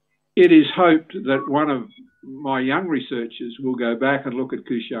 It is hoped that one of my young researchers will go back and look at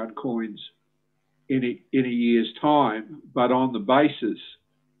Kushan coins in a year's time, but on the basis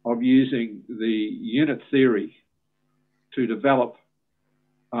of using the unit theory to develop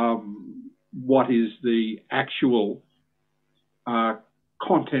what is the actual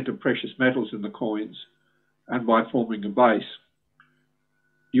content of precious metals in the coins, and by forming a base.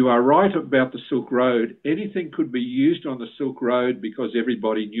 You are right about the Silk Road. Anything could be used on the Silk Road because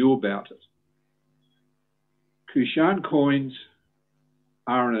everybody knew about it. Kushan coins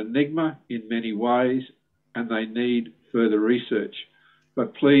are an enigma in many ways, and they need further research.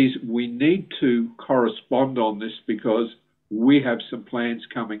 But please, we need to correspond on this, because we have some plans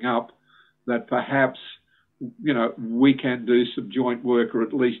coming up that perhaps, you know, we can do some joint work, or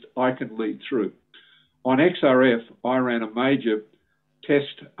at least I can lead through. On XRF, I ran a major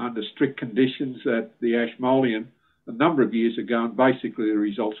test under strict conditions at the Ashmolean a number of years ago, and basically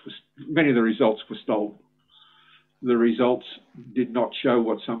many of the results were stolen. The results did not show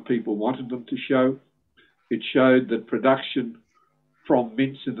what some people wanted them to show. It showed that production from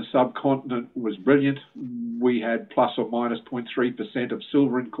mints in the subcontinent was brilliant. We had plus or minus 0.3% of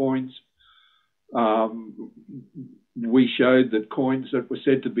silver in coins. We showed that coins that were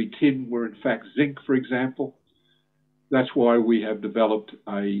said to be tin were in fact zinc, for example. That's why we have developed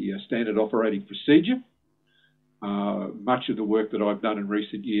a standard operating procedure. Much of the work that I've done in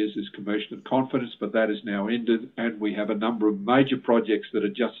recent years is commercial and confidence, but that is now ended, and we have a number of major projects that are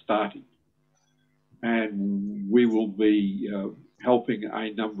just starting. And we will be helping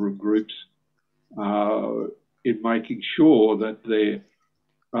a number of groups in making sure that their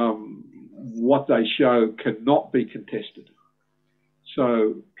what they show cannot be contested.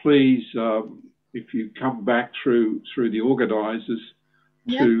 So please, if you come back through the organisers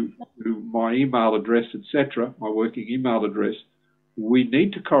to my email address, etc., my working email address, we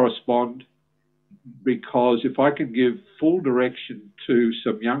need to correspond, because if I can give full direction to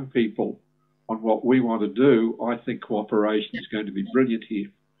some young people on what we want to do, I think cooperation is going to be brilliant here.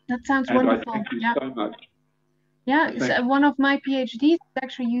 That sounds and wonderful. I thank you so much. Yeah, so one of my PhDs is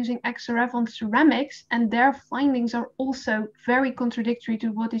actually using XRF on ceramics, and their findings are also very contradictory to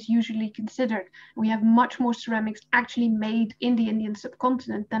what is usually considered. We have much more ceramics actually made in the Indian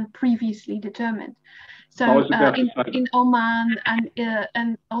subcontinent than previously determined. So in Oman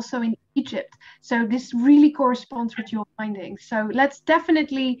and also in Egypt. So this really corresponds with your findings. So let's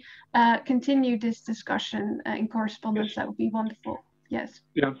definitely continue this discussion in correspondence. Yes. That would be wonderful. Yes.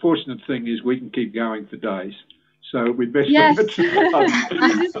 The unfortunate thing is we can keep going for days. So we'd best yes. This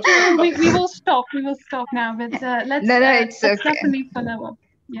is true. We will stop. We will stop now. But let's it's okay. definitely follow up.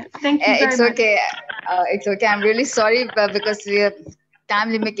 Yeah. Thank you very much. It's okay. It's okay. I'm really sorry because we have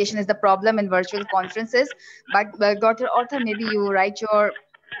time limitation is the problem in virtual conferences. But Dr. Arthur, maybe you write your.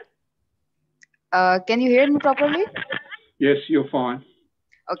 Can you hear me properly? Yes, you're fine.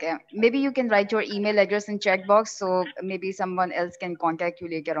 Okay. Maybe you can write your email address in chat box, so maybe someone else can contact you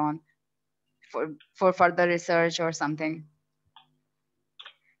later on for further research or something.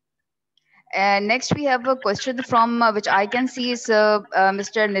 And next we have a question from which I can see is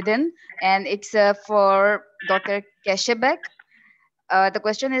Mr. Nidin, and it's for Dr. Keshebek. The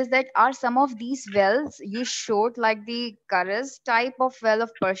question is that, are some of these wells you showed like the Karas type of well of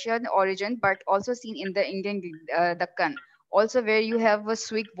Persian origin, but also seen in the Indian Deccan, also where you have a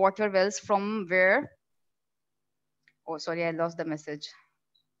sweet water wells from where? Oh, sorry, I lost the message.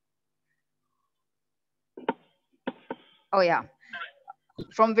 Oh yeah,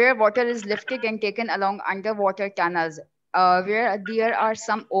 from where water is lifted and taken along underwater canals, where there are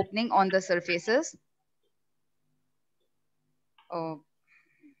some opening on the surfaces. Oh.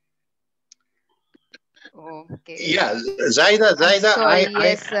 Okay. Yeah, Zaida, sorry,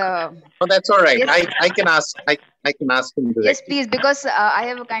 yes. Oh, that's all right. Yes. I can ask. I can ask him directly. Yes, please, because I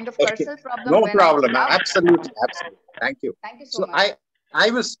have a kind of personal problem. No problem. Absolutely. Thank you. Thank you so much. I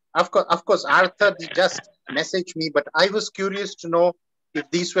was, of course, Arthur just messaged me, but I was curious to know if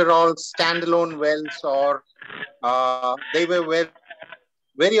these were all standalone wells or they were where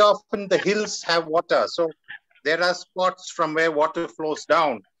very often the hills have water. So there are spots from where water flows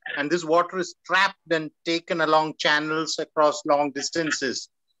down, and this water is trapped and taken along channels across long distances.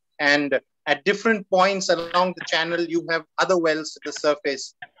 And at different points along the channel, you have other wells at the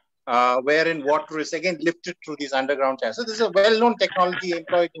surface wherein water is again lifted through these underground channels. So this is a well-known technology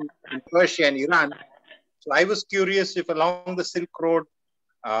employed in Persia and Iran. So I was curious if along the Silk Road,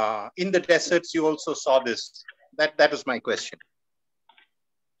 in the deserts, you also saw this. That was my question.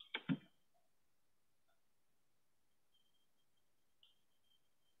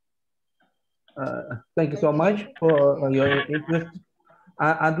 Thank you so much for your interest.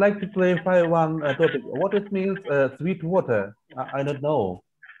 I'd like to clarify one topic. What it means sweet water? I don't know.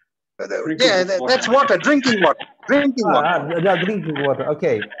 Yeah, that's water, drinking water. Drinking water. Yeah, drinking water.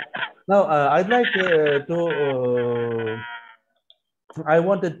 Okay. Now, I'd like to. I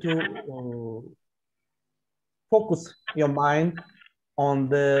wanted to focus your mind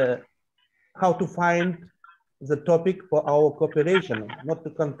on how to find the topic for our cooperation, not to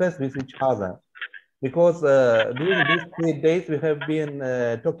contest with each other. Because during these 3 days, we have been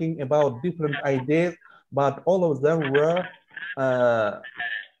talking about different ideas, but all of them were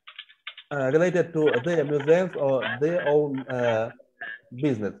related to their museums or their own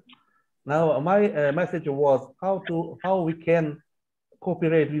business. Now, my message was how we can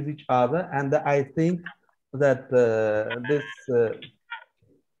cooperate with each other, and I think that this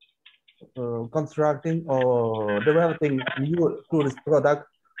constructing or developing new tourist products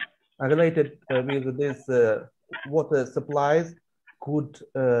related with this water supplies could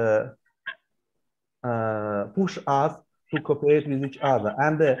push us to cooperate with each other.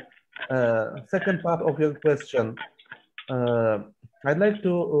 And the second part of your question, I'd like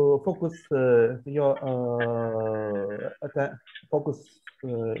to focus your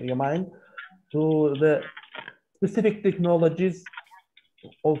mind to the specific technologies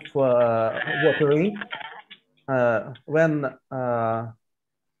of watering when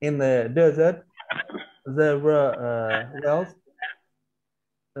in the desert there were wells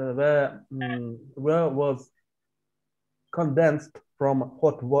where was condensed from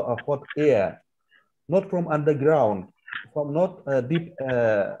hot air, not from underground, from not deep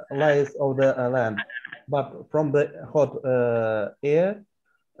layers of the land, but from the hot air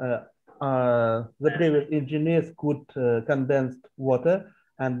the previous engineers could condense water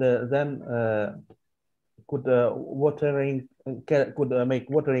and then could make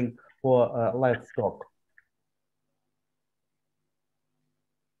watering for livestock.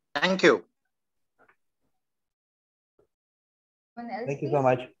 Thank you. Thank you so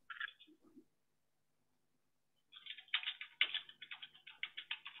much.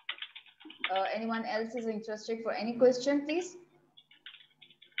 Anyone else is interested for any question, please?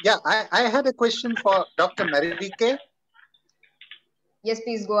 Yeah, I had a question for Dr. Marike. Yes,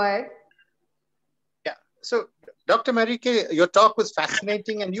 please go ahead. Yeah, so Dr. Marike, your talk was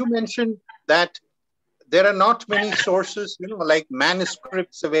fascinating, and you mentioned that there are not many sources, like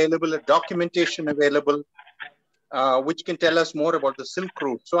manuscripts available, or documentation available, which can tell us more about the Silk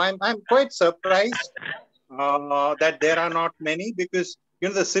Route. So I'm quite surprised that there are not many, because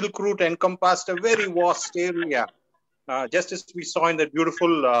the Silk Route encompassed a very vast area, just as we saw in that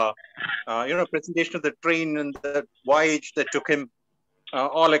beautiful presentation of the train and the voyage that took him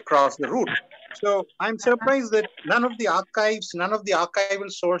all across the route. So I'm surprised that none of the archives, none of the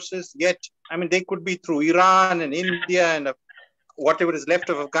archival sources yet, I mean, they could be through Iran and India and whatever is left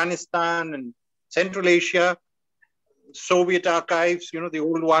of Afghanistan and Central Asia, Soviet archives, the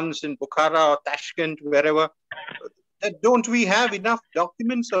old ones in Bukhara or Tashkent, wherever. Don't we have enough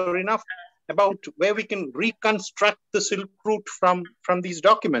documents or enough about where we can reconstruct the Silk Route from these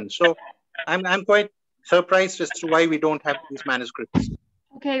documents? So I'm quite surprised as to why we don't have these manuscripts.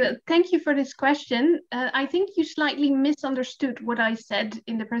 Okay, well, thank you for this question. I think you slightly misunderstood what I said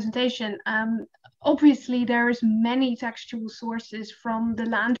in the presentation. Obviously, there's many textual sources from the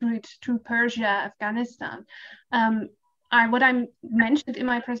land route through Persia, Afghanistan. What I mentioned in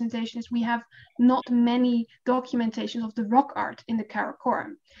my presentation is we have not many documentation of the rock art in the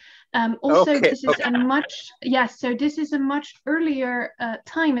Karakoram. Also, okay, this is a much, yes, so this is a much earlier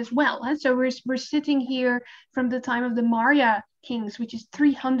time as well. Huh? So we're sitting here from the time of the Maurya kings, which is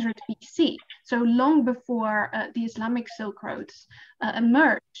 300 BC, so long before the Islamic Silk Roads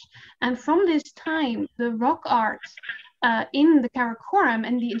emerged. And from this time, the rock art in the Karakoram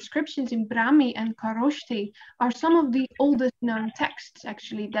and the inscriptions in Brahmi and Kharoshthi are some of the oldest known texts,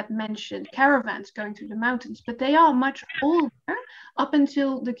 actually, that mention caravans going through the mountains, but they are much older, up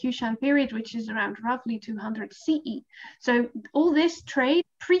until the Kushan period, which is around roughly 200 CE. So all this trade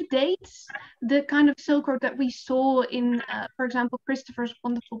predates the kind of Silk Road that we saw in, for example, Christopher's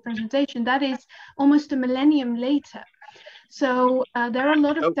wonderful presentation. That is almost a millennium later. So there are a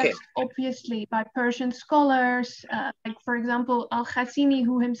lot of texts, obviously, by Persian scholars, like, for example, Al-Khassini,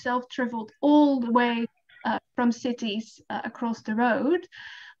 who himself traveled all the way from cities across the road.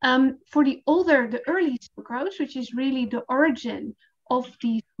 For the early Silk Roads, which is really the origin of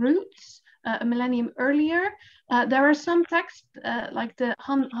these routes, a millennium earlier, there are some texts like the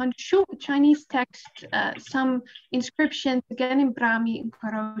Hanshu Chinese text, some inscriptions again in Brahmi and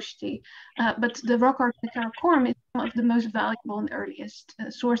Kharoshthi, but the rock art in the Karakoram is one of the most valuable and earliest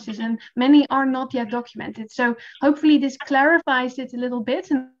sources, and many are not yet documented. So hopefully this clarifies it a little bit.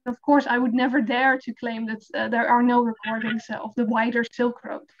 And of course, I would never dare to claim that there are no recordings of the wider Silk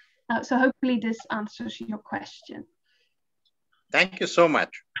Road. So hopefully this answers your question. Thank you so much.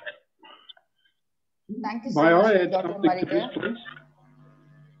 Thank you so much, May I add Dr. something to this, Marike. please?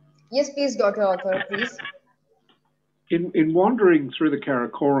 Yes, please, Dr. Author, please. In wandering through the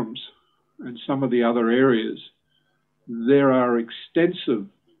Karakorams and some of the other areas, there are extensive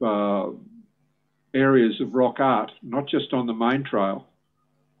areas of rock art, not just on the main trail,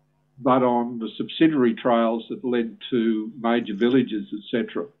 but on the subsidiary trails that led to major villages,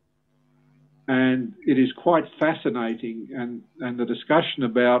 etc. And it is quite fascinating, and the discussion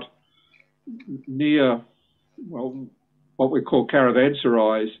about near, well, what we call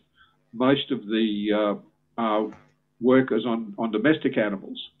caravanserais, most of the work is on domestic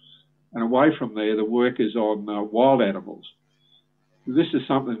animals, and away from there, the work is on wild animals. This is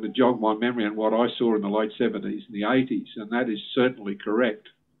something that jogged my memory and what I saw in the late 70s and the 80s, and that is certainly correct.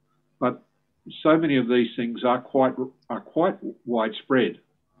 But so many of these things are quite widespread,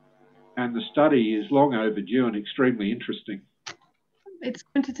 and the study is long overdue and extremely interesting. It's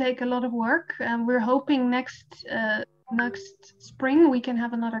going to take a lot of work, and we're hoping next spring we can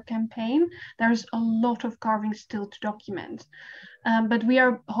have another campaign. There's a lot of carvings still to document, but we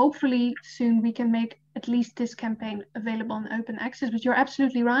are hopefully soon we can make at least this campaign available on open access. But you're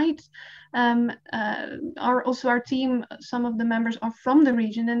absolutely right. Our team, some of the members are from the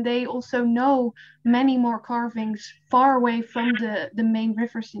region, and they also know many more carvings far away from the main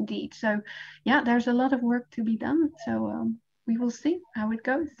rivers indeed. So yeah, there's a lot of work to be done. So we will see how it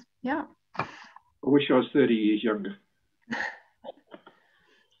goes. Yeah. I wish I was 30 years younger.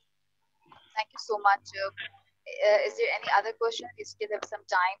 Thank you so much. Is there any other question? We still have some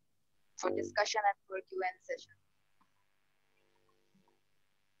time for discussion and for Q&A session.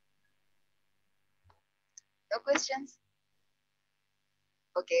 No questions?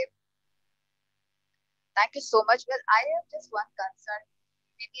 Okay. Thank you so much. Well, I have just one concern,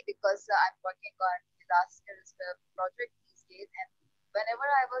 maybe because I'm working on disasters project these days, and whenever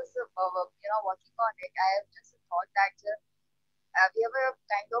I was, working on it, I have just thought that we have a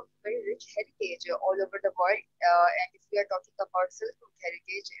kind of very rich heritage all over the world, and if we are talking about Silk Road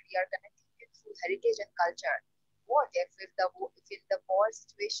heritage, we are connecting it through heritage and culture. What if in the war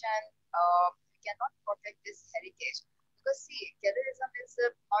situation, we cannot protect this heritage? Because see, terrorism is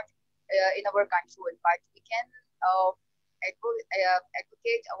not in our control, but we can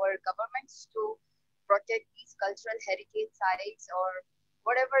advocate our governments to protect these cultural heritage sites or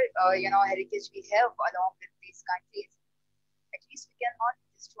whatever heritage we have along with these countries. At least we cannot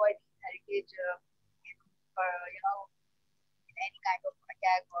destroy the heritage in any kind of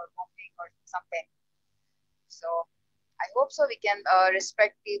attack or bombing or something. So I hope so we can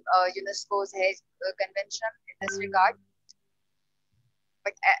respect the UNESCO's convention in this regard.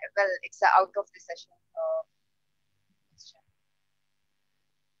 But well, it's out of the session.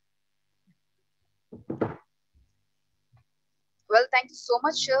 Well, thank you so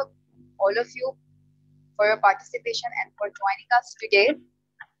much, all of you, for your participation and for joining us today.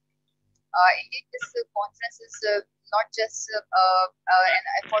 Indeed, this conference is not just an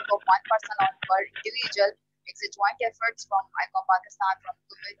effort of one person or per individual. It's a joint effort from ICOM Pakistan, from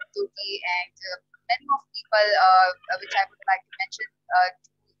Turkey, and many of people, which I would like to mention,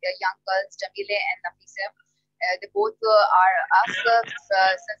 two young girls, Jamile and Nafisa. They both are us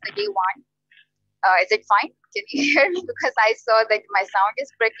since the day one. Is it fine? Can you hear me? Because I saw that my sound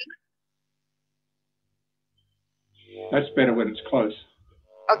is breaking. That's better when it's close.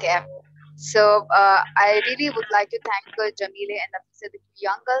 Okay. So I really would like to thank Jamile and Nafisa, the two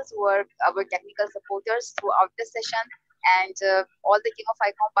young girls who are our technical supporters throughout the session, and all the team of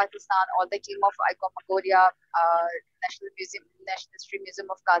ICOM Pakistan, all the team of ICOM Mongolia, National History Museum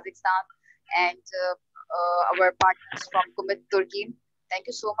of Kazakhstan, and our partners from Kumit, Turkey. Thank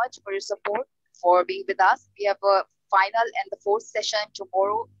you so much for your support, for being with us. We have a final and the fourth session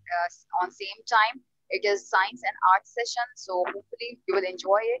tomorrow on same time. It is science and art session, so hopefully you will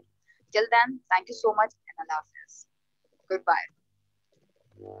enjoy it. Till then, thank you so much and Allah Hafiz. Goodbye.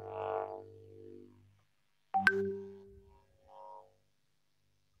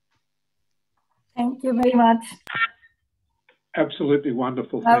 Thank you very much. Absolutely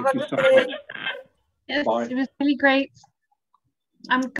wonderful. Thank you so much. Yes, Bye. it was really great. I'm